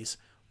bullies.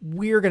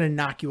 We're going to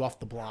knock you off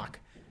the block.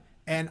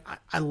 And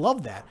I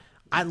love that.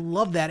 I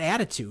love that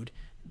attitude.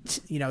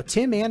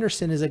 Tim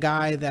Anderson is a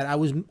guy that I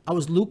was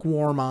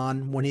lukewarm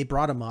on when he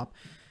brought him up,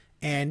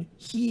 and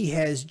he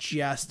has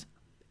just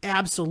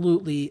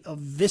absolutely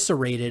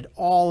eviscerated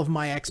all of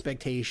my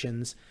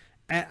expectations.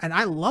 And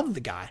I love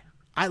the guy.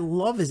 I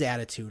love his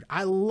attitude.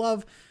 I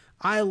love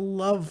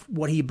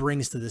what he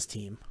brings to this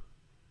team.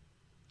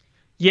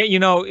 Yeah,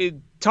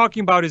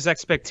 talking about his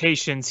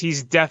expectations,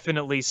 he's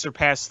definitely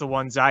surpassed the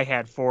ones I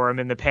had for him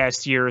in the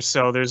past year or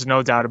so. There's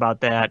no doubt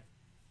about that.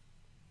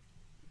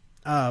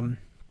 And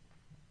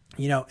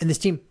this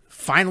team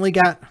finally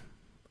got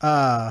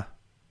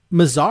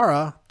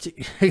Mazzara to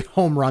hit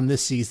home run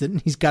this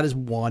season. He's got his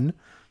one.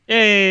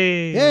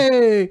 Yay!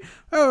 Yay!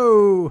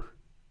 Oh!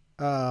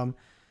 What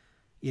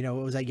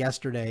was that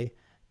yesterday?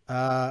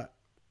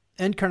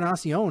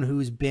 Encarnacion,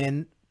 who's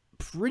been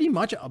pretty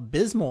much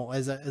abysmal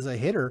as a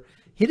hitter,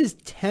 hit his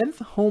 10th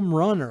home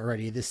run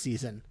already this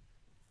season.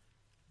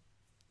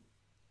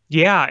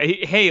 Yeah.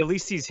 Hey, at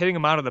least he's hitting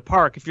him out of the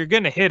park. If you're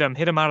going to hit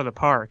him out of the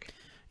park.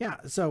 Yeah.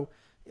 So,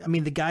 I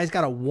mean, the guy's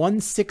got a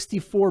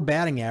 164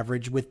 batting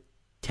average with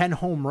 10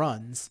 home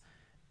runs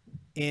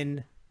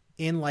in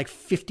like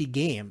 50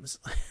 games.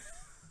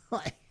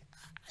 I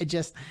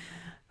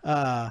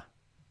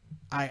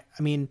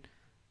mean,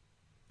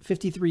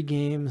 53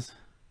 games.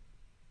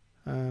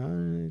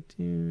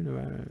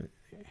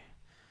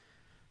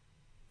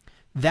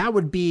 That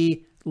would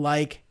be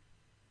like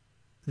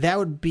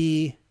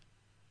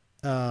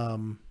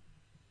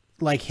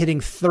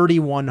hitting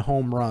 31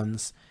 home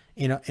runs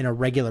in a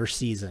regular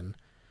season.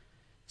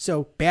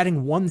 So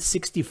batting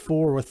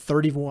 164 with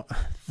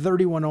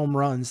 31 home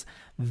runs,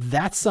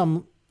 that's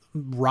some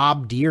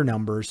Rob Deere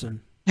numbers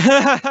and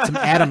some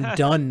Adam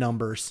Dunn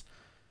numbers.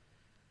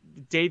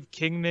 Dave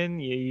Kingman,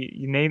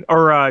 you name,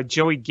 or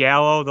Joey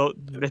Gallo.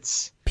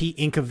 That's Pete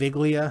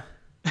Incaviglia.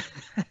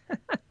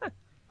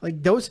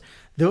 Like those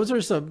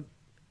are some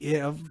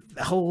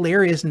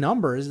hilarious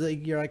numbers.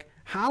 Like, you're like,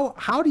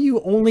 how do you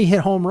only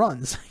hit home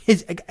runs?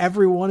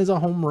 Everyone is a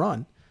home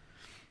run.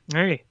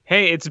 Hey,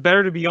 it's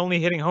better to be only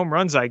hitting home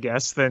runs, I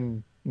guess,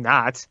 than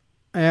not.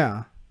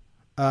 Yeah.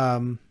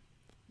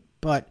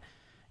 But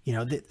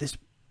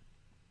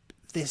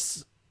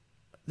this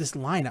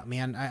lineup,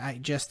 man, I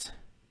just,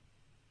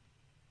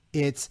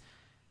 it's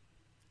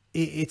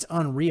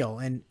unreal.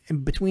 And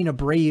between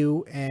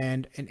Abreu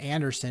and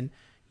Anderson,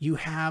 you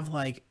have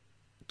like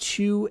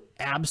two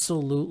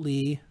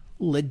absolutely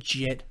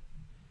legit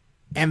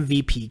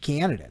MVP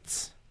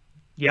candidates.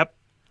 Yep.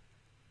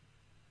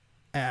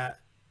 I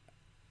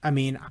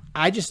mean,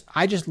 I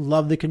just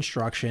love the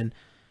construction,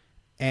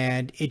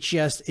 and it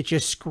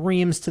just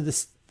screams to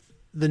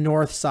the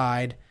north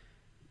side.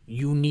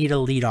 You need a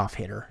leadoff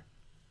hitter.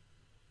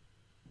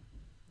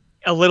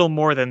 A little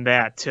more than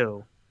that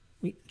too.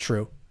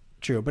 True.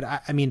 But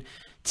I mean,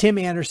 Tim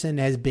Anderson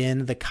has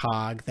been the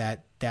cog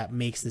that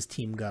makes this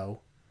team go.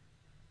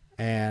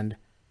 And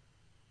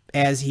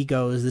as he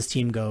goes, this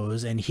team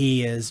goes, and he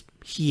has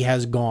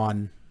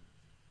gone.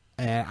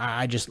 And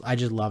I just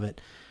love it.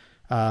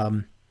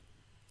 The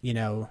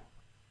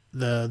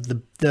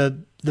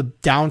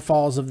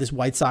downfalls of this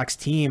White Sox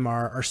team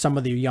are some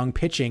of the young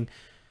pitching.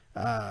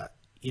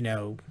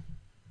 You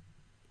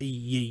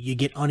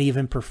get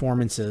uneven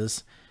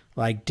performances.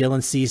 Like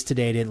Dylan Cease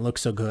today didn't look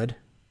so good.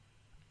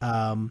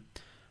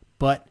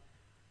 But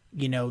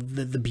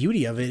the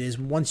beauty of it is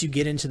once you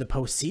get into the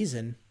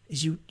postseason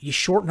is you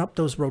shorten up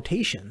those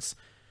rotations.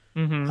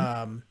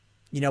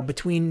 Mm-hmm.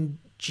 Between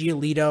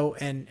Giolito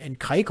and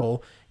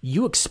Keuchel,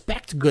 you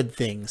expect good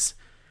things.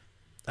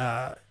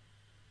 So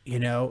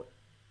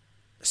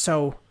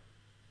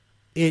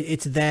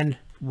it's then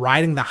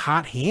riding the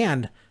hot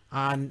hand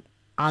on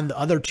the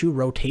other two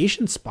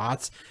rotation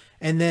spots,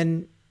 and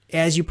then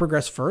as you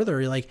progress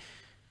further, like,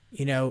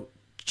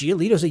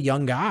 Giolito's a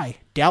young guy.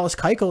 Dallas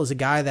Keuchel is a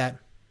guy that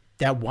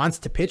wants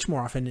to pitch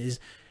more often.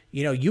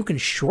 You can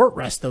short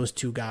rest those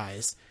two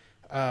guys.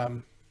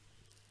 I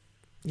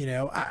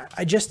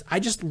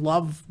just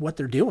love what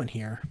they're doing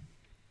here.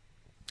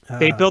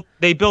 They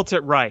built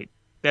it right.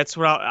 That's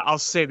what I'll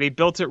say. They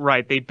built it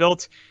right. They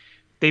built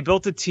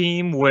a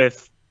team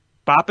with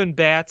bopping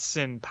bats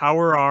and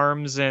power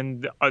arms,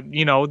 and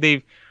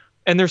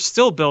they're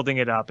still building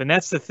it up. And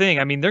that's the thing.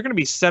 I mean, they're going to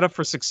be set up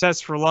for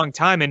success for a long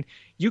time. And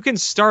you can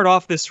start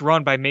off this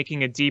run by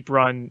making a deep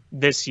run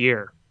this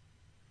year.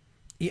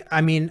 Yeah,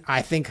 I mean,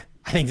 I think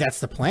that's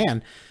the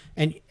plan.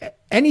 And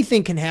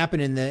anything can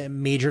happen in the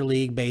Major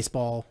League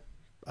Baseball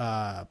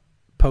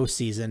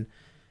postseason.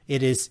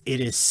 It is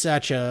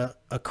such a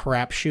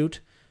crapshoot.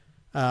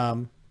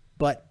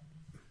 But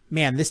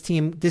man, this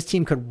team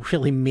could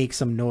really make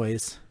some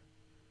noise.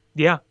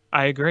 Yeah,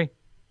 I agree.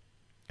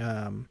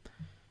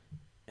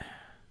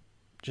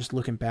 Just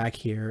looking back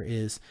here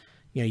is,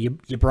 you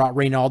brought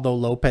Reynaldo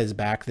Lopez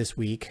back this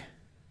week.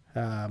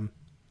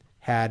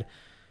 Had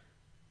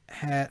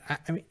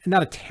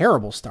not a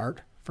terrible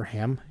start for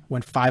him.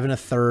 Went 5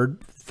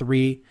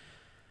 1/3,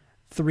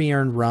 three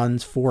earned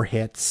runs, 4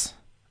 hits.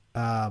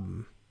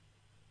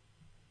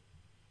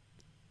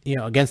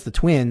 Against the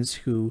Twins,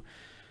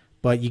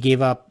 but you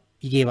gave up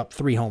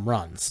 3 home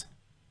runs.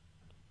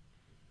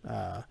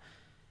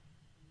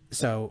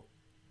 So,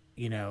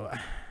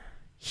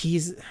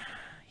 he's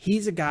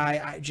a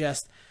guy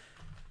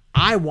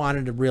I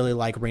wanted to really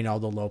like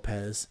Reynaldo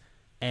Lopez,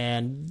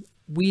 and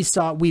we've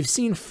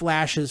seen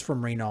flashes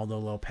from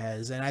Reynaldo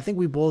Lopez, and I think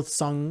we both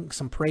sung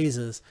some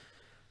praises,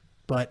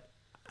 but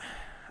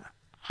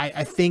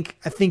I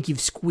think you've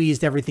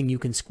squeezed everything you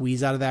can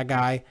squeeze out of that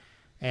guy,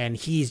 and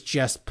he's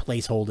just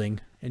placeholding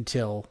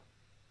until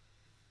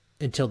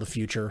the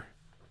future.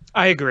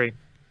 I agree.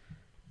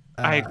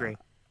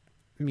 And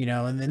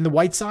then the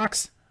White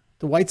Sox,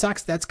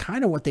 that's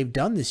kind of what they've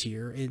done this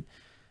year.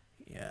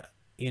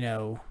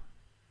 Giolito,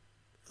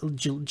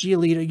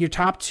 your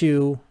top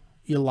 2,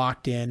 you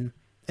locked in.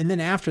 And then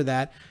after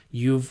that,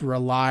 you've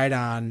relied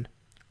on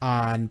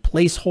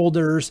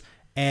placeholders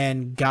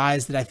and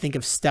guys that I think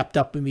have stepped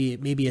up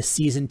maybe a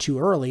season too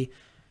early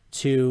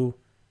to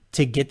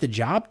get the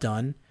job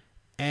done.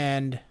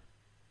 And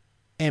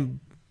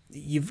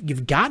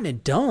you've gotten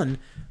it done.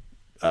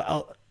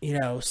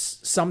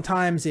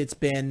 Sometimes it's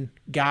been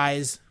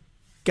guys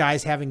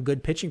having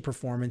good pitching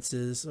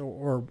performances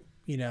or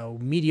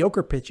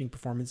mediocre pitching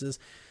performances,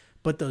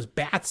 but those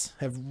bats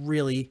have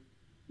really,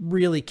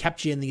 really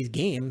kept you in these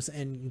games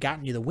and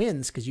gotten you the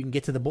wins because you can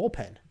get to the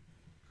bullpen.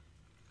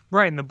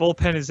 Right, and the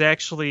bullpen is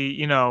actually,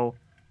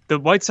 the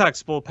White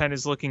Sox bullpen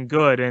is looking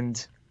good,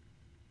 and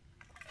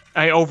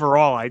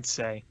overall, I'd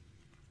say.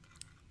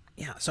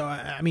 Yeah, so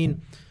I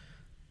mean,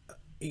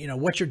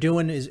 what you're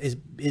doing is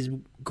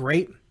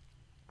great,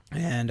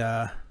 and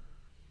I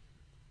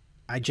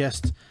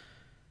just,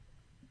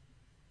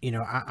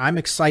 I'm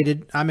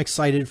excited. I'm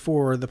excited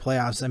for the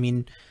playoffs. I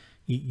mean,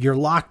 you're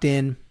locked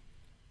in,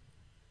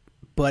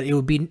 but it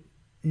would be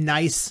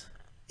nice.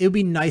 It would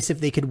be nice if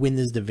they could win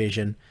this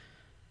division.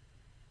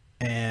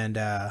 And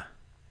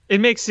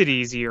it makes it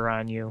easier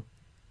on you.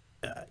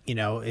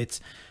 It's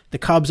the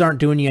Cubs aren't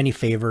doing you any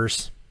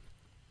favors.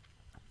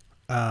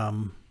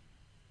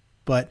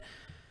 But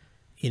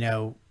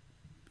you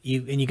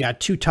got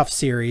 2 tough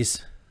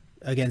series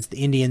against the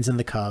Indians and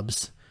the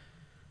Cubs.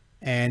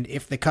 And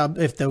if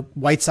the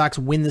White Sox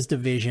win this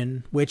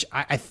division, which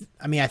I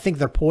think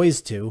they're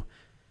poised to,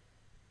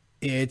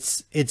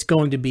 it's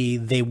going to be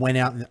they went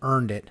out and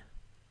earned it.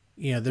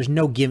 There's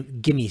no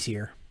gimmies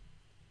here.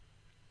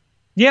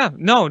 Yeah,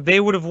 no, they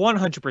would have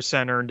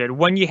 100% earned it.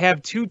 When you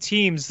have 2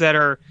 teams that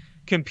are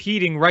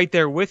competing right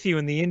there with you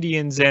in the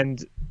Indians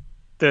and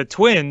the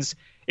Twins,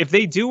 if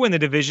they do win the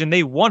division,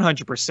 they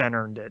 100%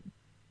 earned it.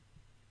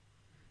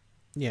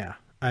 Yeah,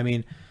 I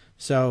mean,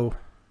 so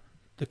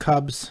the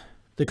Cubs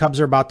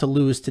are about to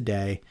lose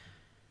today,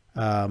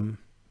 and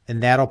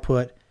that'll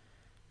put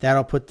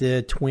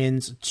the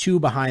Twins 2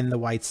 behind the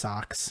White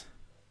Sox,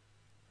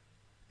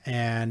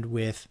 and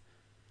with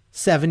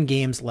 7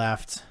 games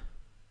left,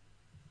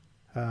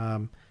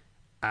 I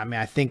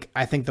think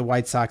the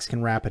White Sox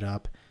can wrap it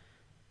up.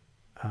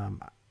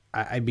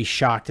 I'd be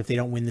shocked if they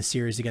don't win the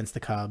series against the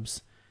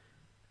Cubs,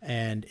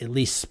 and at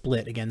least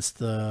split against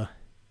the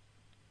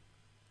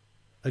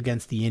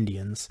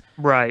Indians.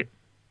 Right.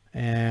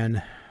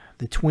 And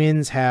the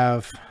Twins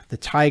have the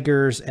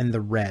Tigers and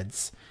the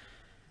Reds,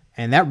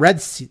 and that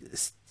Reds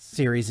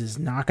series is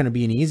not going to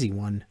be an easy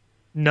one.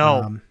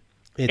 No.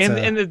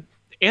 And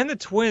the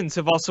Twins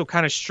have also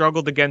kind of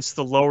struggled against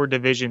the lower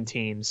division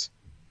teams.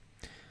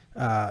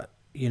 Because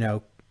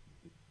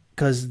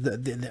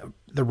the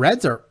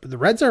Reds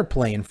are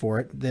playing for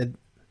it. They're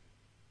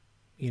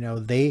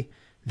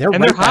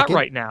right hot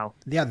right now.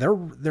 Yeah, they're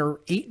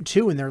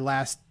 8-2 in their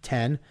last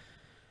 10,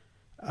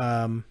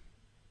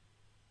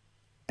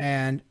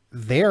 and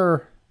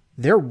they're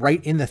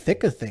right in the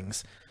thick of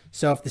things.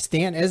 So if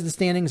as the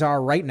standings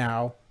are right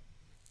now,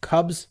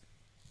 Cubs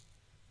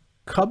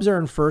Cubs are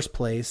in first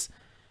place.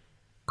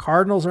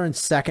 Cardinals are in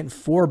second,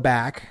 4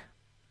 back.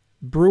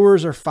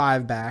 Brewers are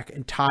 5 back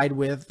and tied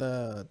with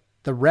the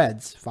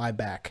Reds, 5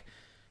 back.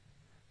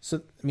 So,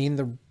 I mean,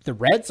 the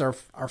Reds are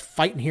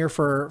fighting here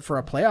for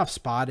a playoff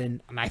spot,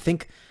 and I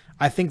think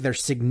they're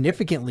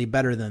significantly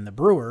better than the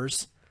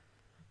Brewers.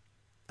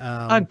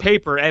 On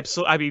paper,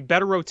 absolutely. I mean,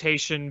 better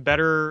rotation,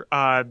 better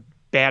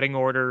batting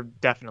order,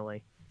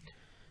 definitely.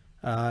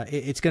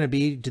 It's going to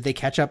be, do they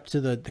catch up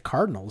to the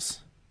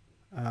Cardinals?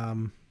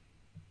 Who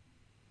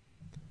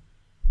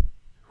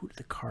do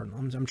the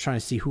Cardinals? I'm trying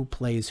to see who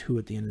plays who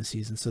at the end of the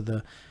season. So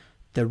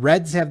the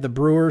Reds have the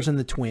Brewers and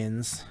the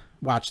Twins.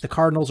 Watch, the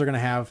Cardinals are going to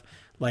have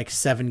like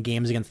 7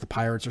 games against the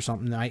Pirates or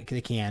something.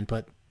 They can,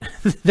 but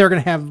they're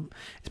going to have,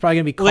 it's probably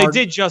going to be. Well, they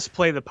did just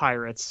play the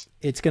Pirates.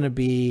 It's going to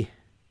be,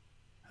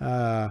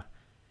 yeah,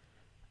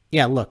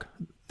 look,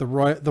 the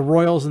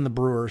Royals and the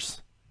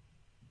Brewers.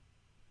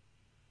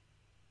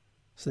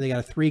 So they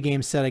got a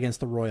 3-game set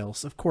against the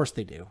Royals. Of course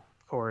they do.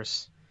 Of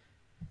course.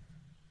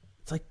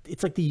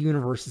 It's like the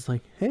universe is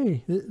like,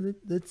 hey,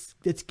 let's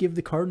give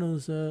the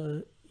Cardinals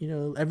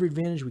every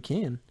advantage we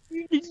can.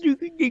 Let's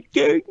look at the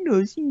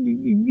Cardinals.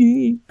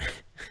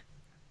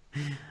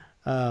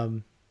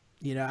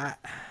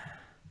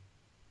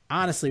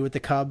 Honestly, with the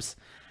Cubs,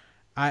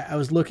 I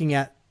was looking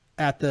at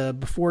the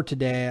before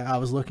today. I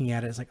was looking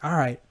at it. It's like, all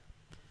right,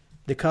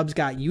 the Cubs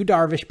got Yu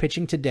Darvish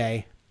pitching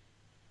today,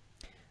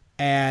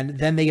 and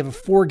then they have a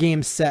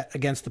 4-game set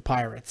against the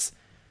Pirates.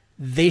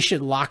 They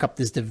should lock up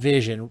this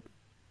division.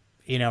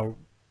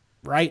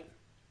 Right?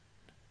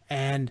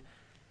 And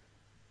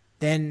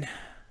then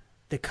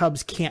the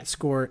Cubs can't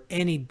score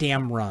any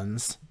damn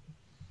runs.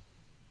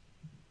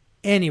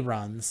 And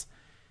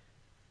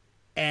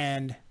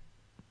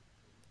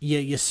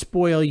you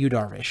spoil Yu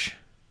Darvish.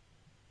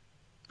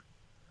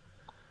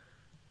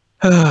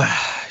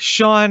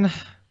 Sean,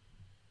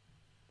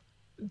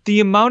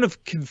 the amount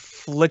of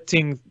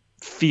conflicting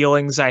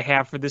feelings I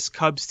have for this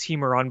Cubs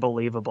team are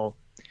unbelievable.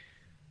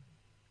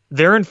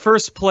 They're in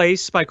first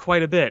place by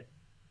quite a bit.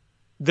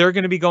 They're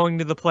going to be going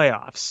to the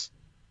playoffs.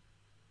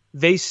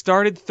 They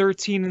started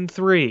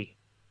 13-3.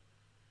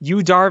 Yu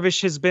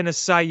Darvish has been a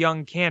Cy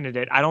Young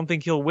candidate. I don't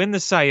think he'll win the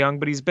Cy Young,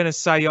 but he's been a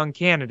Cy Young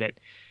candidate.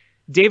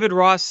 David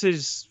Ross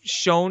has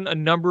shown a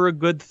number of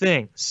good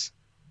things.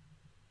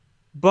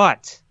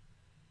 But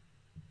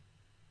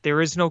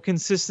there is no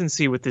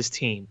consistency with this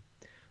team.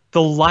 The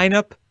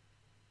lineup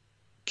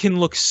can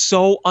look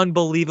so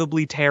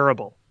unbelievably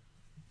terrible.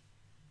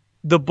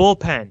 The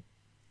bullpen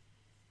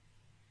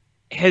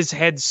has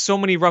had so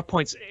many rough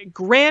points.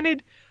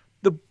 Granted,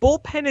 the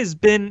bullpen has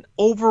been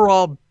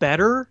overall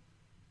better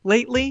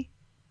lately.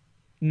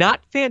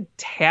 Not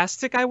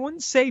fantastic, I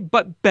wouldn't say,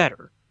 but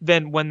better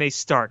than when they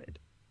started.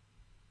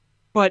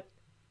 But,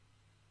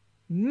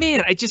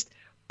 man,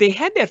 they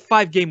had that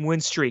 5-game win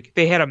streak.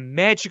 They had a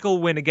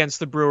magical win against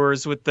the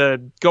Brewers with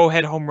the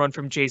go-ahead home run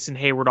from Jason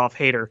Hayward off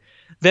Hader.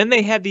 Then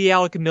they had the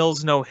Alec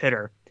Mills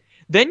no-hitter.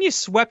 Then you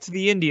swept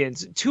the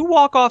Indians. 2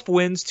 walk-off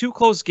wins, 2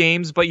 close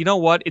games, but you know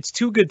what? It's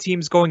 2 good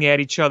teams going at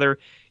each other.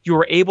 You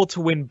were able to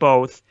win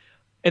both.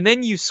 And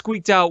then you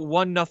squeaked out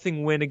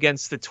 1-0 win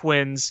against the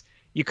Twins.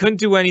 You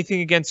couldn't do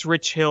anything against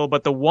Rich Hill,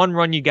 but the 1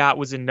 run you got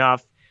was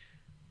enough.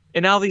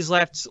 And now these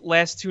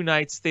last 2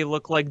 nights, they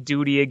look like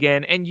duty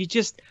again. And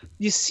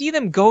you see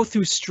them go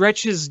through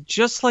stretches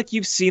just like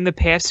you've seen the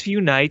past few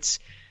nights.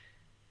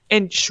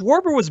 And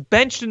Schwarber was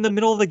benched in the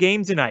middle of the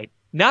game tonight.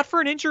 Not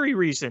for an injury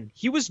reason.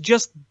 He was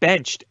just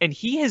benched, and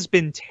he has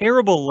been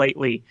terrible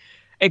lately.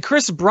 And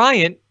Chris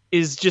Bryant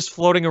is just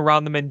floating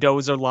around the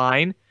Mendoza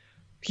line.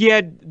 He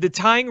had the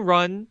tying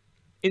run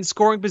in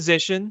scoring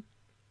position.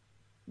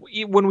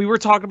 When we were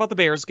talking about the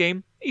Bears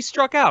game, he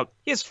struck out.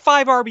 He has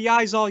 5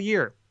 RBIs all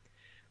year.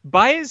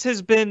 Baez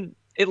has been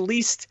at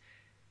least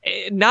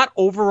not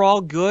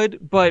overall good,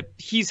 but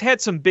he's had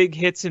some big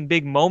hits and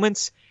big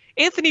moments.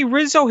 Anthony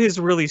Rizzo has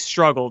really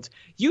struggled.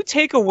 You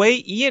take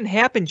away Ian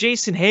Happ and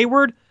Jason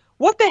Hayward,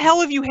 what the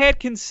hell have you had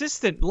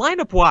consistent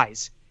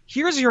lineup-wise?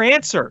 Here's your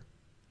answer.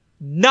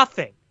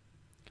 Nothing.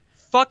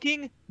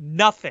 Fucking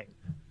nothing.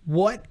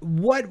 What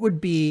would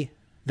be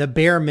the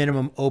bare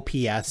minimum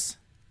OPS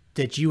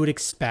that you would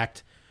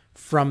expect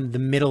from the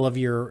middle of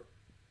your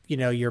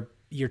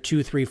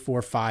 2, 3,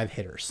 4, 5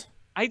 hitters?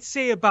 I'd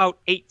say about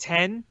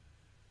 8-10.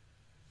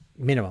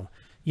 Minimum.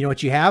 You know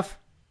what you have?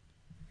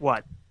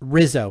 What?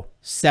 Rizzo,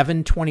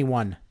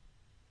 721.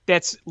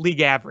 That's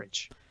league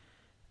average.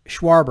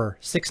 Schwarber,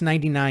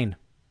 699.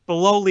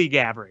 Below league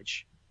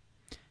average.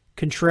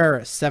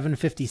 Contreras,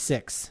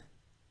 756.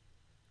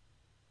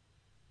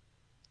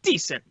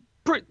 Decent.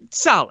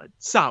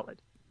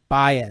 Solid.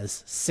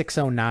 Baez,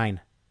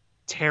 609.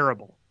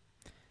 Terrible.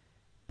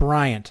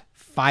 Bryant,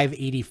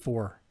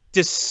 584.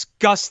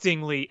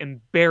 Disgustingly,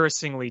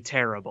 embarrassingly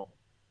terrible.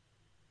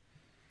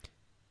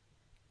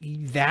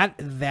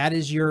 That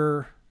is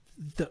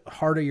the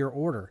heart of your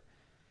order.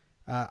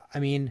 I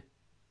mean,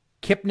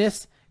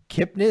 Kipnis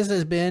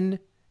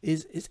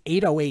is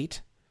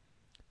 808,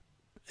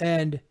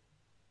 and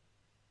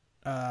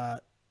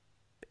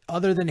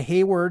other than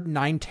Hayward,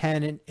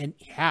 910 and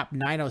Happ,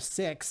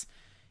 906,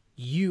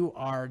 you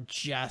are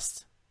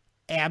just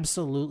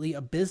absolutely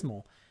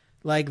abysmal.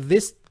 Like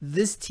this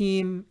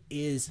team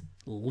is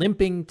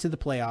limping to the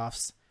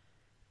playoffs,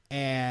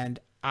 and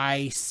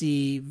I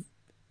see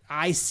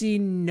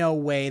no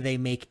way they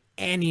make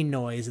any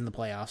noise in the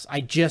playoffs.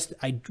 I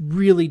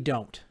really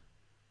don't.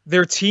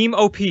 Their team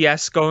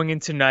OPS going in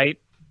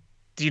tonight,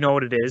 do you know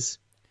what it is?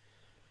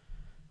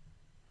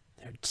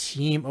 Their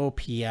team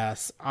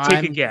OPS.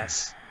 Take a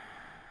guess.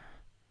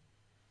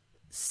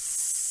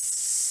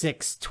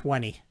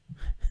 620.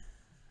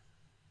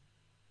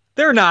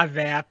 They're not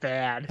that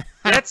bad.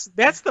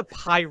 That's the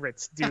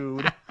Pirates,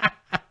 dude.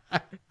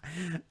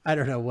 I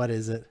don't know. What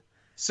is it?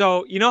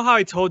 So, you know how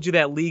I told you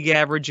that league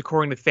average,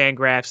 according to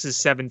Fangraphs, is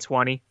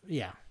 720?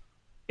 Yeah.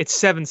 It's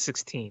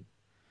 716.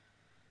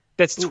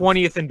 That's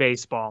 20th in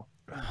baseball.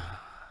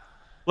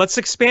 Let's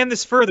expand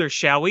this further,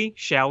 shall we?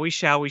 Shall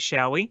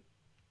we?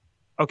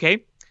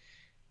 Okay.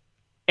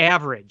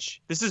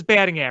 Average. This is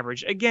batting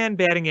average. Again,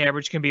 batting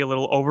average can be a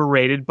little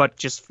overrated, but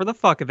just for the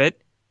fuck of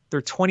it,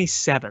 they're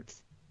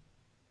 27th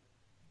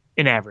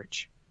in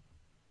average.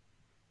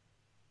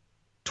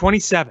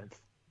 27th.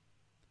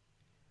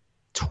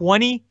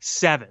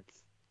 27th.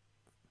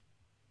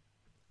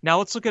 Now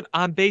let's look at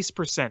on-base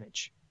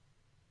percentage.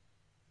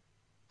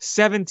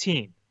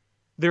 17.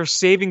 Their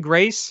saving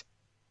grace,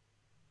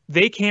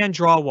 they can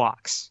draw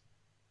walks.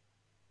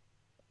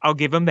 I'll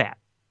give them that.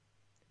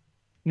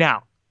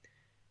 Now,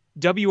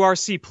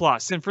 WRC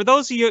plus, and for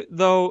those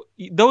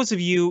of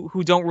you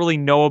who don't really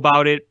know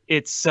about it,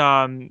 it's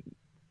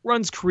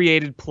runs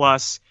created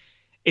plus.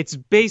 It's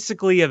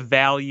basically a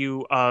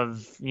value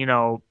of,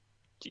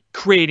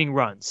 creating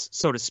runs,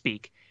 so to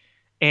speak.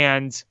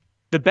 And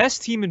the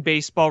best team in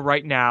baseball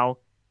right now,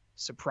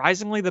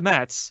 surprisingly the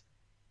Mets,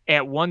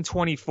 at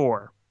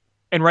 124.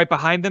 And right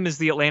behind them is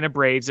the Atlanta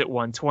Braves at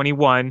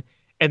 121,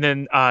 and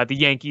then the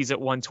Yankees at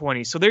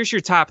 120. So there's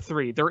your top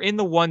three. They're in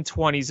the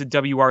 120s at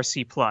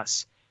WRC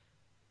plus.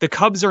 The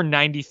Cubs are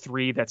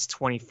 93. That's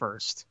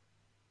 21st.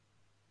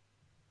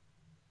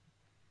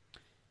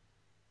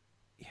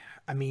 Yeah,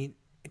 I mean,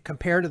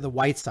 compared to the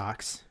White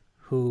Sox,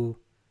 who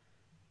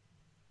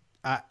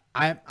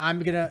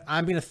I'm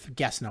gonna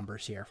guess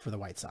numbers here for the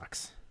White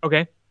Sox.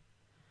 Okay.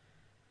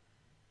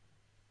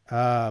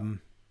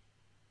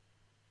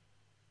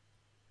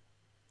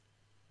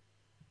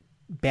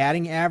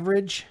 Batting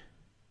average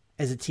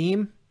as a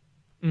team,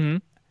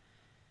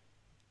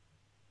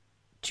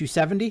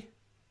 270.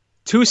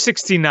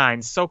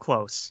 269, so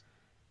close.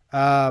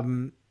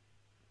 On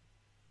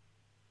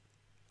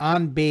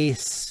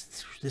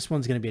base, this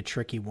one's going to be a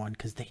tricky one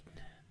because they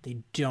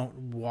don't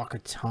walk a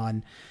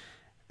ton.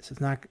 So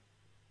it's not.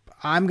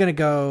 I'm going to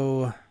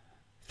go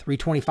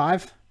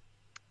 325.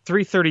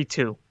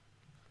 332.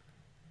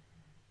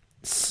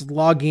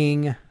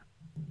 Slugging,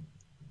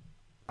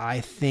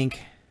 I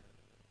think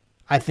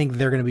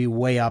they're going to be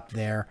way up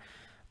there.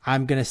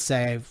 I'm going to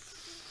say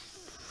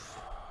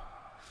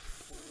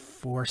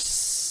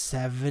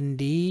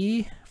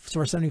 470,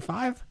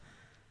 475,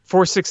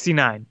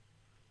 469.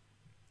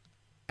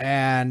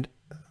 And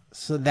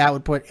so that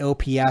would put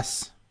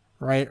OPS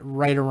right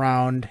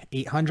around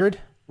 800.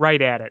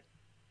 Right at it.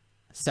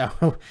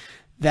 So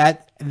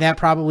that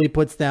probably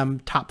puts them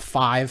top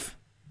 5.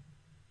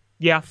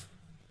 Yeah.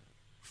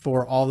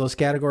 For all those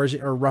categories,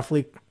 or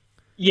roughly.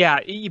 Yeah,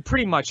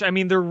 pretty much. I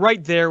mean, they're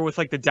right there with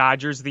like the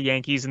Dodgers, the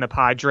Yankees, and the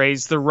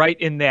Padres. They're right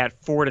in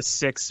that 4 to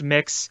 6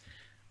 mix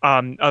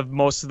of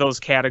most of those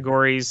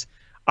categories.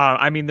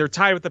 I mean, they're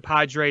tied with the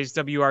Padres,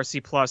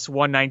 WRC plus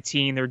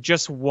 119. They're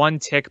just one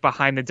tick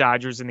behind the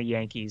Dodgers and the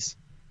Yankees.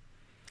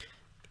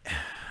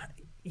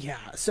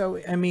 Yeah, so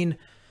I mean,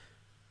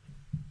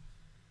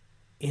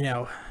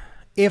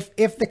 if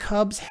the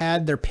Cubs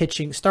had their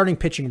starting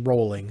pitching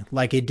rolling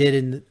like it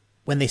did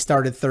when they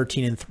started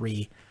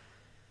 13-3.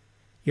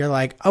 You're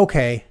like,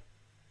 okay,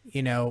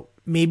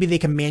 maybe they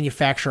can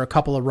manufacture a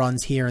couple of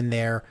runs here and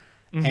there.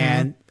 Mm-hmm.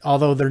 And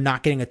although they're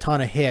not getting a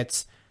ton of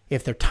hits,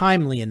 if they're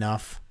timely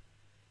enough,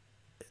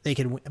 they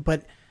can win.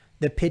 But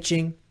the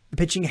pitching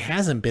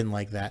hasn't been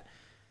like that.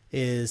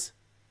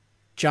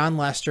 John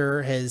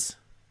Lester has,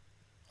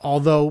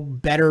 although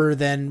better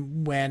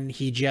than when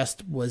he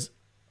just was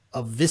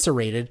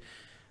eviscerated,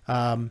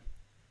 hasn't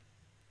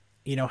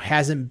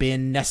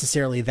been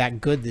necessarily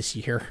that good this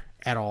year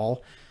at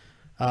all.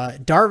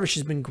 Darvish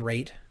has been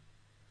great.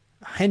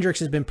 Hendricks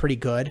has been pretty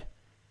good.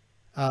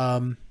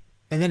 And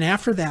then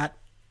after that,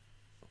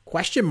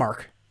 question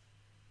mark.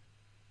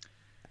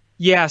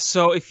 Yeah,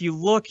 so if you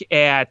look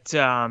at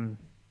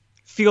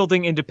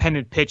fielding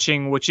independent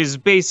pitching, which is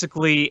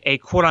basically a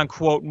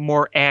quote-unquote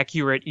more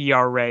accurate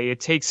ERA, it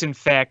takes in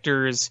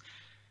factors,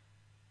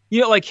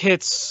 like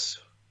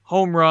hits,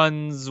 home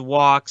runs,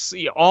 walks,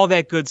 all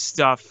that good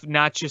stuff,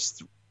 not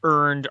just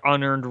earned,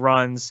 unearned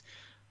runs.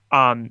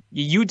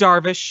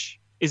 Darvish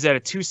is at a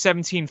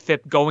 217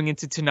 FIP going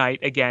into tonight.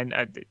 Again,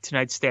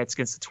 tonight's stats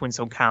against the Twins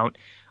don't count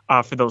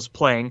for those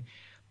playing.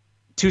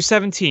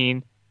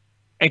 217,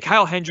 and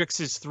Kyle Hendricks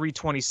is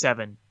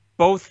 327.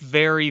 Both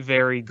very,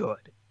 very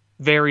good.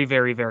 Very,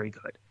 very, very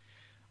good.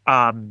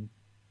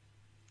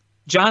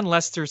 John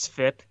Lester's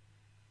FIP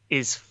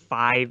is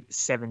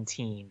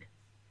 517.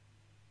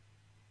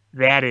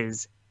 That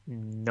is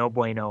no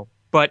bueno.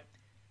 But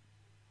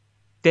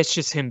that's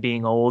just him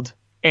being old.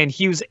 And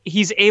he's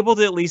able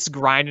to at least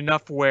grind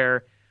enough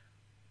where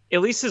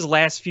at least his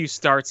last few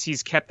starts,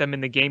 he's kept them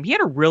in the game. He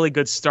had a really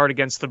good start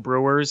against the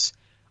Brewers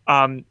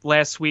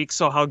last week,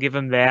 so I'll give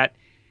him that.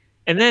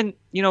 And then,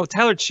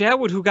 Tyler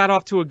Chatwood, who got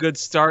off to a good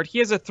start, he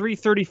has a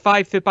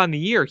 335 FIP on the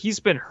year. He's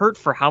been hurt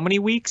for how many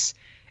weeks?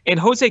 And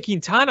Jose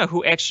Quintana,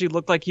 who actually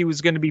looked like he was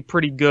going to be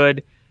pretty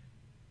good,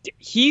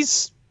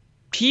 he's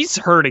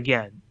hurt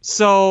again.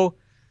 So,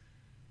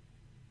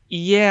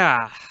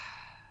 yeah.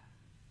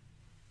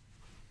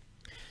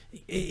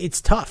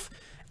 It's tough.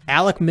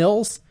 Alec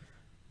Mills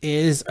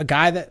is a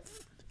guy that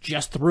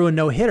just threw a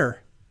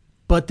no-hitter,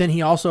 but then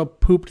he also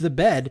pooped the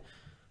bed.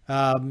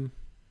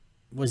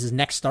 Was his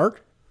next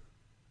start?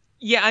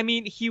 Yeah, I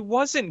mean, he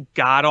wasn't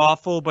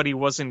god-awful, but he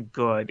wasn't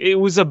good. It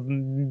was a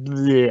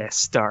meh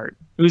start.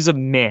 It was a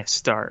meh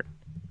start.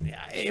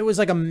 Yeah, it was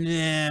like a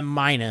meh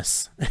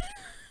minus.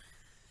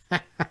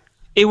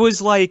 It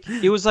was like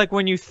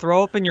when you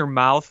throw up in your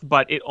mouth,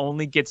 but it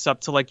only gets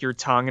up to like your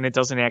tongue and it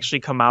doesn't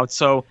actually come out.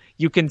 So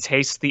you can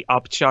taste the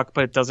upchuck,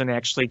 but it doesn't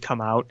actually come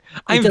out.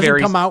 It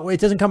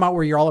doesn't come out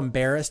where you're all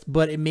embarrassed,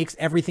 but it makes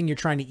everything you're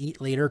trying to eat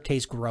later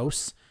taste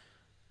gross.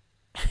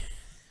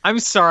 I'm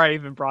sorry I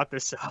even brought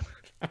this up.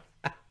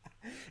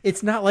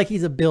 It's not like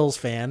he's a Bills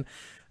fan.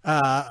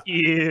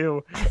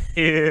 Ew.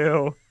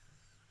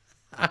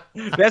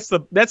 That's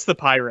the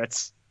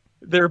Pirates.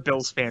 They're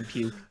Bills fan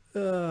puke.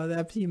 Oh,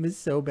 that team is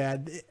so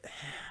bad.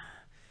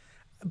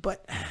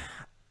 But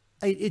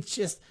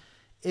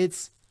it's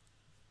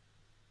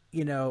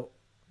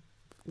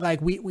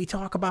like we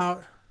talk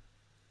about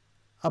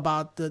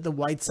the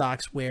White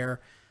Sox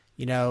where,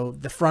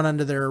 the front end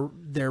of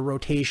their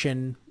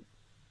rotation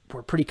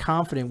we're pretty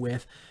confident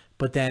with,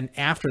 but then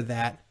after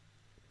that,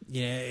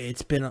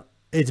 it's been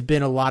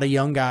a lot of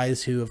young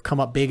guys who have come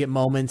up big at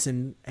moments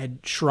and had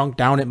shrunk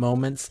down at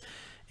moments,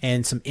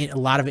 and a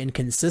lot of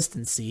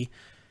inconsistency.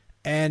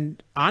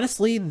 And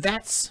honestly,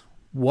 that's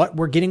what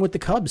we're getting with the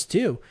Cubs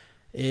too,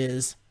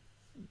 is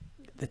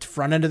the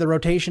front end of the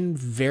rotation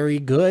very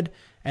good,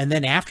 and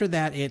then after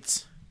that,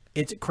 it's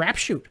a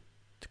crapshoot.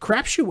 It's a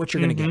crapshoot what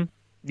you're going to get.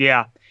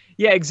 Yeah.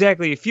 Yeah,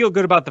 exactly. You feel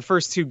good about the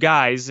first two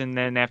guys, and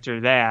then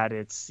after that,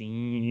 it's yeah.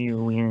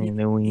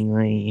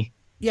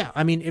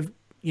 I mean, if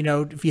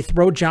you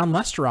throw John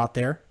Lester out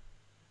there,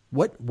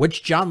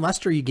 which John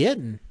Lester are you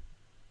getting?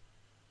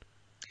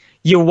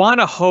 You want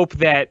to hope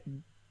that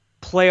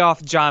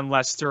playoff John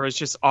Lester is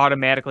just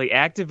automatically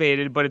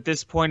activated, but at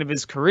this point of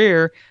his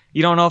career,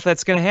 you don't know if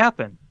that's going to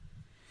happen.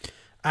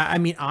 I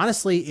mean,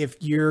 honestly, if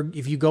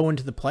you go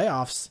into the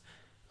playoffs,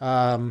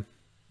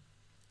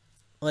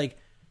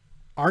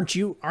 aren't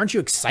you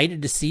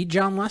excited to see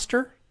John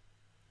Lester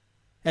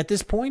at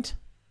this point?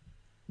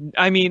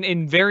 I mean,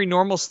 in very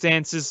normal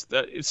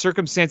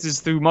circumstances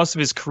through most of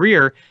his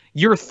career,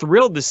 you're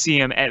thrilled to see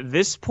him. At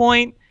this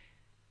point,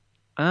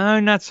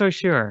 I'm not so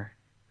sure.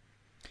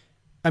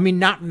 I mean,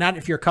 not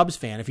if you're a Cubs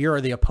fan. If you're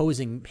the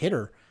opposing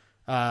hitter,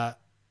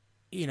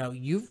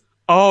 you've.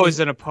 Oh, is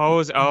it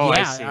opposed? Oh,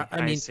 yeah,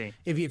 I see.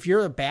 If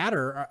you're a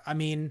batter, I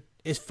mean,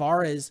 as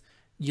far as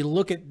you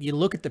look at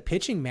the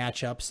pitching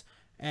matchups,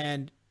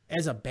 and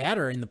as a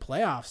batter in the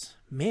playoffs,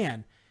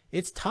 man,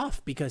 it's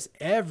tough because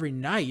every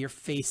night you're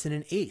facing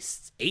an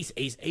ace.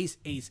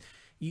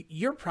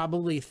 You're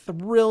probably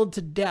thrilled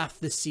to death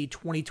to see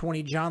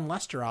 2020 John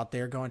Lester out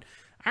there going,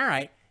 all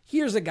right,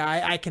 here's a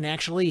guy I can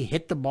actually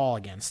hit the ball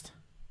against.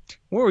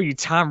 What were you,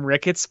 Tom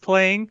Ricketts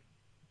playing?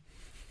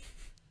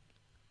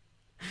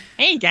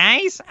 Hey,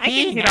 guys, I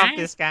can hit off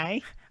this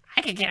guy.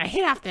 I can get a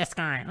hit off this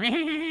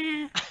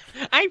guy.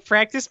 I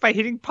practiced by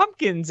hitting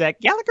pumpkins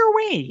at Gallagher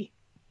Way.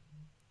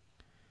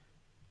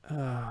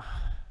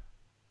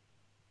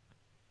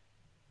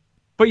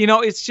 But,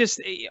 it's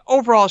just,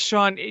 overall,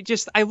 Sean,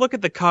 I look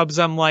at the Cubs,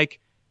 I'm like,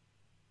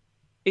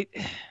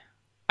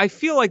 I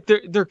feel like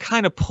they're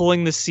kind of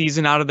pulling the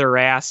season out of their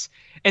ass.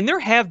 And there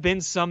have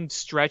been some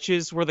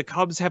stretches where the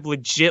Cubs have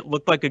legit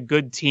looked like a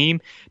good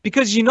team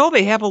because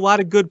they have a lot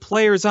of good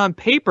players on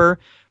paper,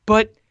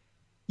 but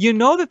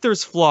that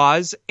there's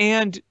flaws,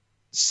 and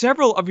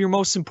several of your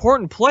most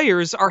important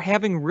players are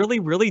having really,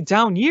 really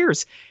down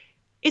years.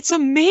 It's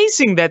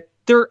amazing that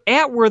they're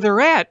at where they're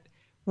at.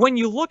 When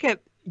you look at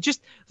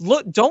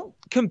don't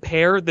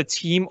compare the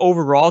team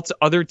overall to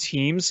other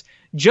teams.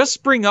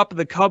 Just bring up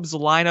the Cubs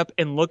lineup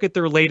and look at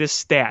their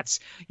latest stats.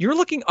 You're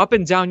looking up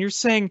and down. You're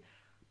saying,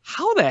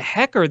 how the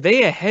heck are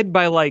they ahead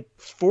by like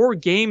 4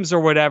 games or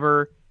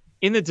whatever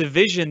in the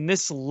division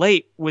this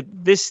late with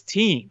this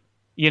team?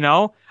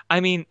 I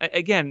mean,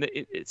 again,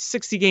 it's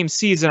 60-game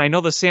season. I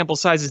know the sample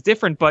size is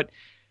different, but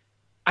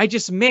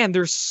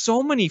there's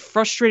so many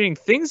frustrating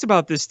things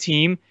about this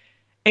team.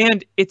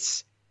 And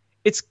it's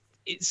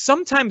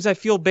sometimes I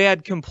feel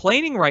bad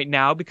complaining right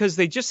now because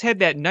they just had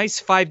that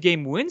nice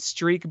 5-game win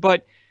streak,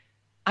 but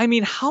I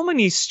mean, how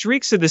many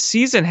streaks of the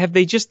season have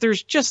they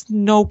there's just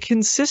no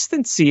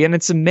consistency, and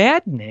it's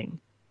maddening.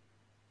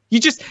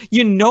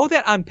 You know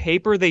that on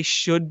paper they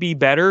should be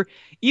better,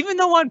 even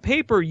though on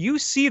paper you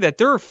see that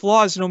there are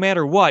flaws no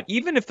matter what.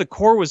 Even if the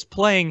core was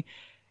playing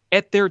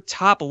at their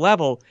top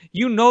level,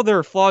 you know there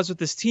are flaws with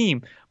this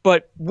team.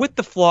 But with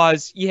the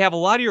flaws, you have a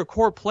lot of your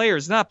core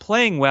players not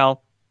playing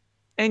well,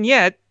 and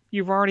yet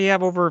you've already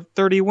have over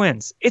 30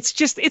 wins.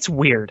 It's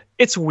weird.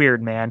 It's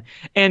weird, man.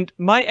 And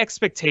my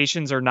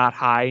expectations are not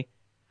high.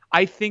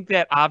 I think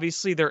that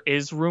obviously there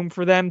is room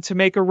for them to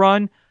make a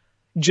run.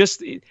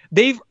 Just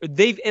they've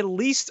at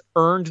least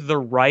earned the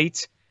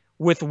right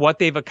with what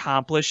they've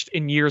accomplished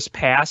in years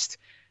past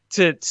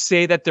to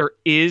say that there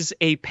is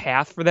a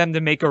path for them to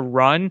make a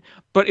run.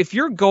 But if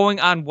you're going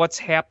on what's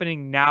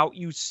happening now,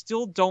 you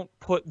still don't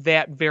put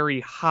that very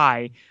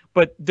high.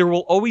 But there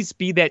will always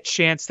be that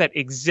chance that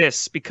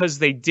exists because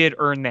they did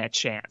earn that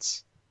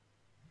chance.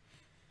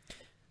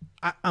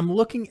 I'm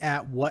looking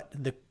at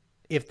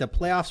if the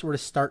playoffs were to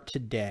start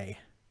today,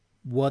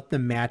 what the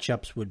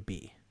matchups would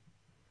be.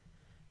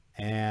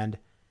 And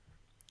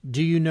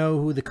do you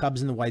know who the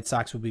Cubs and the White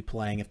Sox would be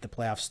playing if the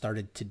playoffs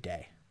started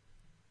today?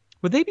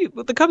 Would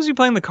the Cubs be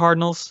playing the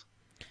Cardinals?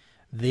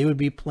 They would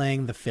be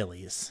playing the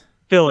Phillies.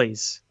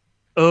 Phillies.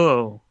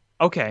 Oh,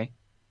 okay.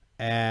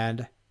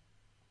 And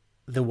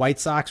the White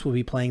Sox will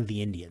be playing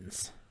the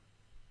Indians.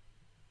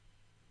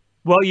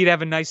 Well, you'd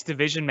have a nice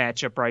division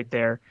matchup right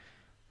there.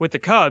 With the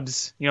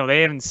Cubs,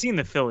 they haven't seen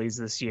the Phillies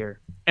this year.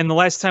 And the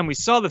last time we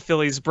saw the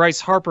Phillies, Bryce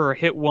Harper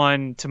hit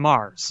one to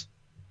Mars.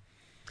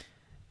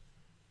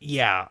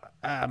 Yeah.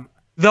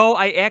 Though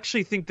I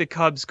actually think the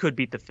Cubs could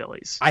beat the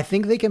Phillies. I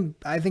think they can.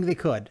 I think they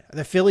could.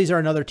 The Phillies are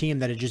another team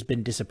that has just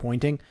been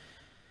disappointing.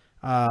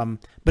 But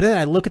then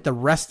I look at the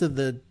rest of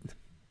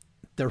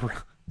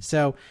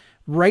so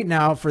right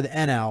now for the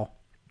NL,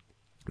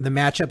 the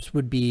matchups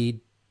would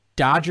be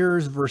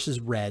Dodgers versus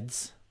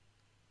Reds,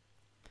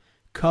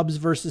 Cubs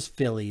versus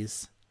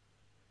Phillies,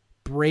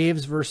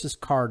 Braves versus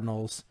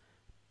Cardinals,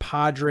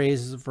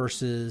 Padres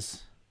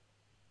versus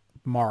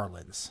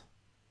Marlins.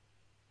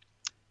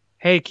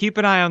 Hey, keep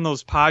an eye on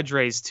those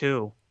Padres,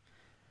 too.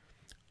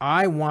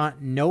 I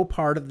want no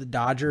part of the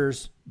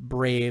Dodgers,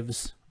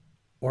 Braves,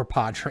 or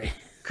Padres.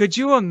 Could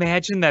you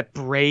imagine that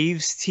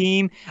Braves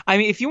team? I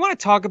mean, if you want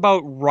to talk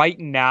about right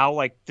now,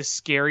 like the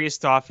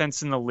scariest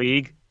offense in the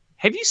league,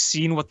 have you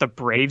seen what the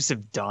Braves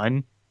have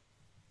done?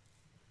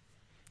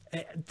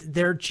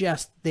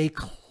 They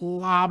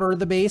clobber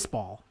the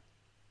baseball.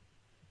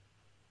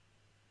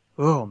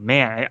 Oh,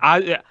 man.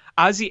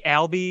 Ozzie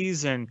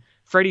Albies and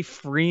Freddie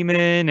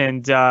Freeman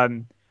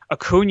and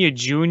Acuna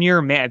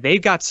Jr., man,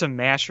 they've got some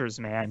mashers,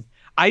 man.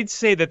 I'd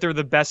say that they're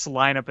the best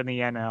lineup in the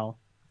NL.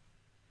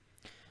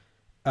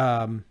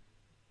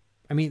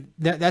 I mean,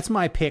 that's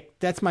my pick.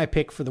 That's my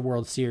pick for the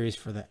World Series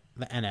for the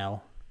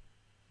NL.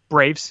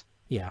 Braves?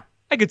 Yeah.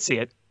 I could see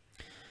it.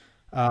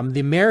 The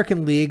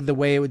American League, the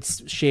way it would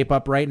shape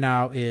up right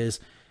now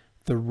is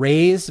the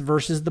Rays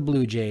versus the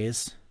Blue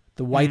Jays,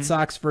 the White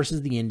Sox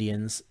versus the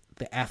Indians,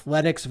 the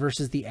Athletics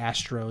versus the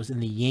Astros,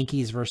 and the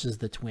Yankees versus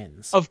the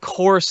Twins. Of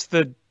course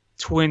the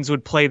Twins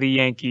would play the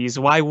Yankees.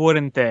 Why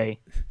wouldn't they?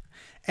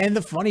 And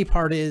the funny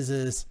part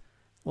is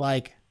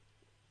like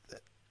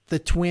the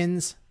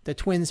Twins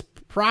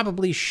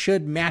probably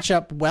should match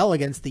up well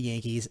against the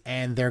Yankees,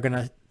 and they're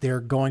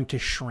going to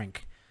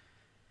shrink.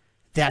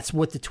 That's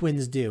what the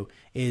Twins do.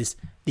 Is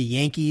the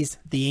Yankees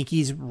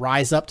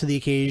rise up to the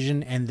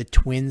occasion, and the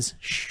Twins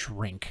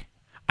shrink.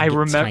 I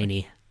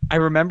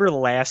remember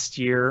last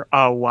year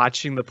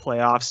watching the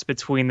playoffs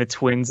between the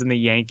Twins and the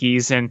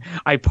Yankees, and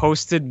I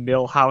posted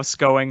Millhouse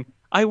going,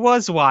 I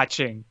was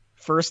watching.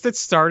 First it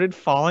started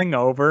falling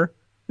over,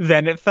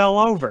 then it fell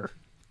over.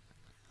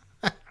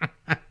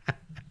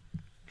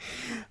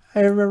 I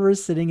remember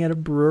sitting at a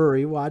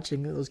brewery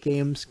watching those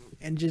games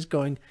and just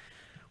going,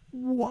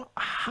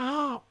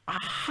 how,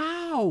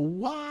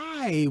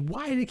 why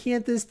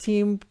can't this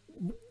team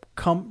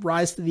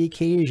rise to the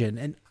occasion?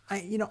 And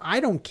I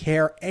don't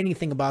care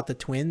anything about the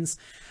Twins.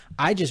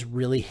 I just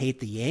really hate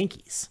the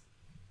Yankees.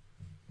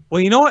 Well,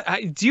 you know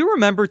what? Do you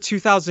remember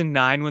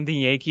 2009 when the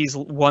Yankees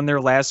won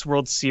their last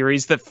World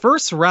Series? The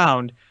first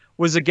round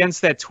was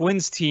against that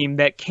Twins team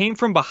that came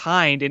from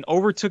behind and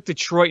overtook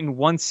Detroit in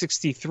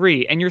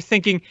 163. And you're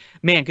thinking,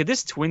 man, could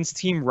this Twins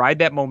team ride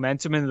that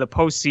momentum into the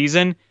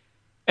postseason?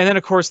 And then,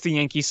 of course, the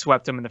Yankees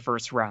swept them in the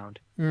first round.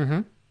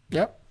 Mm-hmm.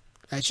 Yep.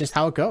 That's just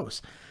how it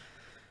goes.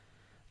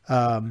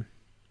 I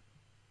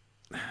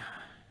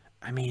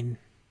mean,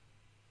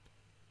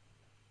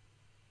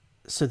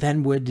 so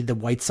then did the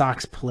White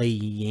Sox play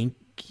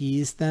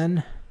Yankees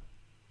then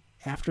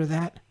after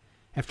that?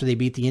 After they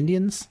beat the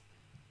Indians?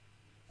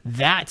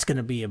 That's going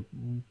to be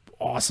an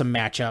awesome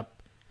matchup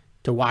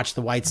to watch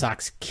the White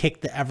Sox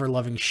kick the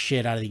ever-loving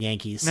shit out of the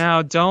Yankees.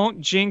 Now,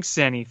 don't jinx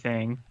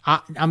anything.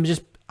 I'm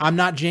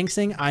not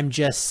jinxing. I'm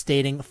just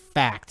stating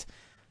fact.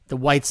 The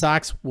White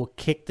Sox will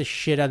kick the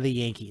shit out of the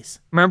Yankees.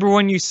 Remember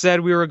when you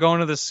said we were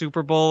going to the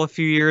Super Bowl a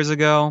few years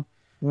ago?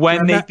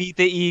 When they beat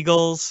the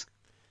Eagles?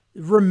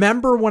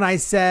 Remember when I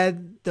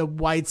said the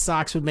White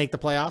Sox would make the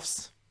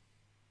playoffs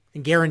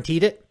and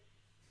guaranteed it?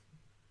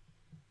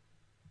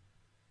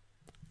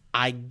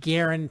 I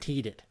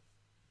guaranteed it.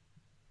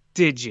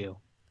 Did you?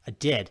 I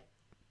did.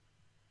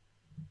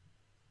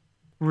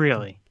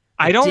 Really?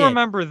 I don't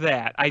remember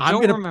that. I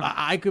remember.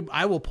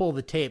 I will pull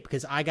the tape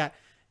because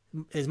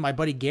as my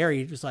buddy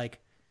Gary just like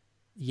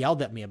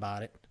yelled at me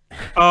about it.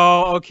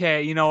 Oh,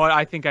 okay. You know what?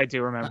 I think I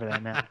do remember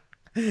that now.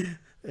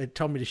 It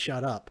told me to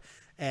shut up.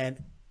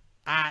 And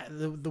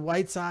the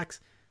White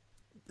Sox,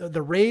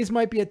 the Rays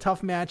might be a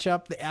tough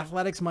matchup. The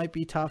Athletics might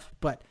be tough,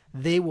 but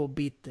they will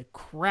beat the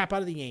crap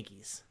out of the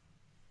Yankees.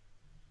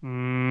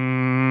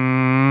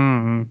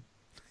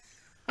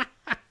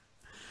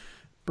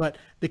 But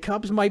the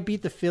Cubs might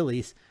beat the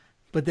Phillies.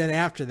 But then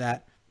after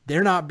that,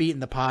 they're not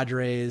beating the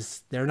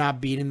Padres. They're not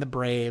beating the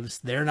Braves.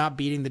 They're not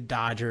beating the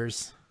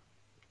Dodgers.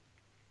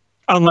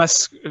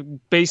 Unless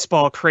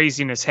baseball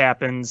craziness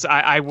happens,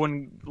 I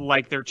wouldn't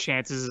like their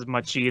chances as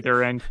much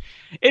either. And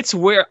it's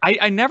where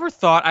I never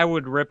thought I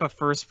would rip a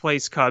first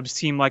place Cubs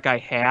team like I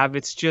have.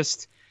 It's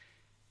just,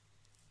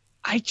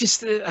 I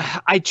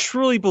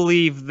truly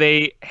believe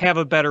they have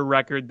a better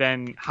record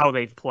than how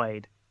they've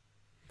played.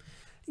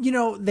 You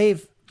know,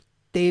 they've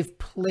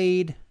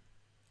played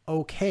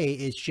okay.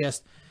 It's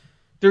just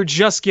they're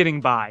just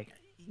getting by.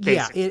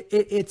 Basically.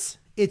 Yeah,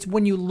 it's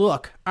when you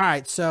look. All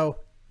right, so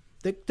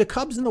the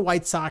Cubs and the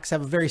White Sox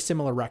have a very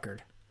similar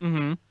record.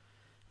 Mm-hmm.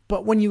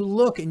 But when you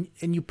look and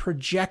you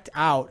project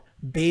out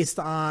based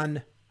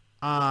on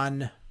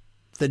the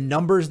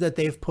numbers that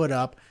they've put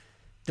up,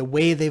 the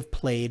way they've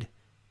played,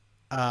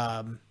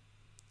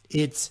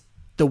 it's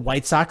the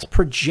White Sox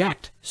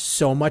project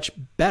so much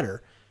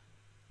better.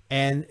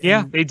 And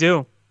they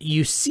do.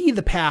 You see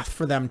the path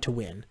for them to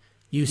win.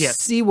 You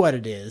see what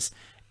it is,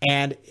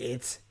 and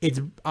it's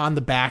on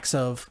the backs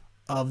of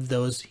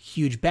those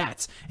huge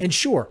bats. And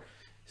sure,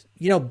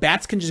 you know,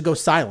 bats can just go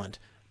silent,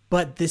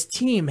 but this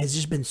team has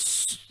just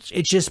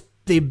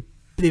been,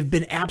 they've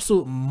been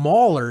absolute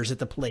maulers at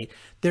the plate.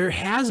 There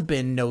has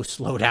been no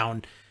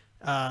slowdown.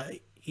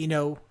 You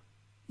know,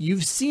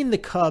 you've seen the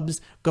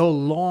Cubs go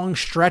long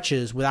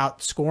stretches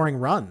without scoring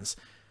runs.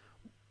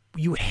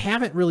 You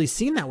haven't really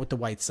seen that with the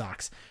White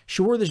Sox.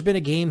 Sure, there's been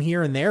a game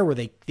here and there where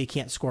they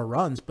can't score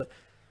runs, but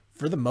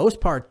for the most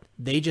part,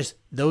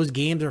 those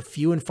games are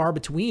few and far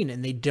between,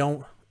 and they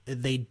don't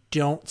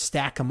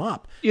stack them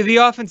up. Yeah, the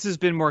offense has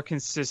been more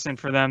consistent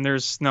for them.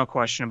 There's no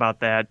question about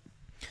that.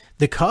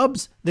 The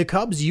Cubs,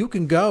 you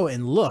can go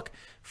and look,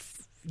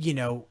 you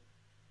know,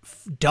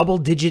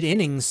 double-digit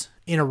innings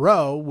in a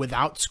row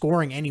without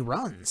scoring any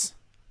runs.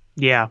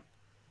 Yeah.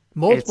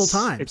 Multiple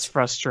times. It's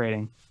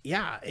frustrating.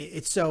 Yeah,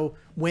 it's so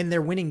when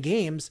they're winning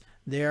games,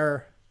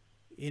 they're,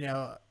 you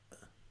know,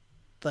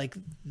 like,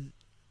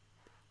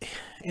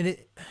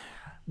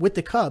 with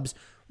the Cubs,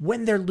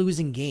 when they're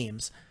losing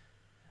games,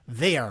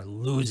 they are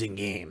losing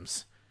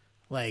games.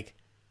 Like,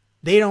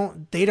 they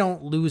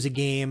don't lose a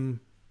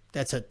game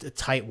that's a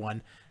tight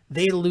one.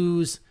 They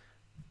lose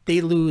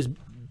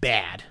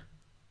bad.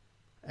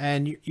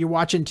 And you're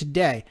watching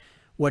today,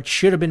 what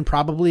should have been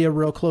probably a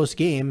real close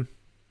game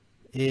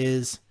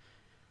is,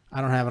 I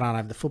don't have it on. I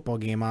have the football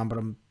game on, but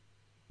I'm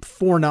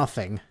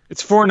 4-0.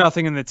 It's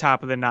 4-0 in the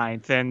top of the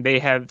ninth, and they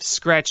have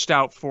scratched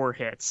out 4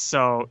 hits.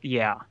 So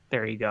yeah,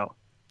 there you go.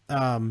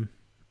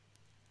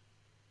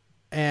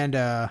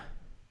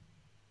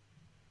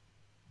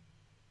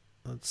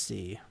 Let's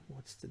see,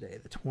 what's today?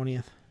 The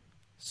 20th.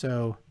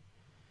 So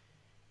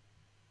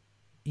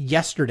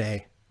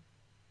yesterday,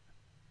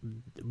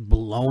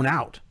 blown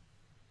out.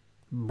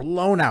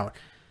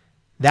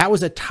 That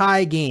was a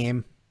tie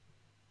game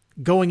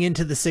going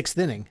into the 6th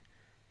inning,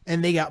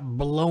 and they got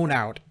blown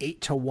out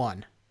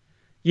 8-1.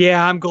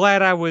 Yeah, I'm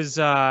glad I was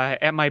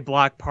at my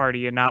block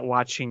party and not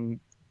watching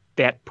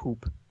that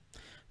poop.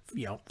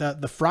 You know,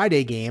 the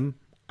Friday game,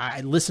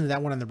 I listened to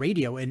that one on the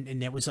radio,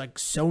 and it was like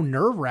so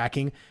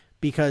nerve-wracking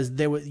because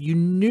you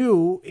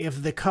knew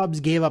if the Cubs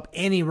gave up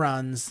any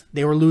runs,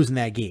 they were losing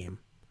that game.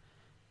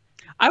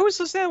 I was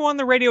listening to one on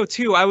the radio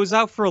too. I was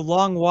out for a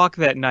long walk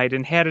that night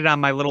and had it on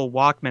my little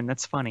Walkman.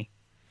 That's funny.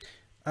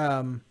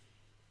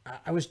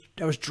 I was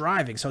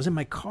driving, so I was in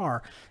my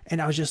car,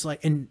 and I was just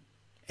like, and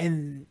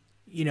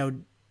you know,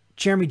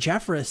 Jeremy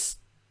Jeffress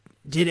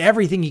did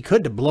everything he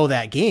could to blow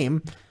that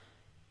game.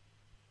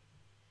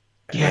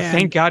 Yeah,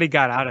 thank God he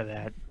got out of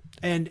that.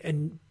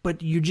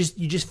 But you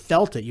just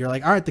felt it. You're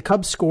like, all right, the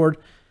Cubs scored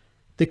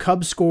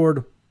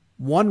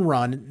 1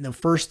 run in the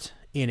first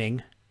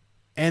inning,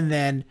 and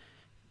then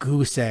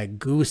goose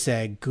egg.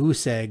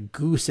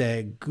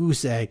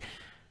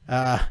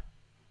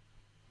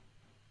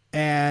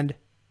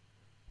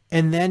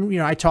 And then, you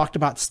know, I talked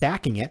about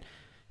stacking it,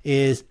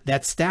 is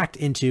that stacked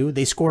into,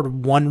 they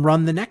scored 1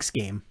 run the next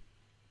game.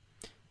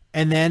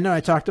 And then I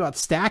talked about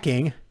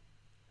stacking,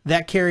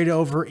 that carried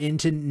over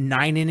into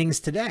 9 innings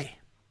today.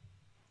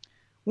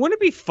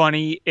 Wouldn't it be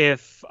funny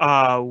if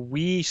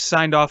we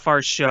signed off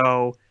our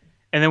show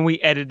and then we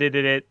edited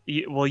it?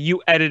 Well,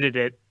 you edited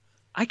it.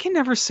 I can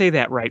never say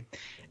that right.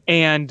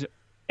 And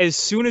as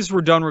soon as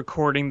we're done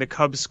recording, the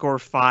Cubs score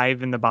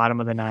 5 in the bottom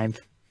of the 9th.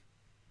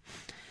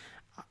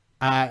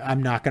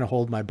 I'm not going to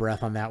hold my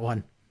breath on that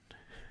one.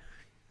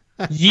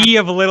 Ye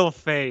of little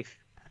faith.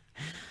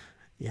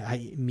 Yeah,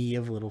 me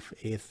of little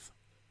faith.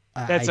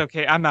 That's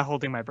okay. I'm not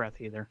holding my breath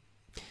either.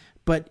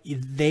 But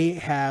they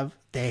have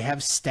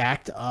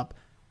stacked up,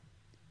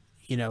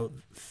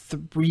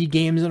 3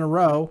 games in a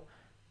row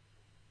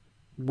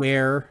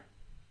where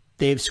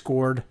they've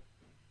scored,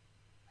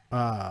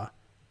 1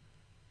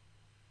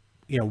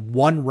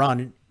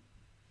 run.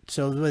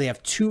 So they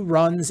have 2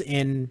 runs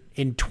in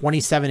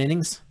 27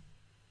 innings.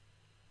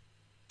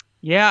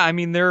 Yeah, I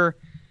mean they're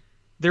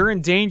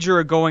in danger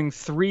of going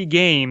 3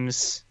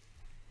 games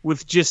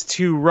with just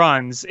 2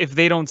 runs if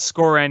they don't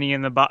score any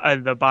in the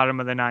bottom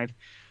of the 9th.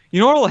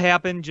 You know what will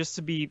happen? Just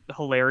to be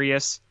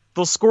hilarious,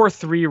 they'll score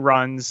 3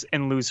 runs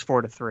and lose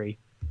 4-3.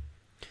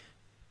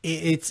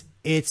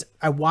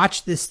 I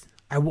watched this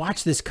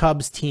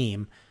Cubs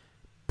team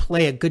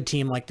play a good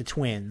team like the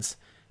Twins,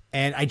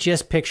 and I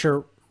just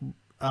picture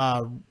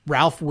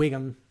Ralph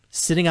Wiggum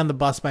sitting on the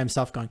bus by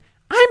himself going,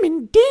 "I'm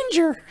in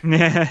danger."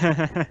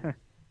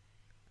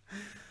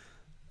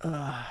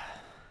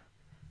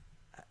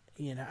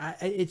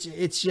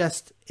 It's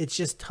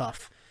just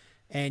tough,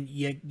 and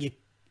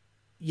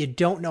you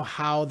don't know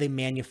how they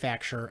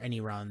manufacture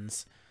any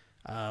runs.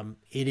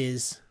 It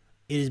is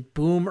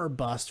boom or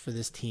bust for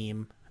this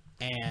team,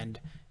 and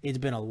it's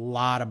been a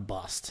lot of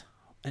bust,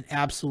 an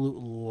absolute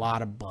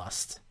lot of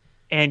bust.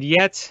 And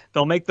yet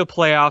they'll make the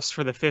playoffs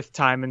for the 5th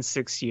time in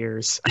 6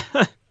 years.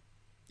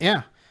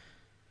 Yeah.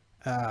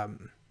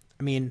 I'm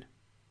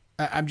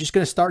just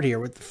going to start here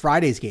with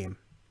Friday's game.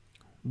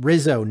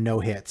 Rizzo, no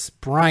hits.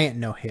 Bryant,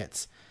 no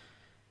hits.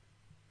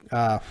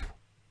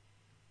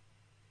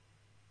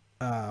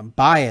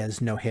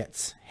 Baez, no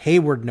hits.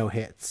 Hayward, no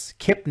hits.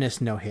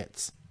 Kipnis, no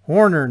hits.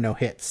 Horner, no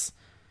hits.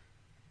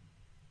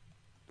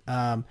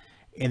 And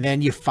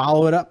then you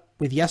follow it up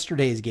with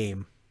yesterday's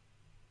game.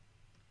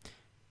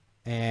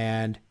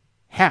 And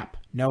Happ,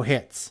 no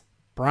hits.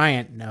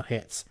 Bryant, no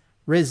hits.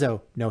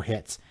 Rizzo, no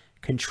hits.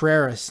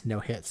 Contreras, no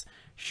hits.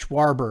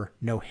 Schwarber,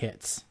 no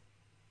hits.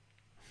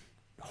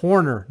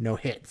 Horner, no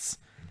hits.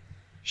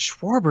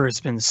 Schwarber has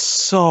been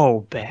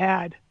so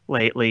bad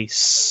lately.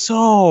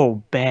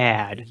 So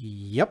bad.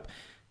 Yep.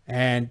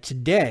 And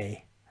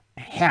today,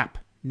 Happ,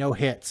 no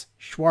hits.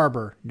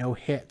 Schwarber, no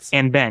hits.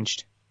 And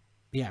benched.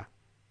 Yeah.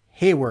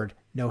 Hayward,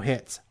 no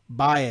hits.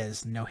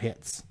 Baez, no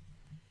hits.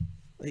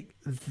 Like,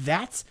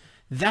 that's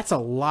a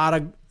lot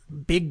of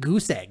big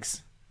goose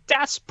eggs.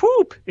 That's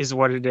poop is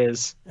what it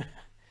is.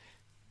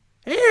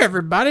 Hey,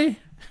 everybody.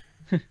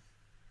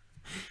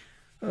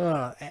 I'm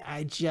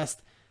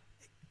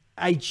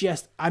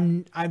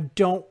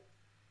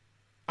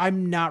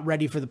not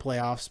ready for the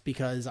playoffs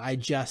because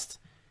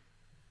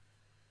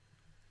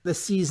the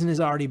season has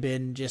already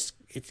been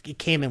it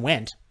came and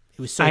went.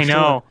 It was so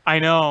short. I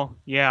know.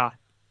 Yeah.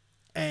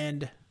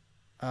 And,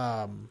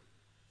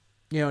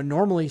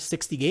 normally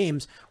 60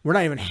 games, we're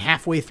not even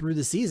halfway through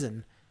the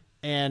season.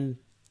 And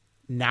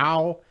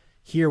now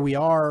here we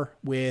are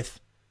with,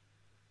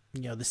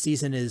 the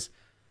season is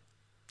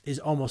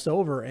almost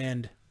over,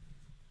 and,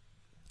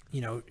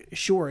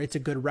 sure, it's a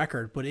good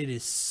record, but it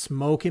is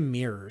smoke and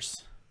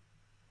mirrors.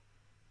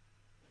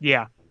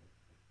 Yeah.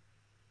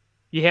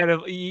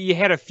 You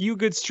had a few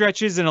good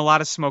stretches and a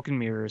lot of smoke and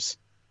mirrors.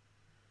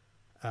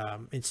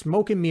 And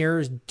smoke and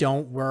mirrors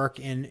don't work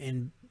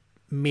in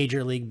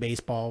Major League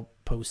Baseball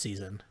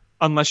postseason.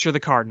 Unless you're the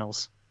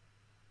Cardinals.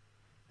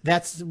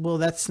 That's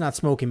not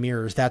smoke and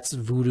mirrors. That's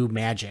voodoo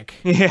magic.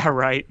 Yeah,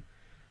 right.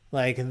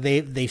 Like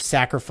they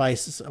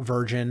sacrifice a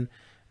virgin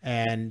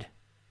and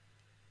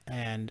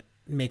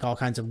make all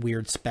kinds of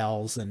weird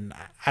spells, and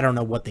I don't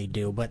know what they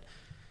do, but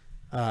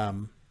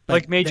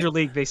like Major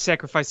League, they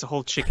sacrifice a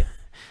whole chicken.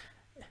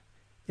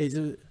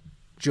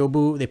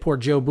 Jobu, they pour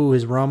Jobu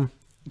his rum.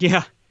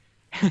 Yeah.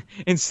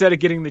 Instead of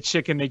getting the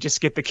chicken, they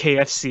just get the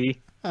KFC.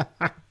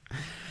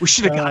 We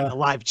should have gotten a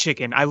live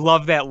chicken. I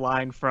love that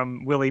line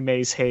from Willie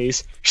Mays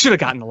Hayes. Should have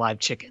gotten a live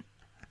chicken.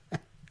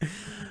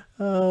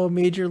 Oh,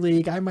 Major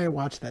League. I might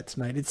watch that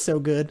tonight. It's so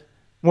good.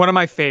 One of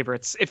my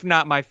favorites, if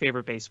not my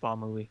favorite baseball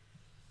movie.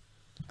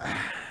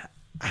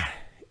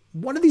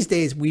 One of these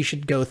days, we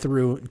should go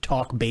through and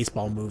talk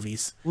baseball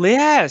movies.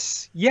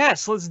 Yes,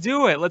 let's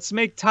do it. Let's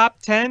make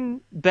top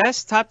 10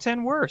 best, top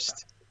 10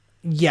 worst.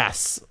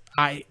 Yes,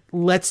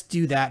 let's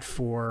do that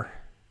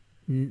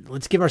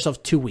let's give ourselves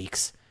 2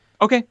 weeks.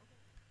 Okay.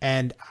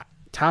 And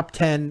top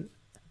 10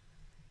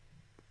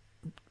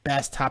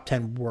 best, top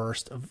 10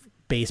 worst of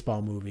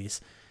baseball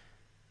movies.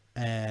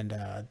 And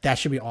that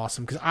should be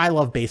awesome because I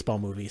love baseball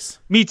movies.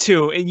 Me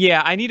too. And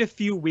yeah, I need a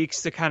few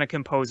weeks to kind of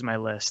compose my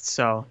list.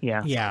 So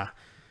yeah. Yeah.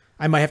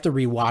 I might have to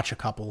rewatch a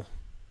couple.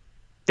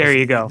 There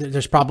you go.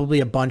 There's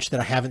probably a bunch that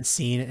I haven't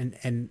seen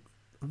and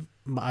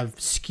I've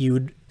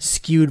skewed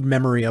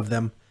memory of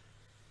them.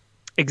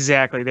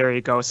 Exactly. There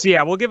you go. So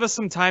yeah, we'll give us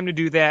some time to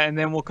do that, and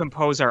then we'll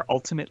compose our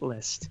ultimate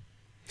list.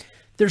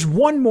 There's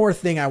one more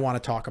thing I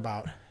want to talk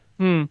about.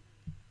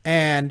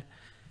 And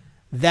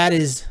that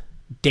is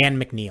Dan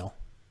McNeil.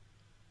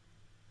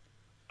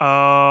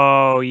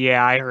 Oh,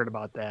 yeah, I heard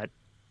about that.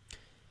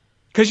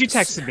 Because you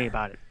texted me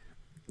about it.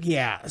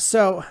 Yeah,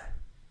 so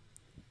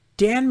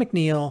Dan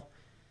McNeil,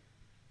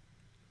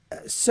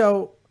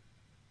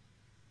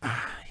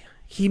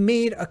 he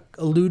made a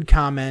lewd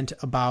comment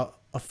about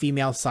a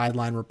female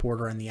sideline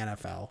reporter in the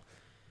NFL.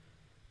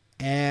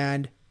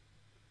 And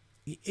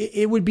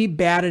it would be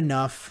bad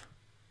enough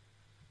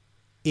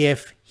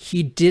if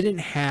he didn't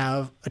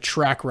have a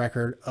track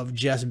record of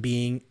just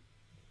being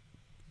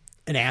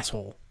an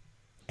asshole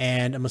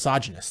and a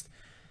misogynist.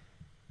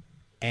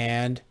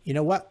 And you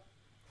know what?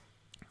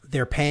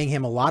 They're paying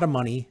him a lot of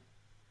money.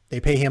 They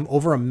pay him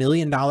over $1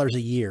 million a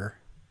year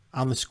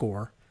on the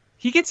score.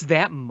 He gets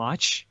that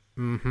much?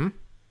 Mm-hmm.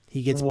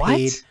 He gets What?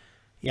 paid.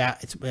 Yeah,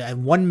 it's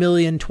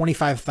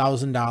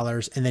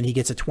 $1,025,000, and then he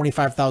gets a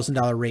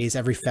 $25,000 raise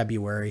every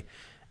February.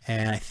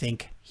 And I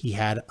think he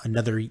had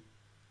another.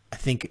 I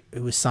think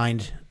it was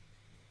signed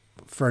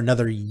for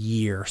another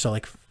year. So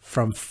like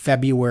from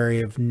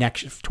February of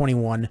next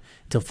 21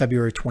 until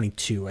February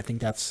 22. I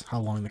think that's how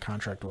long the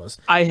contract was.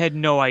 I had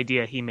no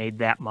idea he made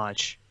that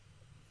much.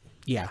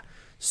 Yeah.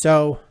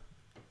 So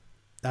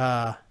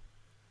the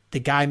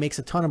guy makes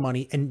a ton of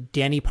money, and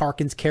Danny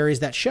Parkins carries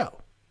that show.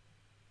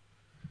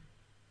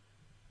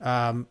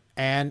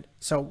 And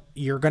so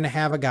you're going to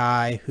have a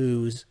guy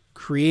who's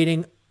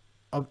creating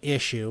an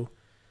issue.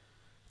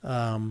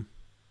 You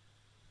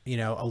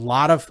know, a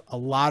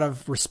lot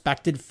of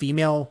respected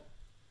female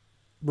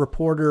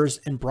reporters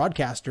and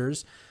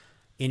broadcasters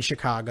in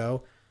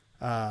Chicago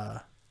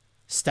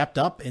stepped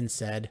up and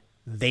said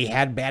they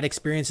had bad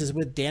experiences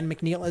with Dan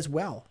McNeil as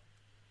well.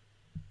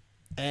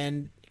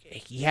 And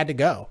he had to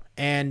go.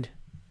 And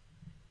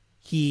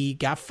he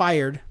got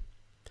fired.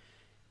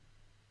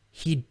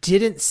 He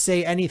didn't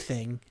say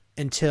anything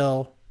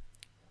until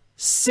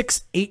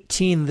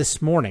 6:18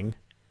 this morning.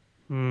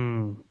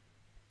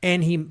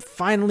 And he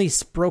finally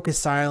broke his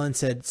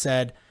silence and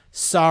said,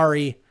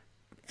 sorry.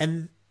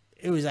 And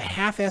it was a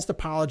half-assed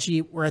apology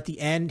where at the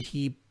end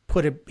he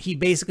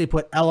basically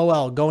put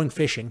LOL going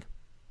fishing.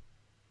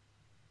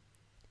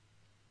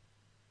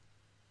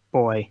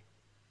 Boy.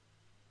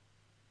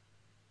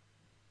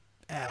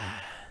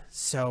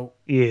 So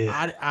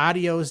Yeah.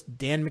 Adios,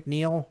 Dan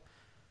McNeil.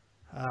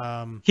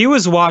 He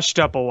was washed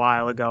up a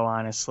while ago,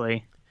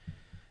 honestly.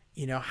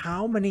 You know,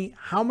 how many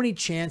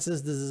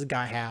chances does this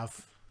guy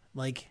have?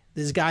 Like,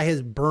 this guy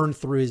has burned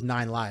through his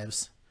 9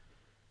 lives.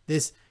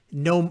 There's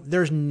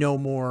no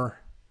more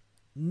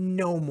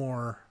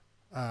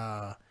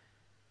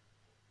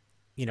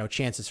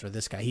chances for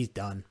this guy. He's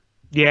done.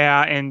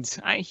 Yeah, and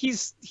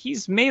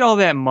he's made all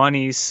that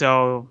money,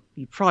 so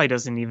he probably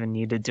doesn't even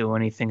need to do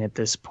anything at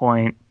this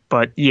point.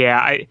 But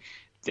yeah,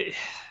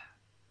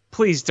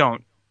 please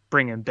don't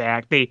bring him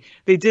back. They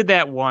did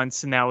that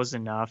once, and that was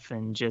enough,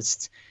 and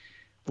just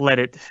let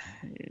it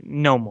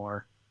no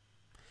more.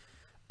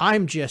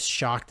 I'm just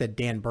shocked that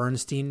Dan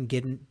Bernstein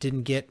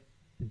didn't get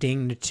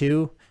dinged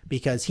too,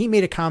 because he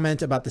made a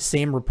comment about the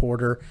same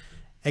reporter,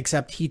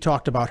 except he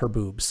talked about her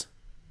boobs.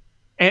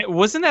 And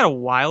wasn't that a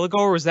while ago,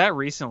 or was that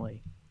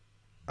recently?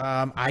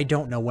 I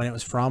don't know when it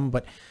was from,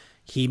 but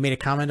he made a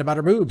comment about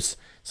her boobs.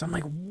 So I'm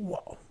like,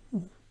 whoa,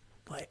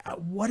 like,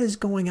 what is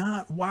going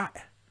on? Why?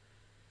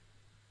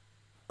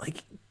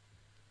 Like,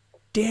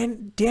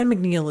 Dan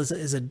McNeil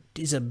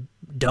is a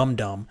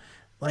dum-dum.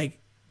 Like,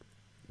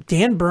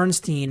 Dan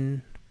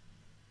Bernstein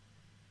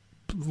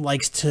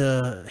likes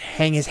to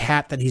hang his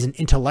hat that he's an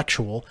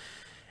intellectual,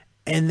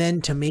 and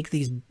then to make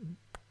these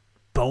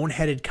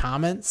boneheaded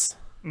comments.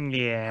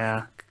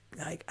 Yeah.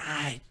 Like,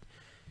 I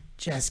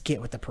just get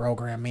with the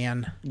program,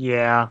 man.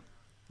 Yeah.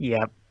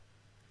 Yep.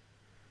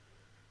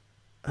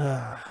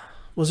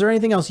 Was there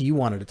anything else you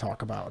wanted to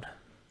talk about?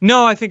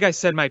 No, I think I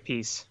said my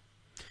piece.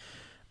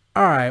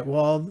 All right.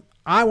 Well,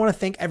 I want to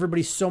thank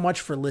everybody so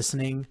much for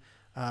listening.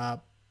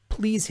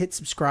 Please hit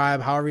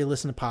subscribe however you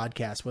listen to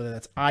podcasts, whether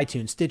that's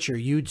iTunes, Stitcher,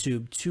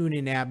 YouTube,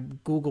 TuneIn app,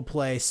 Google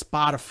Play,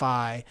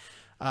 Spotify.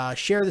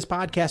 Share this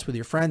podcast with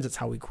your friends. That's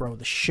how we grow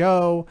the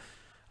show.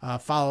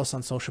 Follow us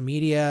on social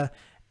media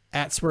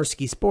at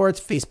Swerski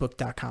Sports,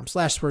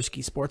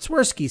 Facebook.com/Swerski Sports,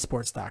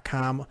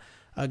 SwerskiSports.com.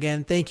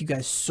 Again, thank you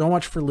guys so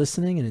much for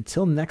listening, and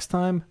until next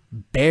time,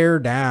 bear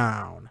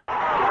down.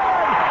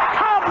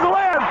 Cubs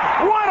win!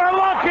 What a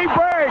lucky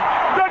break!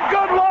 The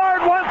good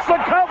Lord wants the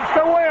Cubs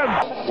to win!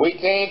 We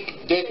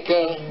thank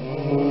Ditka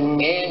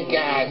and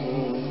God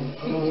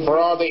for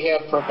all they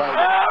have provided.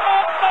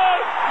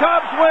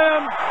 Cubs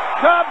win!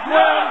 Cubs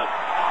win!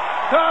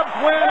 Cubs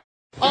win!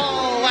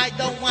 Oh, I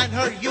don't want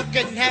her, you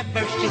can have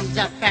her, she's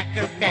a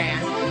Packer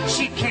fan.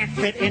 She can't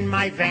fit in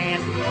my van.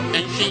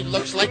 And she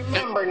looks like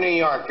timber New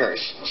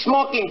Yorkers.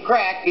 Smoking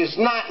crack is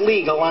not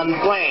legal on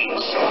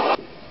planes.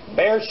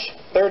 Bears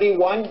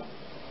 31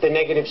 to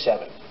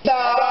 -7.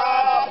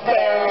 The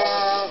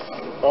Bears!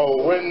 Oh,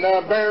 when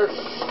the Bears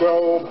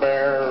go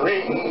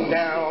bearing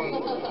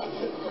down,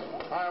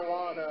 I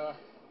wanna...